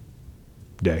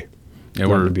day? Yeah,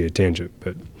 we're to be a tangent,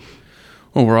 but.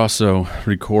 Well, we're also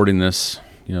recording this,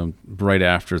 right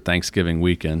after Thanksgiving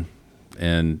weekend,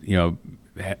 and,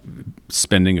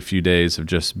 spending a few days of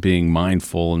just being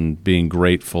mindful and being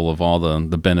grateful of all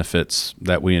the benefits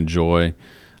that we enjoy,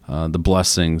 the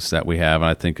blessings that we have. And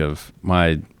I think of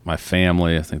my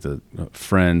family, I think of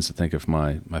friends, I think of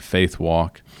my faith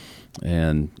walk,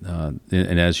 and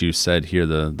as you said here,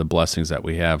 the blessings that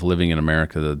we have living in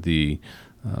America, the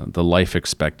life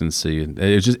expectancy.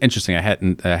 It's just interesting. I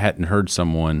hadn't heard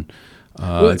someone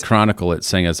chronicle it,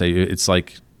 saying it's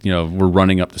like, we're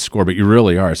running up the score, but you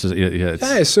really are.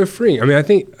 It's so freeing. I mean, I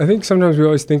think sometimes we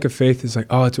always think of faith as like,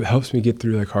 oh, it's what helps me get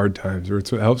through like hard times, or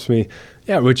it's what helps me,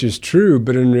 which is true.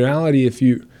 But in reality, if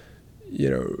you,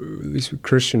 at least with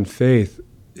Christian faith,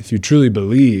 if you truly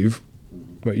believe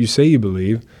what you say you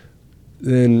believe,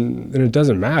 then it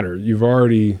doesn't matter. You've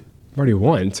already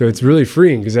won. So it's really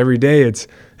freeing because every day it's,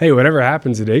 hey, whatever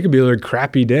happens today, it could be a little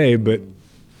crappy day, but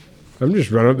I'm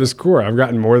just running up the score. I've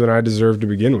gotten more than I deserve to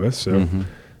begin with. So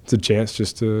it's a chance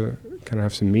just to kind of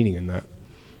have some meaning in that.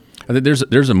 I think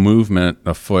there's a movement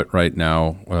afoot right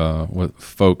now with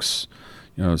folks,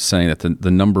 saying that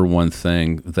the number one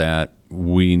thing that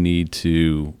we need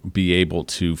to be able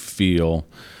to feel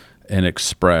and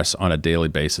express on a daily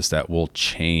basis that will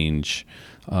change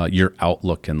your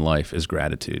outlook in life is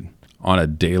gratitude. On a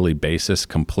daily basis,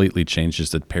 completely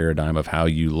changes the paradigm of how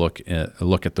you look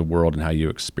at the world and how you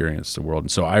experience the world.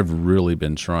 And so I've really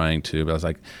been trying to, but I was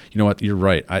like, you know what, you're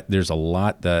right. There's a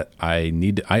lot that I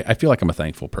need. I feel like I'm a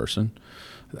thankful person.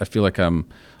 I feel like I'm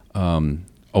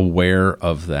aware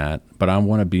of that, but I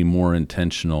want to be more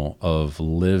intentional of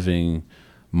living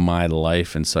my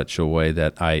life in such a way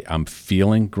that I'm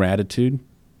feeling gratitude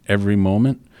every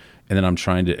moment, and then I'm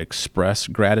trying to express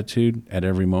gratitude at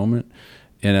every moment.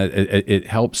 And it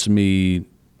helps me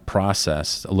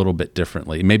process a little bit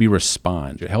differently, maybe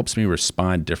respond. It helps me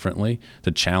respond differently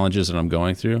to challenges that I'm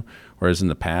going through, whereas in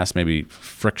the past, maybe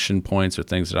friction points or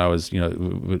things that I was,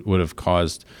 would have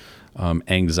caused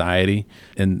anxiety.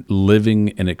 And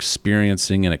living and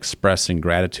experiencing and expressing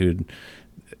gratitude,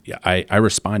 I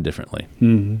respond differently.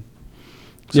 Mm-hmm.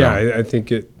 So, yeah, I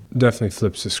think it definitely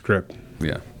flips the script.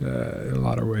 Yeah, in a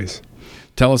lot of ways.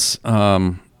 Tell us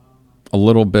a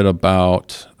little bit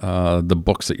about the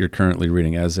books that you're currently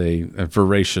reading. As a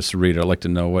voracious reader, I'd like to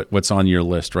know what's on your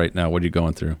list right now. What are you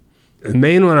going through? The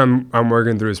main one I'm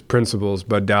working through is Principles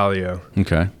by Dalio.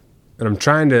 Okay.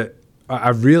 And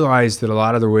I've realized that a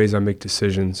lot of the ways I make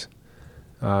decisions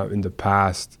in the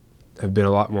past have been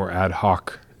a lot more ad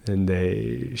hoc than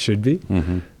they should be.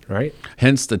 Mm-hmm. Right.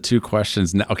 Hence the two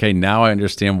questions. Okay, now I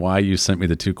understand why you sent me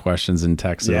the two questions in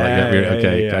text.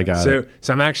 I got it.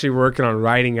 So I'm actually working on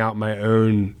writing out my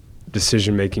own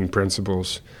decision-making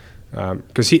principles,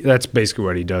 because that's basically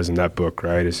what he does in that book,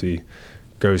 right? Is he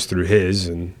goes through his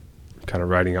and kind of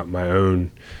writing out my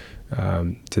own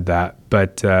to that.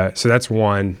 But so that's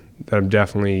one that I'm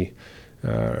definitely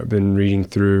been reading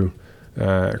through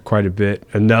quite a bit.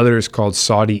 Another is called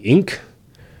Saudi Ink,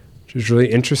 which is really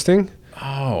interesting.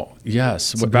 Oh,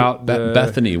 yes. It's about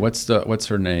Bethany. What's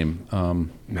her name?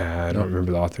 I don't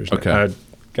remember the author's name. Okay. I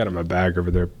got it in my bag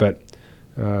over there. But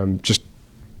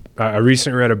I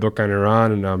recently read a book on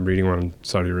Iran, and now I'm reading one on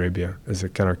Saudi Arabia as a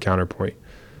kind of counterpoint,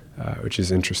 which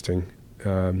is interesting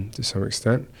to some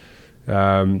extent.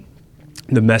 The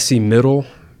Messy Middle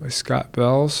by Scott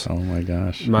Bells. Oh, my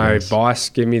gosh. My boss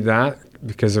gave me that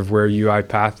because of where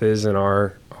UiPath is in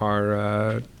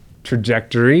our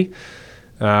trajectory.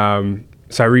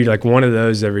 So I read like one of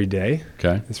those every day.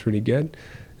 Okay. That's pretty good.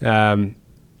 On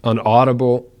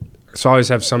Audible, so I always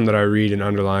have some that I read and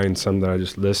underline, some that I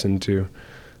just listen to.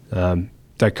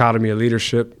 Dichotomy of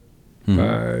Leadership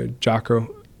by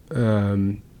Jocko.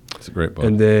 It's a great book.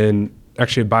 And then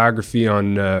actually a biography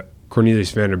on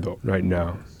Cornelius Vanderbilt right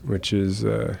now, which is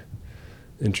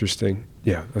interesting.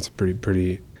 Yeah, that's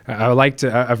pretty.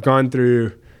 I've gone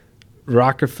through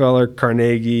Rockefeller,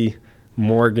 Carnegie,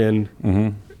 Morgan,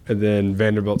 and then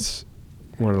Vanderbilt's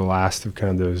one of the last of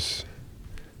kind of those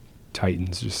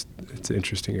titans. Just it's an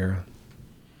interesting era.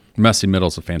 Messy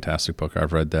Middle's a fantastic book.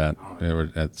 I've read that.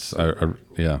 It's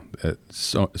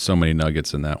so many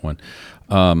nuggets in that one.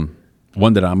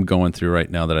 One that I'm going through right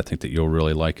now that I think that you'll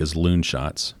really like is Loon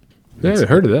Shots. Yeah, I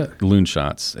heard of that. Loon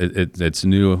Shots. It's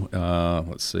new.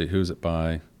 Let's see, who's it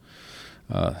by?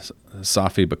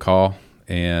 Safi Bakal,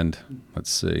 and let's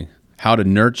see. How to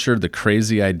Nurture the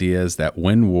Crazy Ideas That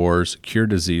Win Wars, Cure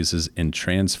Diseases, and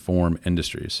Transform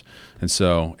Industries. And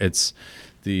so it's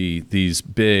these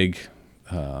big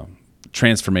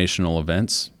transformational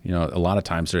events. A lot of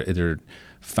times they're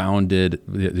founded,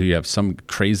 you have some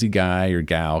crazy guy or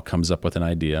gal comes up with an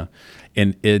idea,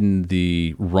 and in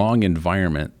the wrong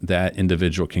environment, that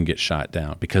individual can get shot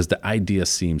down because the idea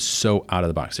seems so out of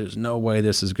the box. There's no way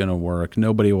this is going to work.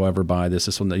 Nobody will ever buy this.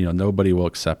 This one, nobody will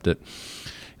accept it.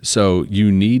 So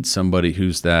you need somebody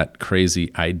who's that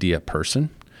crazy idea person,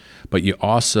 but you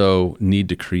also need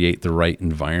to create the right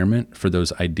environment for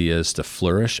those ideas to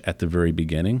flourish at the very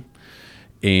beginning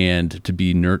and to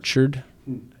be nurtured,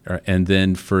 and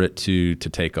then for it to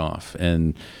take off.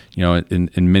 And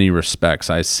in many respects,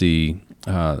 I see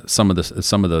some of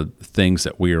the things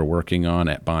that we are working on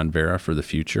at Bonvera for the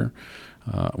future.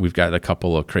 We've got a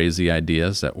couple of crazy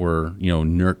ideas that we're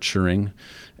nurturing.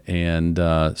 And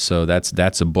so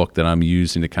that's a book that I'm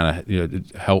using to kind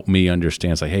of help me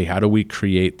understand. It's like, hey, how do we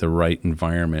create the right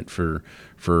environment for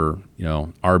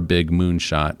our big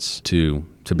moonshots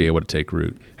to be able to take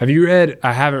root? Have you read?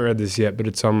 I haven't read this yet, but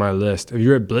it's on my list. Have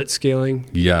you read Blitzscaling?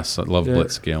 Yes, I love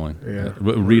Blitzscaling. Yeah.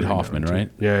 Reed Hoffman,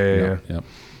 right? Yeah.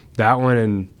 That one,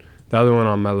 and the other one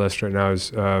on my list right now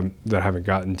is that I haven't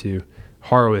gotten to.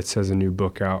 Horowitz has a new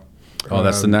book out. Oh,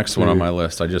 that's the next one on my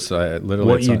list. I literally.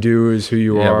 What you do is who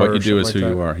you are. Yeah, what you do is who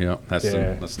you are. Yeah, that's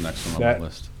the next one on my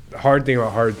list. The Hard Thing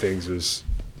About Hard Things was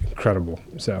incredible,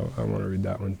 so I want to read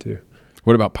that one too.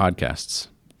 What about podcasts?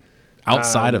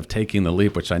 outside of Taking the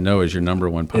Leap, which I know is your number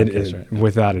one podcast, right?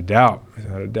 Without a doubt.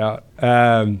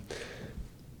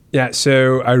 Yeah,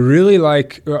 so I really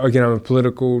like, again, I'm a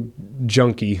political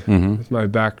junkie with my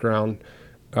background.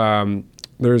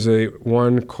 There's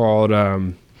one called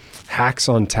Hacks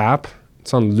on Tap.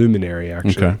 It's on Luminary,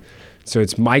 actually. Okay. So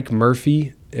it's Mike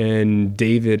Murphy and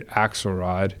David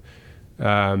Axelrod.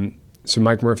 So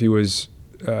Mike Murphy was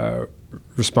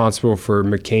responsible for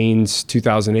McCain's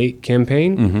 2008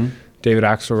 campaign. David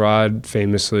Axelrod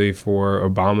famously for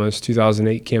Obama's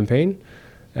 2008 campaign.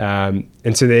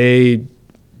 And so they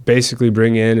basically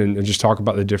bring in and just talk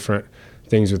about the different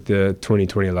things with the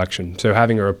 2020 election. So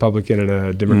having a Republican and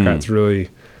a Democrat's really,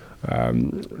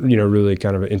 really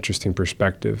kind of an interesting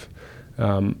perspective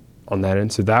on that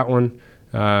end. So that one,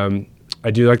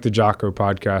 I do like the Jocko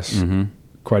podcast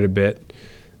quite a bit.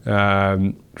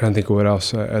 Trying to think of what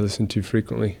else I listen to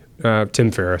frequently.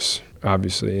 Tim Ferriss,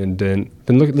 obviously, and then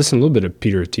been listening a little bit of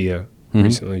Peter Attia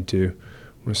recently too,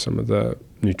 with some of the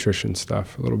nutrition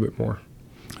stuff a little bit more.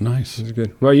 Nice. It's good.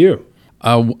 What about you?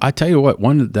 I tell you what,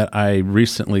 one that I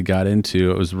recently got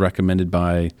into, it was recommended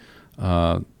by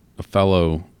a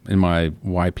fellow in my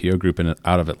YPO group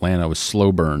out of Atlanta, was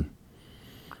Slow Burn.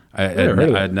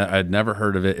 I'd never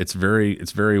heard of it. It's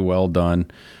very well done.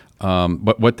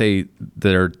 But what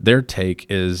their take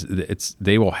is,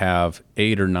 they will have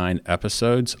 8 or 9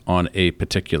 episodes on a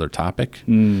particular topic.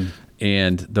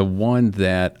 And the one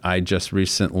that I just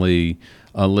recently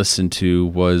listened to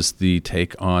was the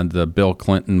take on the Bill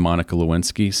Clinton, Monica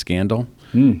Lewinsky scandal.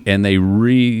 And they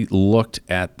re-looked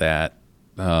at that,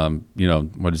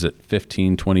 what is it,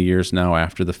 15, 20 years now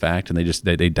after the fact, and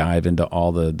they dive into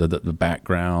all the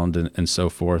background and so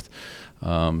forth.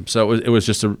 So it was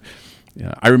just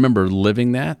I remember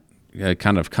living that,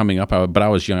 kind of coming up, but I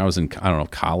was young. I was in,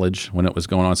 college when it was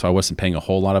going on, so I wasn't paying a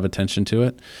whole lot of attention to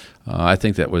it. I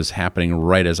think that was happening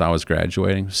right as I was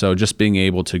graduating. So just being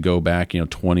able to go back,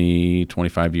 20,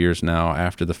 25 years now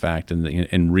after the fact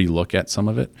and re-look at some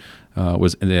of it,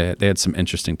 they had some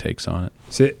interesting takes on it.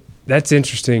 So that's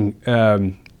interesting.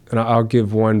 And I'll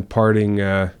give one parting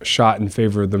shot in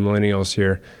favor of the millennials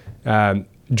here.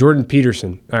 Jordan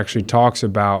Peterson actually talks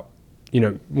about,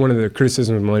 one of the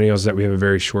criticisms of millennials is that we have a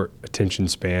very short attention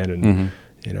span and,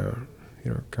 kind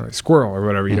of like squirrel or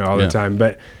whatever, all the time.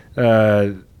 But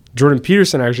Jordan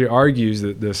Peterson actually argues,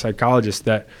 that the psychologist,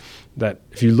 that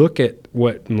if you look at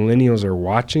what millennials are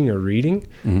watching or reading,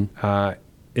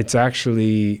 it's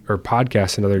actually, or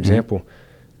podcasts, another example,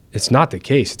 it's not the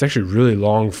case. It's actually really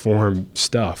long form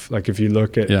stuff. Like if you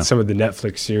look at some of the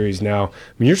Netflix series now,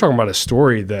 you're talking about a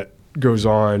story that goes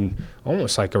on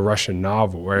almost like a Russian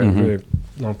novel, right? A really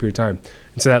long period of time.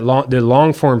 And so the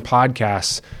long form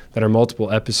podcasts that are multiple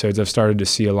episodes, I've started to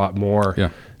see a lot more.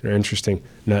 They're interesting.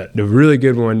 Now, the really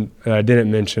good one I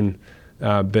didn't mention,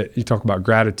 but you talk about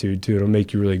gratitude too. It'll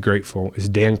make you really grateful. Is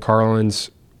Dan Carlin's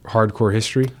Hardcore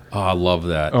History. Oh, I love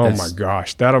that. Oh my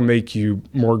gosh, that'll make you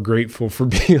more grateful for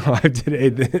being alive today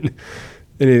than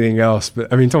anything else. But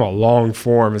talking about long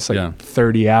form, it's like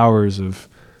 30 hours of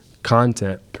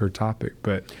content per topic,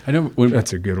 but I know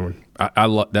that's a good one. I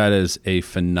love that. Is a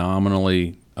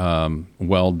phenomenally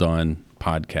well done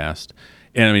podcast.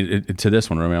 And to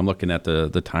this one, I'm looking at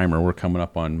the timer. We're coming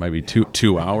up on maybe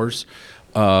two hours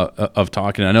of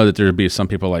talking. I know that there'd be some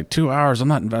people like 2 hours. I'm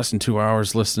not investing 2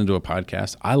 hours listening to a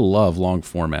podcast. I love long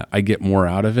format. I get more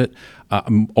out of it.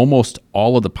 Almost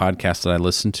all of the podcasts that I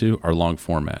listen to are long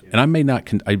format, and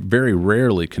I very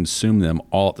rarely consume them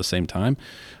all at the same time.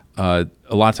 A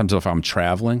lot of times if I'm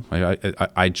traveling,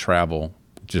 I travel,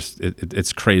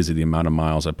 it's crazy the amount of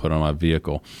miles I put on my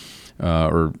vehicle,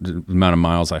 or the amount of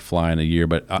miles I fly in a year.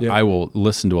 But I will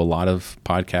listen to a lot of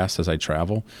podcasts as I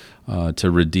travel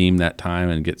to redeem that time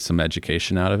and get some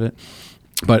education out of it.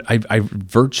 But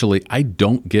I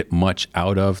don't get much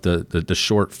out of the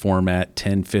short format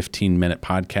 10, 15-minute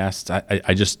podcasts.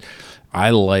 I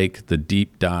like the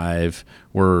deep dive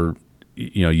where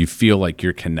you feel like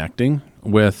you're connecting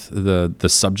with the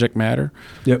subject matter.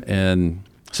 And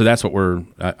so that's what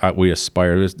we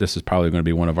aspire. This is probably going to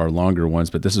be one of our longer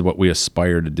ones, but this is what we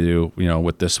aspire to do,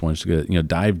 with this one, to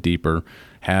dive deeper,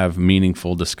 have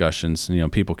meaningful discussions.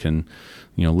 People can,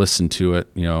 listen to it,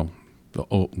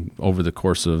 over the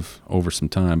course of some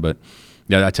time. But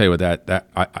I tell you what,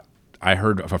 I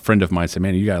heard of a friend of mine say,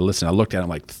 "Man, you got to listen." I looked at it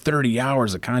like 30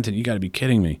 hours of content. You got to be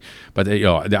kidding me. But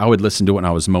I would listen to it when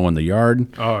I was mowing the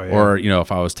yard, or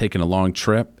if I was taking a long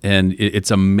trip. And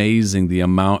it's amazing the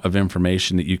amount of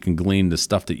information that you can glean, the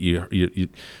stuff that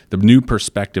the new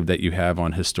perspective that you have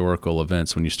on historical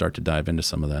events when you start to dive into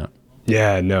some of that.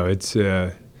 Yeah, no, it's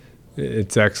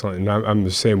excellent, and I'm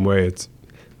the same way. It's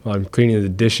while I'm cleaning the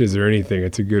dishes or anything,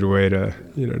 it's a good way to,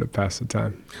 to pass the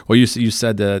time. Well, you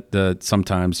said that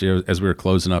sometimes, as we were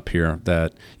closing up here,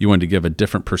 that you wanted to give a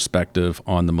different perspective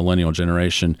on the millennial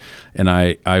generation, and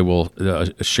I will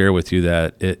share with you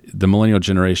that the millennial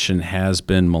generation has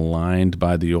been maligned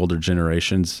by the older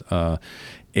generations.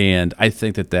 And I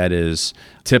think that is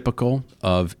typical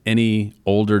of any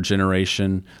older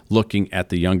generation looking at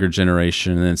the younger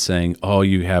generation and then saying, "Oh,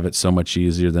 you have it so much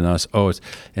easier than us."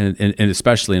 And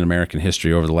especially in American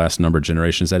history over the last number of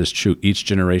generations, that is true. Each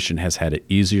generation has had it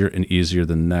easier and easier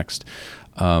than the next.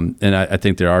 And I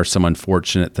think there are some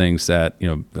unfortunate things that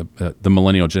the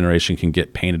millennial generation can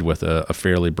get painted with a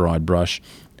fairly broad brush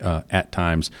at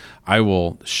times. I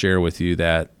will share with you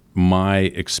that my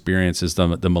experience is the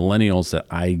millennials that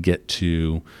I get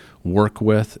to work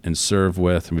with and serve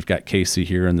with, and we've got Casey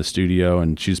here in the studio,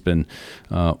 and she's been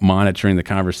monitoring the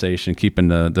conversation, keeping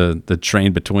the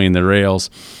train between the rails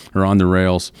or on the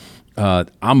rails.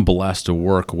 I'm blessed to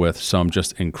work with some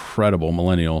just incredible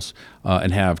millennials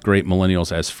and have great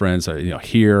millennials as friends.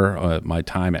 Here, my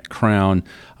time at Crown,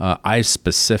 I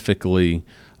specifically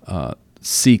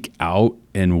seek out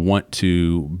and want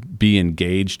to be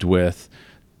engaged with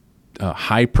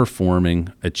high-performing,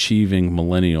 achieving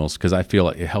millennials, because I feel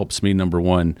like it helps me, number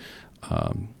one,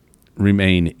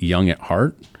 remain young at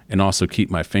heart and also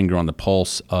keep my finger on the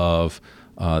pulse of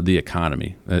the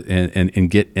economy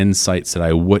and get insights that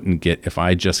I wouldn't get if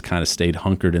I just kind of stayed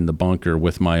hunkered in the bunker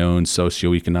with my own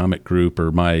socioeconomic group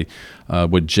or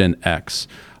with Gen X.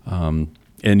 And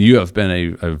you have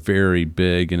been a very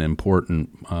big and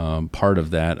important part of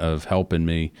that, of helping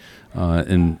me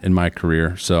in my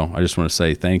career. So I just want to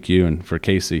say thank you. And for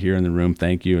Casey here in the room,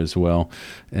 thank you as well.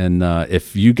 And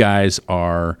if you guys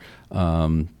are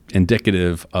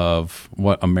indicative of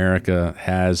what America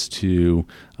has to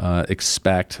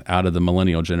expect out of the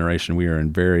millennial generation, we are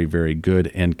in very, very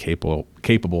good and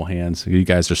capable hands. You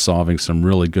guys are solving some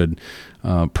really good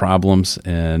problems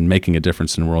and making a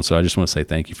difference in the world. So I just want to say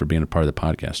thank you for being a part of the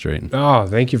podcast, Drayton. Oh,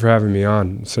 thank you for having me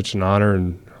on. It's such an honor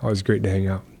and always great to hang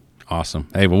out. Awesome.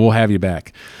 Hey, well, we'll have you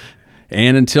back.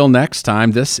 And until next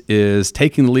time, this is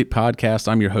Taking the Leap Podcast.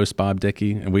 I'm your host, Bob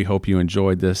Dickey, and we hope you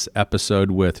enjoyed this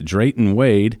episode with Drayton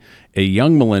Wade, a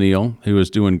young millennial who is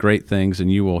doing great things,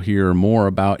 and you will hear more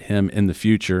about him in the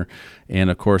future. And,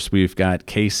 of course, we've got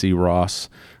Casey Ross,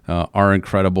 our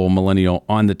incredible millennial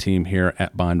on the team here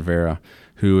at Bonvera,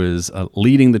 who is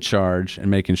leading the charge and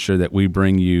making sure that we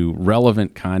bring you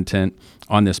relevant content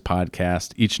on this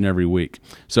podcast each and every week.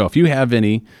 So if you have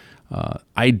any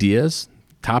ideas,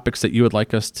 topics that you would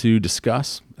like us to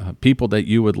discuss, people that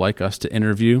you would like us to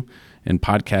interview and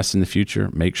podcasts in the future,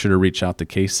 make sure to reach out to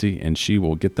Casey and she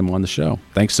will get them on the show.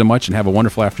 Thanks so much and have a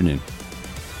wonderful afternoon.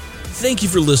 Thank you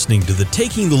for listening to the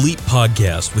Taking the Leap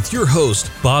podcast with your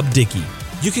host, Bob Dickey.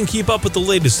 You can keep up with the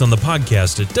latest on the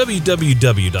podcast at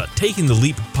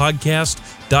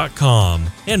www.takingtheleappodcast.com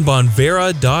and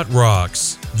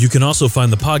bonvera.rocks. You can also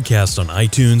find the podcast on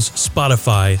iTunes,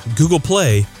 Spotify, Google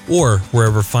Play, or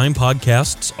wherever fine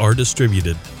podcasts are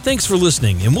distributed. Thanks for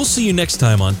listening, and we'll see you next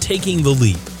time on Taking the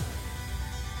Leap.